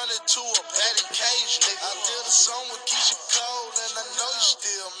Louisville and turn it to a batting cage, nigga. I did a song with Keisha Cole, and I know you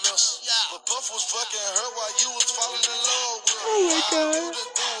still miss her. But Puff was fucking her while you was falling in love with her. Oh my God. All you to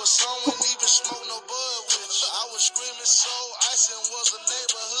do was song, wouldn't even smoke no bud with you. I was screaming so ice and was a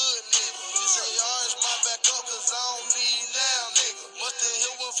neighborhood nigga. This AR is my backup, cause I don't need now, nigga. Must have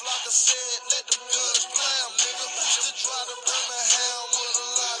hit when Flocka said, let them guns blam, nigga. Used to try to bring my hand with a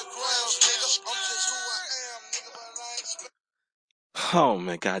lot of grounds, nigga. I'm just who I am, nigga, but I ain't Oh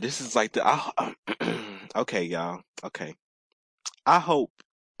my God, this is like okay, y'all. Okay. I hope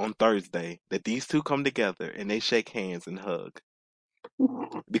on Thursday that these two come together and they shake hands and hug.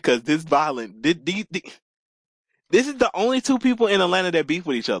 Because this violent, this is the only two people in Atlanta that beef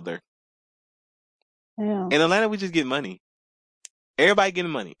with each other. Yeah. In Atlanta, we just get money. Everybody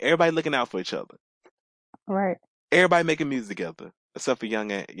getting money. Everybody looking out for each other. Right. Everybody making music together, except for Young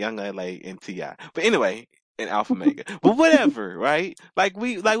LA and T.I. But anyway, and Alpha Mega. But whatever, right? Like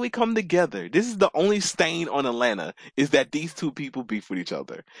we come together. This is the only stain on Atlanta is that these two people beef with each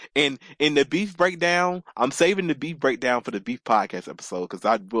other. And in the beef breakdown, I'm saving the beef breakdown for the beef podcast episode because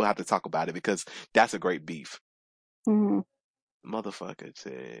I will have to talk about it because that's a great beef. Mm-hmm. Motherfucker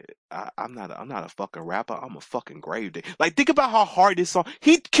said, I'm not a fucking rapper. I'm a fucking grave digger. Like, think about how hard this song.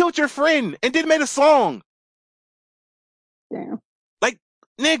 He killed your friend and then made a song. Damn. Like,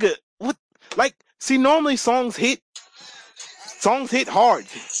 nigga, what? Like, see, normally songs hit hard.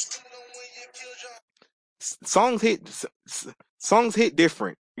 Songs hit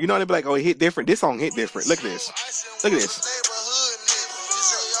different. You know what I mean? Like, oh, it hit different. This song hit different. Look at this. Look at this.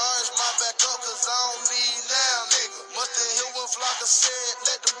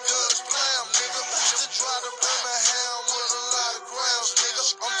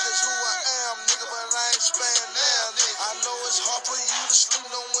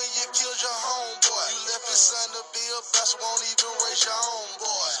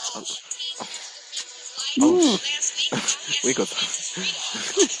 Oh, we go.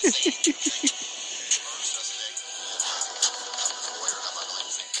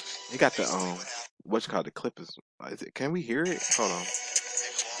 He got the what you call the clip is it? Can we hear it? Hold on.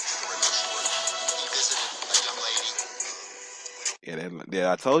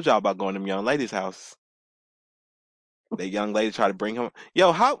 Yeah, I told y'all about going to them young lady's house. That young lady tried to bring him.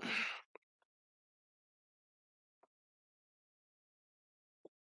 Yo, how?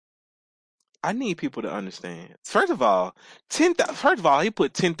 I need people to understand. First of all, he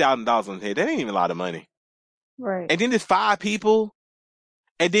put $10,000 on his head. That ain't even a lot of money. Right. And then there's 5 people,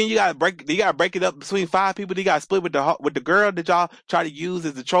 and then you gotta break it up between 5 people. You gotta split with the girl that y'all try to use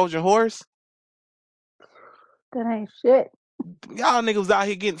as the Trojan horse. That ain't shit. Y'all niggas out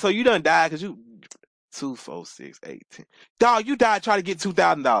here getting, so you done died because you 2, 4, 6, 8, 10. Dog, you died trying to get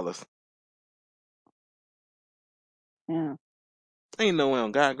 $2,000. Yeah. Ain't no way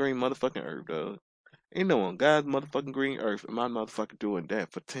on God green motherfucking earth, dog. Ain't no on God's motherfucking green earth am I motherfucking doing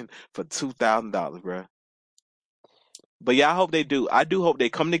that for $2,000, bruh. But yeah, I hope they do. I do hope they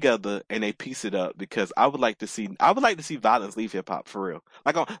come together and they piece it up because I would like to see violence leave hip hop for real.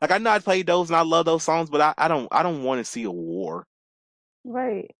 Like I know I played those and I love those songs, but I don't want to see a war.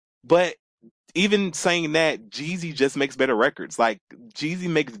 Right. But even saying that, Jeezy just makes better records. Like Jeezy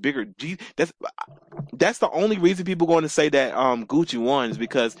makes bigger. That's the only reason people going to say that Gucci won is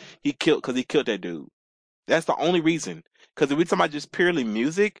because he killed that dude. That's the only reason. Because if we talking about just purely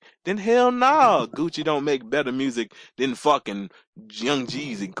music, then hell no, Gucci don't make better music than fucking Young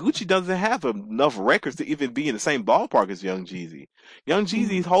Jeezy. Gucci doesn't have enough records to even be in the same ballpark as Young Jeezy. Young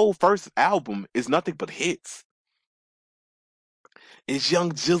Jeezy's whole first album is nothing but hits. It's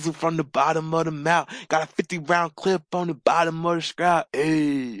Young Jizzle from the bottom of the mouth. Got a 50-round clip on the bottom of the scrap.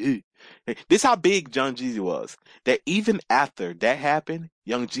 Hey. This how big Young Jeezy was. That even after that happened,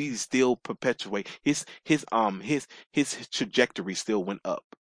 Young Jeezy still perpetuate his trajectory still went up.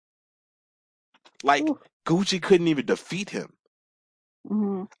 Like Gucci couldn't even defeat him.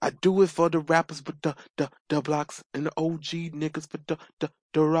 I do it for the rappers, but the blocks and the OG niggas, but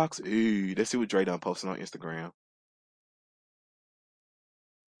the rocks. Hey, let's see what Dre done posting on Instagram.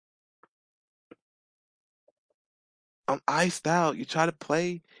 I'm iced out. You try to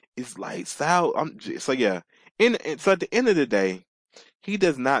play, it's lights out. So yeah. So at the end of the day, he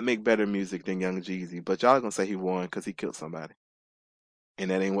does not make better music than Young Jeezy. But y'all are gonna say he won because he killed somebody,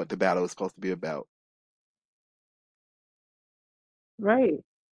 and that ain't what the battle is supposed to be about. Right.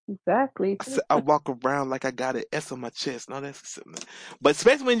 Exactly. I walk around like I got an S on my chest. No, that's something. But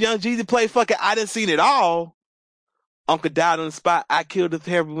especially when Young Jeezy play fucking I Done Seen It All. Uncle died on the spot. I killed the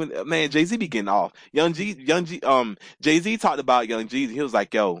heroin. Man, Jay-Z be getting off. Jay-Z talked about Young Jeezy. He was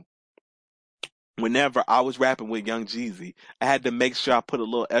like, yo, whenever I was rapping with Young Jeezy, I had to make sure I put a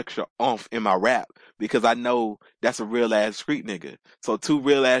little extra oomph in my rap because I know that's a real ass street nigga. So 2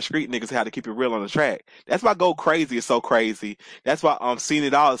 real ass street niggas had to keep it real on the track. That's why Go Crazy is so crazy. That's why Seen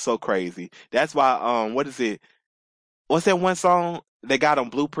It All is so crazy. That's why what is it? What's that one song they got on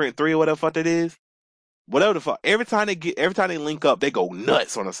Blueprint 3 or whatever the fuck that is? Whatever the fuck. Every time they link up, they go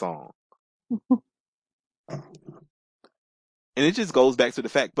nuts on a song. And it just goes back to the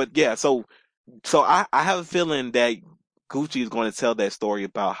fact. But yeah, so I have a feeling that Gucci is going to tell that story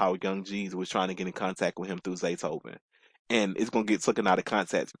about how Young Jeezy was trying to get in contact with him through Zaytoven. And it's going to get taken out of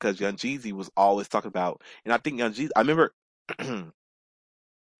context because Young Jeezy was always talking about, and I think Young Jeezy, I remember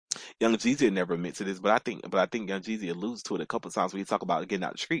Young Jeezy had never admit to this, but I think Young Jeezy alludes to it a couple of times when he talk about getting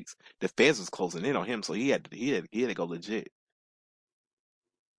out the streets. The feds was closing in on him, so he had to go legit.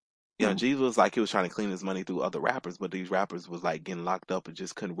 Young Jeezy was like he was trying to clean his money through other rappers, but these rappers was like getting locked up and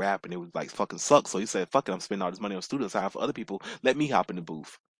just couldn't rap, and it was like fucking suck. So he said, "Fuck it, I'm spending all this money on students hire for other people. Let me hop in the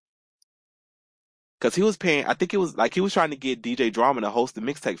booth." Because he was paying, I think it was like he was trying to get DJ Drama to host the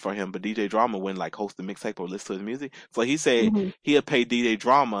mixtape for him, but DJ Drama wouldn't like host the mixtape or listen to his music. So he said he'd pay DJ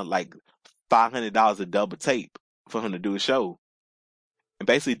Drama like $500 a double tape for him to do a show. And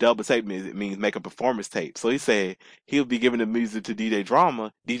basically, double tape means make a performance tape. So he said he'll be giving the music to DJ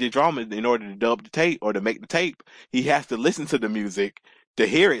Drama. DJ Drama, in order to dub the tape or to make the tape, he has to listen to the music to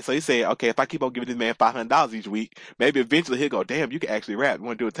hear it. So he said, okay, if I keep on giving this man $500 each week, maybe eventually he'll go, damn, you can actually rap. You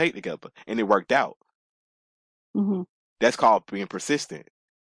want to do a tape together. And it worked out. That's called being persistent.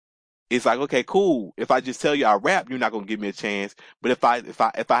 It's like, okay, cool. If I just tell you I rap, you're not gonna give me a chance. But if I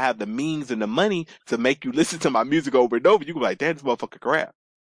have the means and the money to make you listen to my music over and over, you can be like, damn, this motherfucker can rap.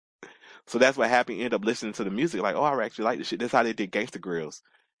 So that's what happened. You end up listening to the music, like, oh, I actually like this shit. That's how they did Gangsta Grills.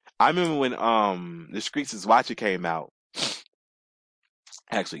 I remember when The Streets Is Watching came out.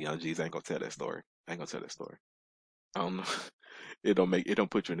 Actually, Young Jeezy ain't gonna tell that story. I don't know. It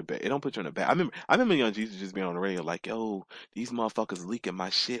don't put you in the bed. It don't put you in the bed. I remember Young Jeezy just being on the radio like, yo, these motherfuckers leaking my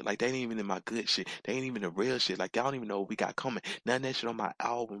shit. Like, they ain't even in my good shit. They ain't even the real shit. Like, y'all don't even know what we got coming. None of that shit on my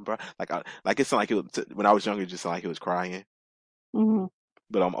album, bro. Like it sounded like when I was younger, it just sounded like he was crying.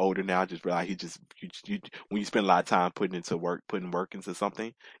 But I'm older now. I just realize when you spend a lot of time putting work into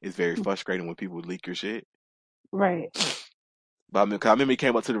something, it's very frustrating when people leak your shit. Right. But I remember he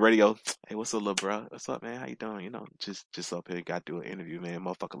came up to the radio. Hey, what's up, little bro? What's up, man? How you doing? You know, just up here, got to do an interview, man.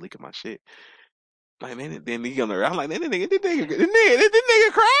 Motherfucker leaking my shit. Like, man, then he on the. I'm like, this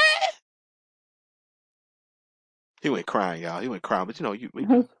nigga crying. He went crying, y'all. He went crying. But you know,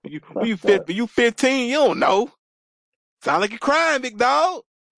 when you 15, you don't know. Sound like you're crying, big dog.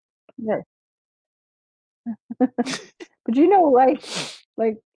 Yeah. But you know, like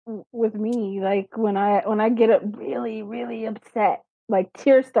with me, like when I get up really, really upset, like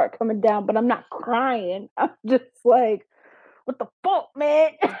tears start coming down, but I'm not crying. I'm just like, what the fuck,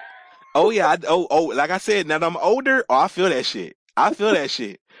 man? Oh yeah, like I said, now that I'm older, I feel that shit.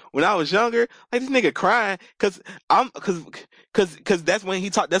 When I was younger, like this nigga crying, cause that's when he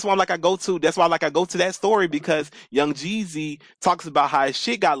talk. That's why I go to that story because Young Jeezy talks about how his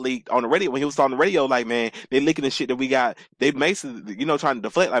shit got leaked on the radio when he was on the radio. Like, man, they leaking the shit that we got. They basically, trying to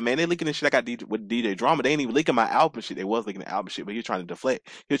deflect. Like, man, they leaking the shit I got with DJ Drama. They ain't even leaking my album shit. They was leaking the album shit, but he was trying to deflect.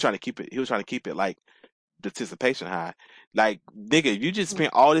 He was trying to keep it like the anticipation high. Like, nigga, you just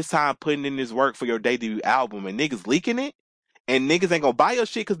spent all this time putting in this work for your debut album and niggas leaking it. and niggas ain't gonna buy your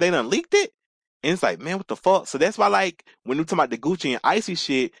shit because they done leaked it. And it's like, man, what the fuck? So that's why, like, when we talking about the Gucci and Icy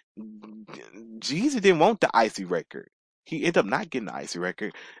shit, Jeezy didn't want the Icy record. He ended up not getting the Icy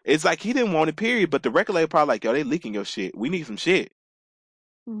record. It's like he didn't want it, period. But the record label probably like, yo, they leaking your shit. We need some shit.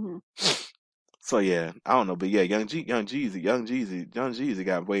 Mm-hmm. So yeah, I don't know, but yeah, Young Jeezy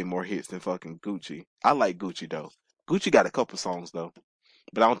got way more hits than fucking Gucci. I like Gucci though. Gucci got a couple songs though,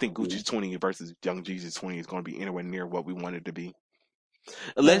 but I don't think Gucci's 20 versus Young Jeezy's 20 is going to be anywhere near what we want it to be.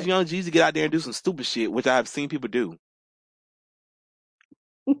 Unless Right. Young Jeezy get out there and do some stupid shit, which I have seen people do.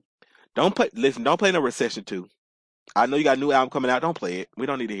 Don't play no Recession 2. I know you got a new album coming out. Don't play it. We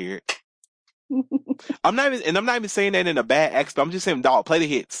don't need to hear it. I'm not even saying that in a bad aspect. I'm just saying, dog, play the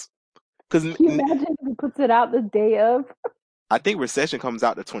hits. Cause Can you imagine if he puts it out the day of? I think Recession comes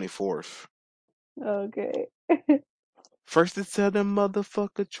out the 24th. Okay. First to tell them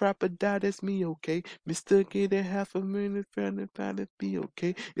motherfucker trapper die, that's me, okay? Mister get a half a minute, found it be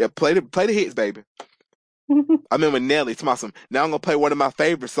okay. Yeah, play the hits, baby. I remember Nelly, it's awesome. Now I'm gonna play one of my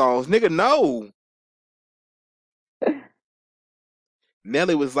favorite songs. Nigga, no.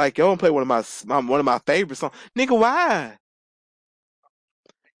 Nelly was like, yo, I'm gonna play one of my favorite songs. Nigga, why?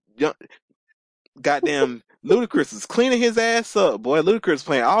 Young, goddamn Ludacris is cleaning his ass up, boy. Ludacris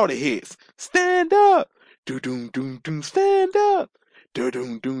playing all the hits. Stand up. Do doom doom doom stand up. Do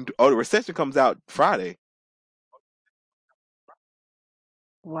doom doom. Oh, the Recession comes out Friday.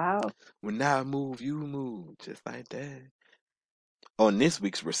 Wow. When I move, you move, just like that. On this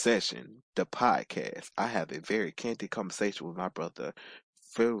week's Recession, the podcast, I have a very candid conversation with my brother,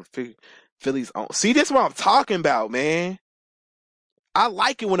 Philly's own. See, this is what I'm talking about, man. I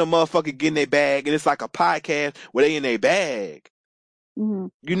like it when a motherfucker get in their bag and it's like a podcast where they in their bag. Mm-hmm.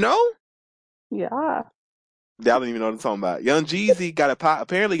 You know? Yeah. I don't even know what I'm talking about. Young Jeezy got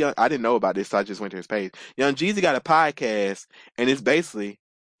apparently, I didn't know about this, so I just went to his page. Young Jeezy got a podcast, and it's basically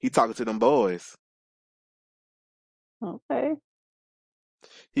he talking to them boys. Okay.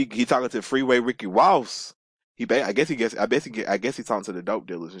 He talking to Freeway Ricky Ross. I guess he's talking to the dope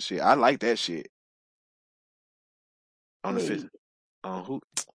dealers and shit. I like that shit. On the fifth, Hey. on who?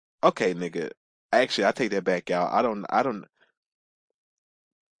 Okay, nigga. Actually, I take that back out. I don't.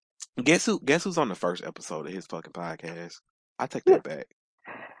 Guess who's on the first episode of his fucking podcast? I take that back.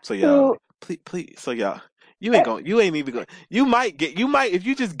 So y'all, Who? please. So y'all, you ain't even going. You might if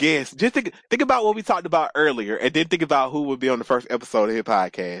you just guess. Just think about what we talked about earlier, and then think about who would be on the first episode of his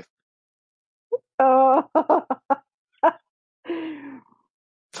podcast. Oh.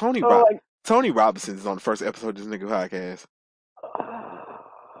 Tony Oh. Tony Robinson is on the first episode of this nigga podcast.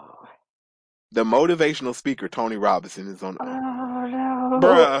 The motivational speaker Tony Robinson is on. Oh no.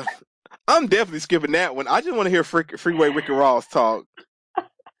 Bruh, I'm definitely skipping that one. I just want to hear Freeway Ricky Ross talk.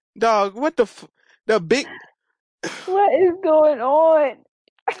 Dog, what the big What is going on?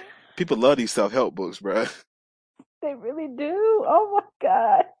 people love these self-help books, bruh. They really do. Oh my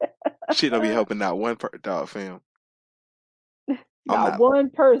god. Shit don't be helping out one dog, fam. Not one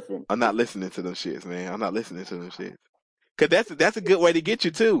person. I'm not listening to them shits, man. I'm not listening to them shits. Cause that's a good way to get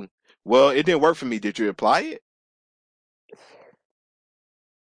you too. Well, it didn't work for me. Did you apply it?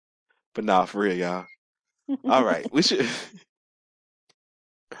 But nah, for real, y'all. All right, we should.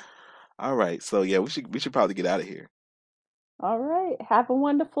 All right, so yeah, we should probably get out of here. All right. Have a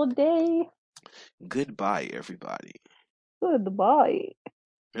wonderful day. Goodbye, everybody. Goodbye.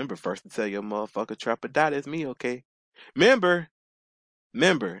 Remember, first to tell your motherfucker trapper die, that's me, okay? Remember,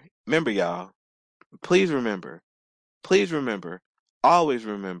 y'all. Please remember, always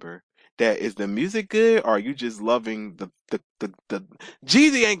remember that is the music good, or are you just loving the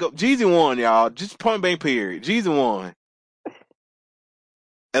Jeezy won, y'all. Just point blank period. Jeezy won.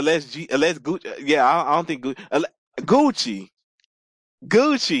 Unless Gucci, yeah, I don't think Gucci,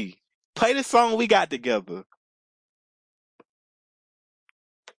 play the song we got together.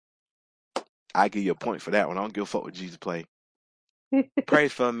 I give you a point for that one. I don't give a fuck what Jeezy play. Pray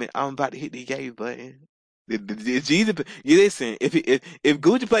for me. I'm about to hit the yay button. Jeezy, you listen. If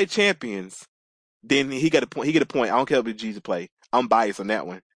Gucci play Champions, then he got a point. He get a point. I don't care if it's Jeezy play. I'm biased on that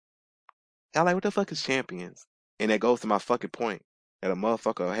one. I'm like, what the fuck is Champions? And that goes to my fucking point that a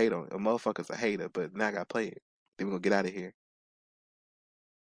motherfucker a hater. A motherfucker's a hater, but now I gotta play it. Then we're gonna get out of here.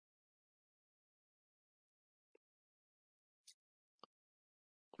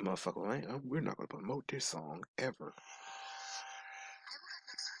 Motherfucker, we're not gonna promote this song ever.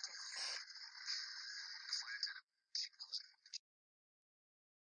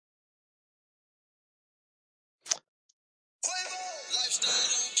 Lifestyle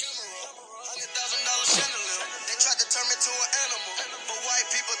on camera, $100,000 chandelier. They tried to turn me to an animal, but white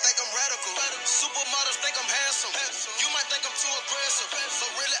people people think I'm radical. Supermodels think I'm handsome. You might think I'm too aggressive, but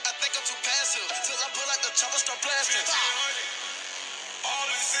really I think I'm too passive. Till I pull out the chopper, start blasting.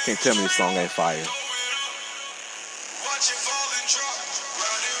 Can't tell me this song ain't fire. Watch it fall and drop.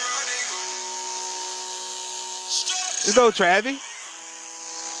 Round and round and go. Let's go, Travis.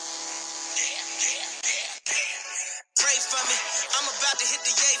 Pray for me. I'm about to hit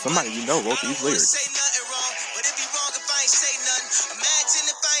the yay Somebody you know wrote these lyrics. Say nothing wrong, but it be wrong if I ain't say nothing. Imagine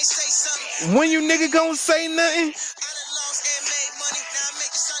if I ain't say something. When you nigga gonna say nothing? I done lost and made money. Now I'm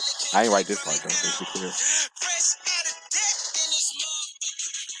making something. I ain't write this part though, let's be clear. Fresh out of debt in this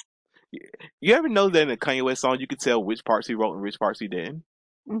You ever know that in a Kanye West song you could tell which parts he wrote and which parts he didn't?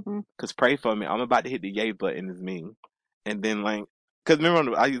 Mm-hmm. Cause Pray For Me, I'm about to hit the yay button is me. And then like, cause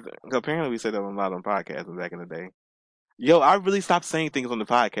remember apparently we said that a lot on podcasts back in the day. Yo, I really stopped saying things on the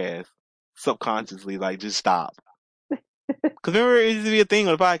podcast subconsciously, like just stop. Cause remember it used to be a thing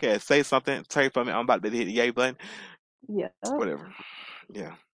on the podcast. Say something, Pray For Me, I'm about to hit the yay button. Yeah. Whatever.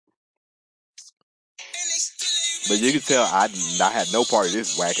 Yeah. But you can tell I had no part of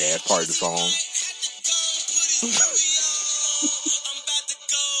this whack ass part of the song.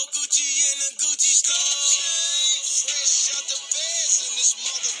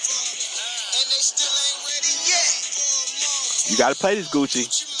 You gotta play this, Gucci.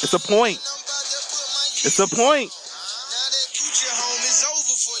 It's a point. It's a point.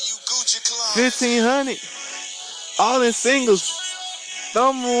 1,500. All in singles.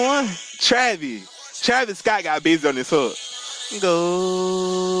 Number one. Travis Scott got busy on this hook.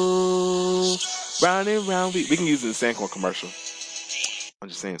 Go round and round. We can use it in the Sancorn commercial. I'm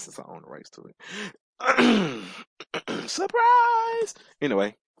just saying since I own the rights to it. Surprise!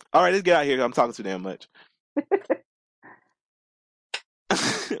 Anyway. Alright, let's get out of here. I'm talking too damn much.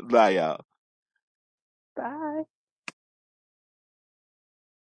 Bye, y'all. Bye.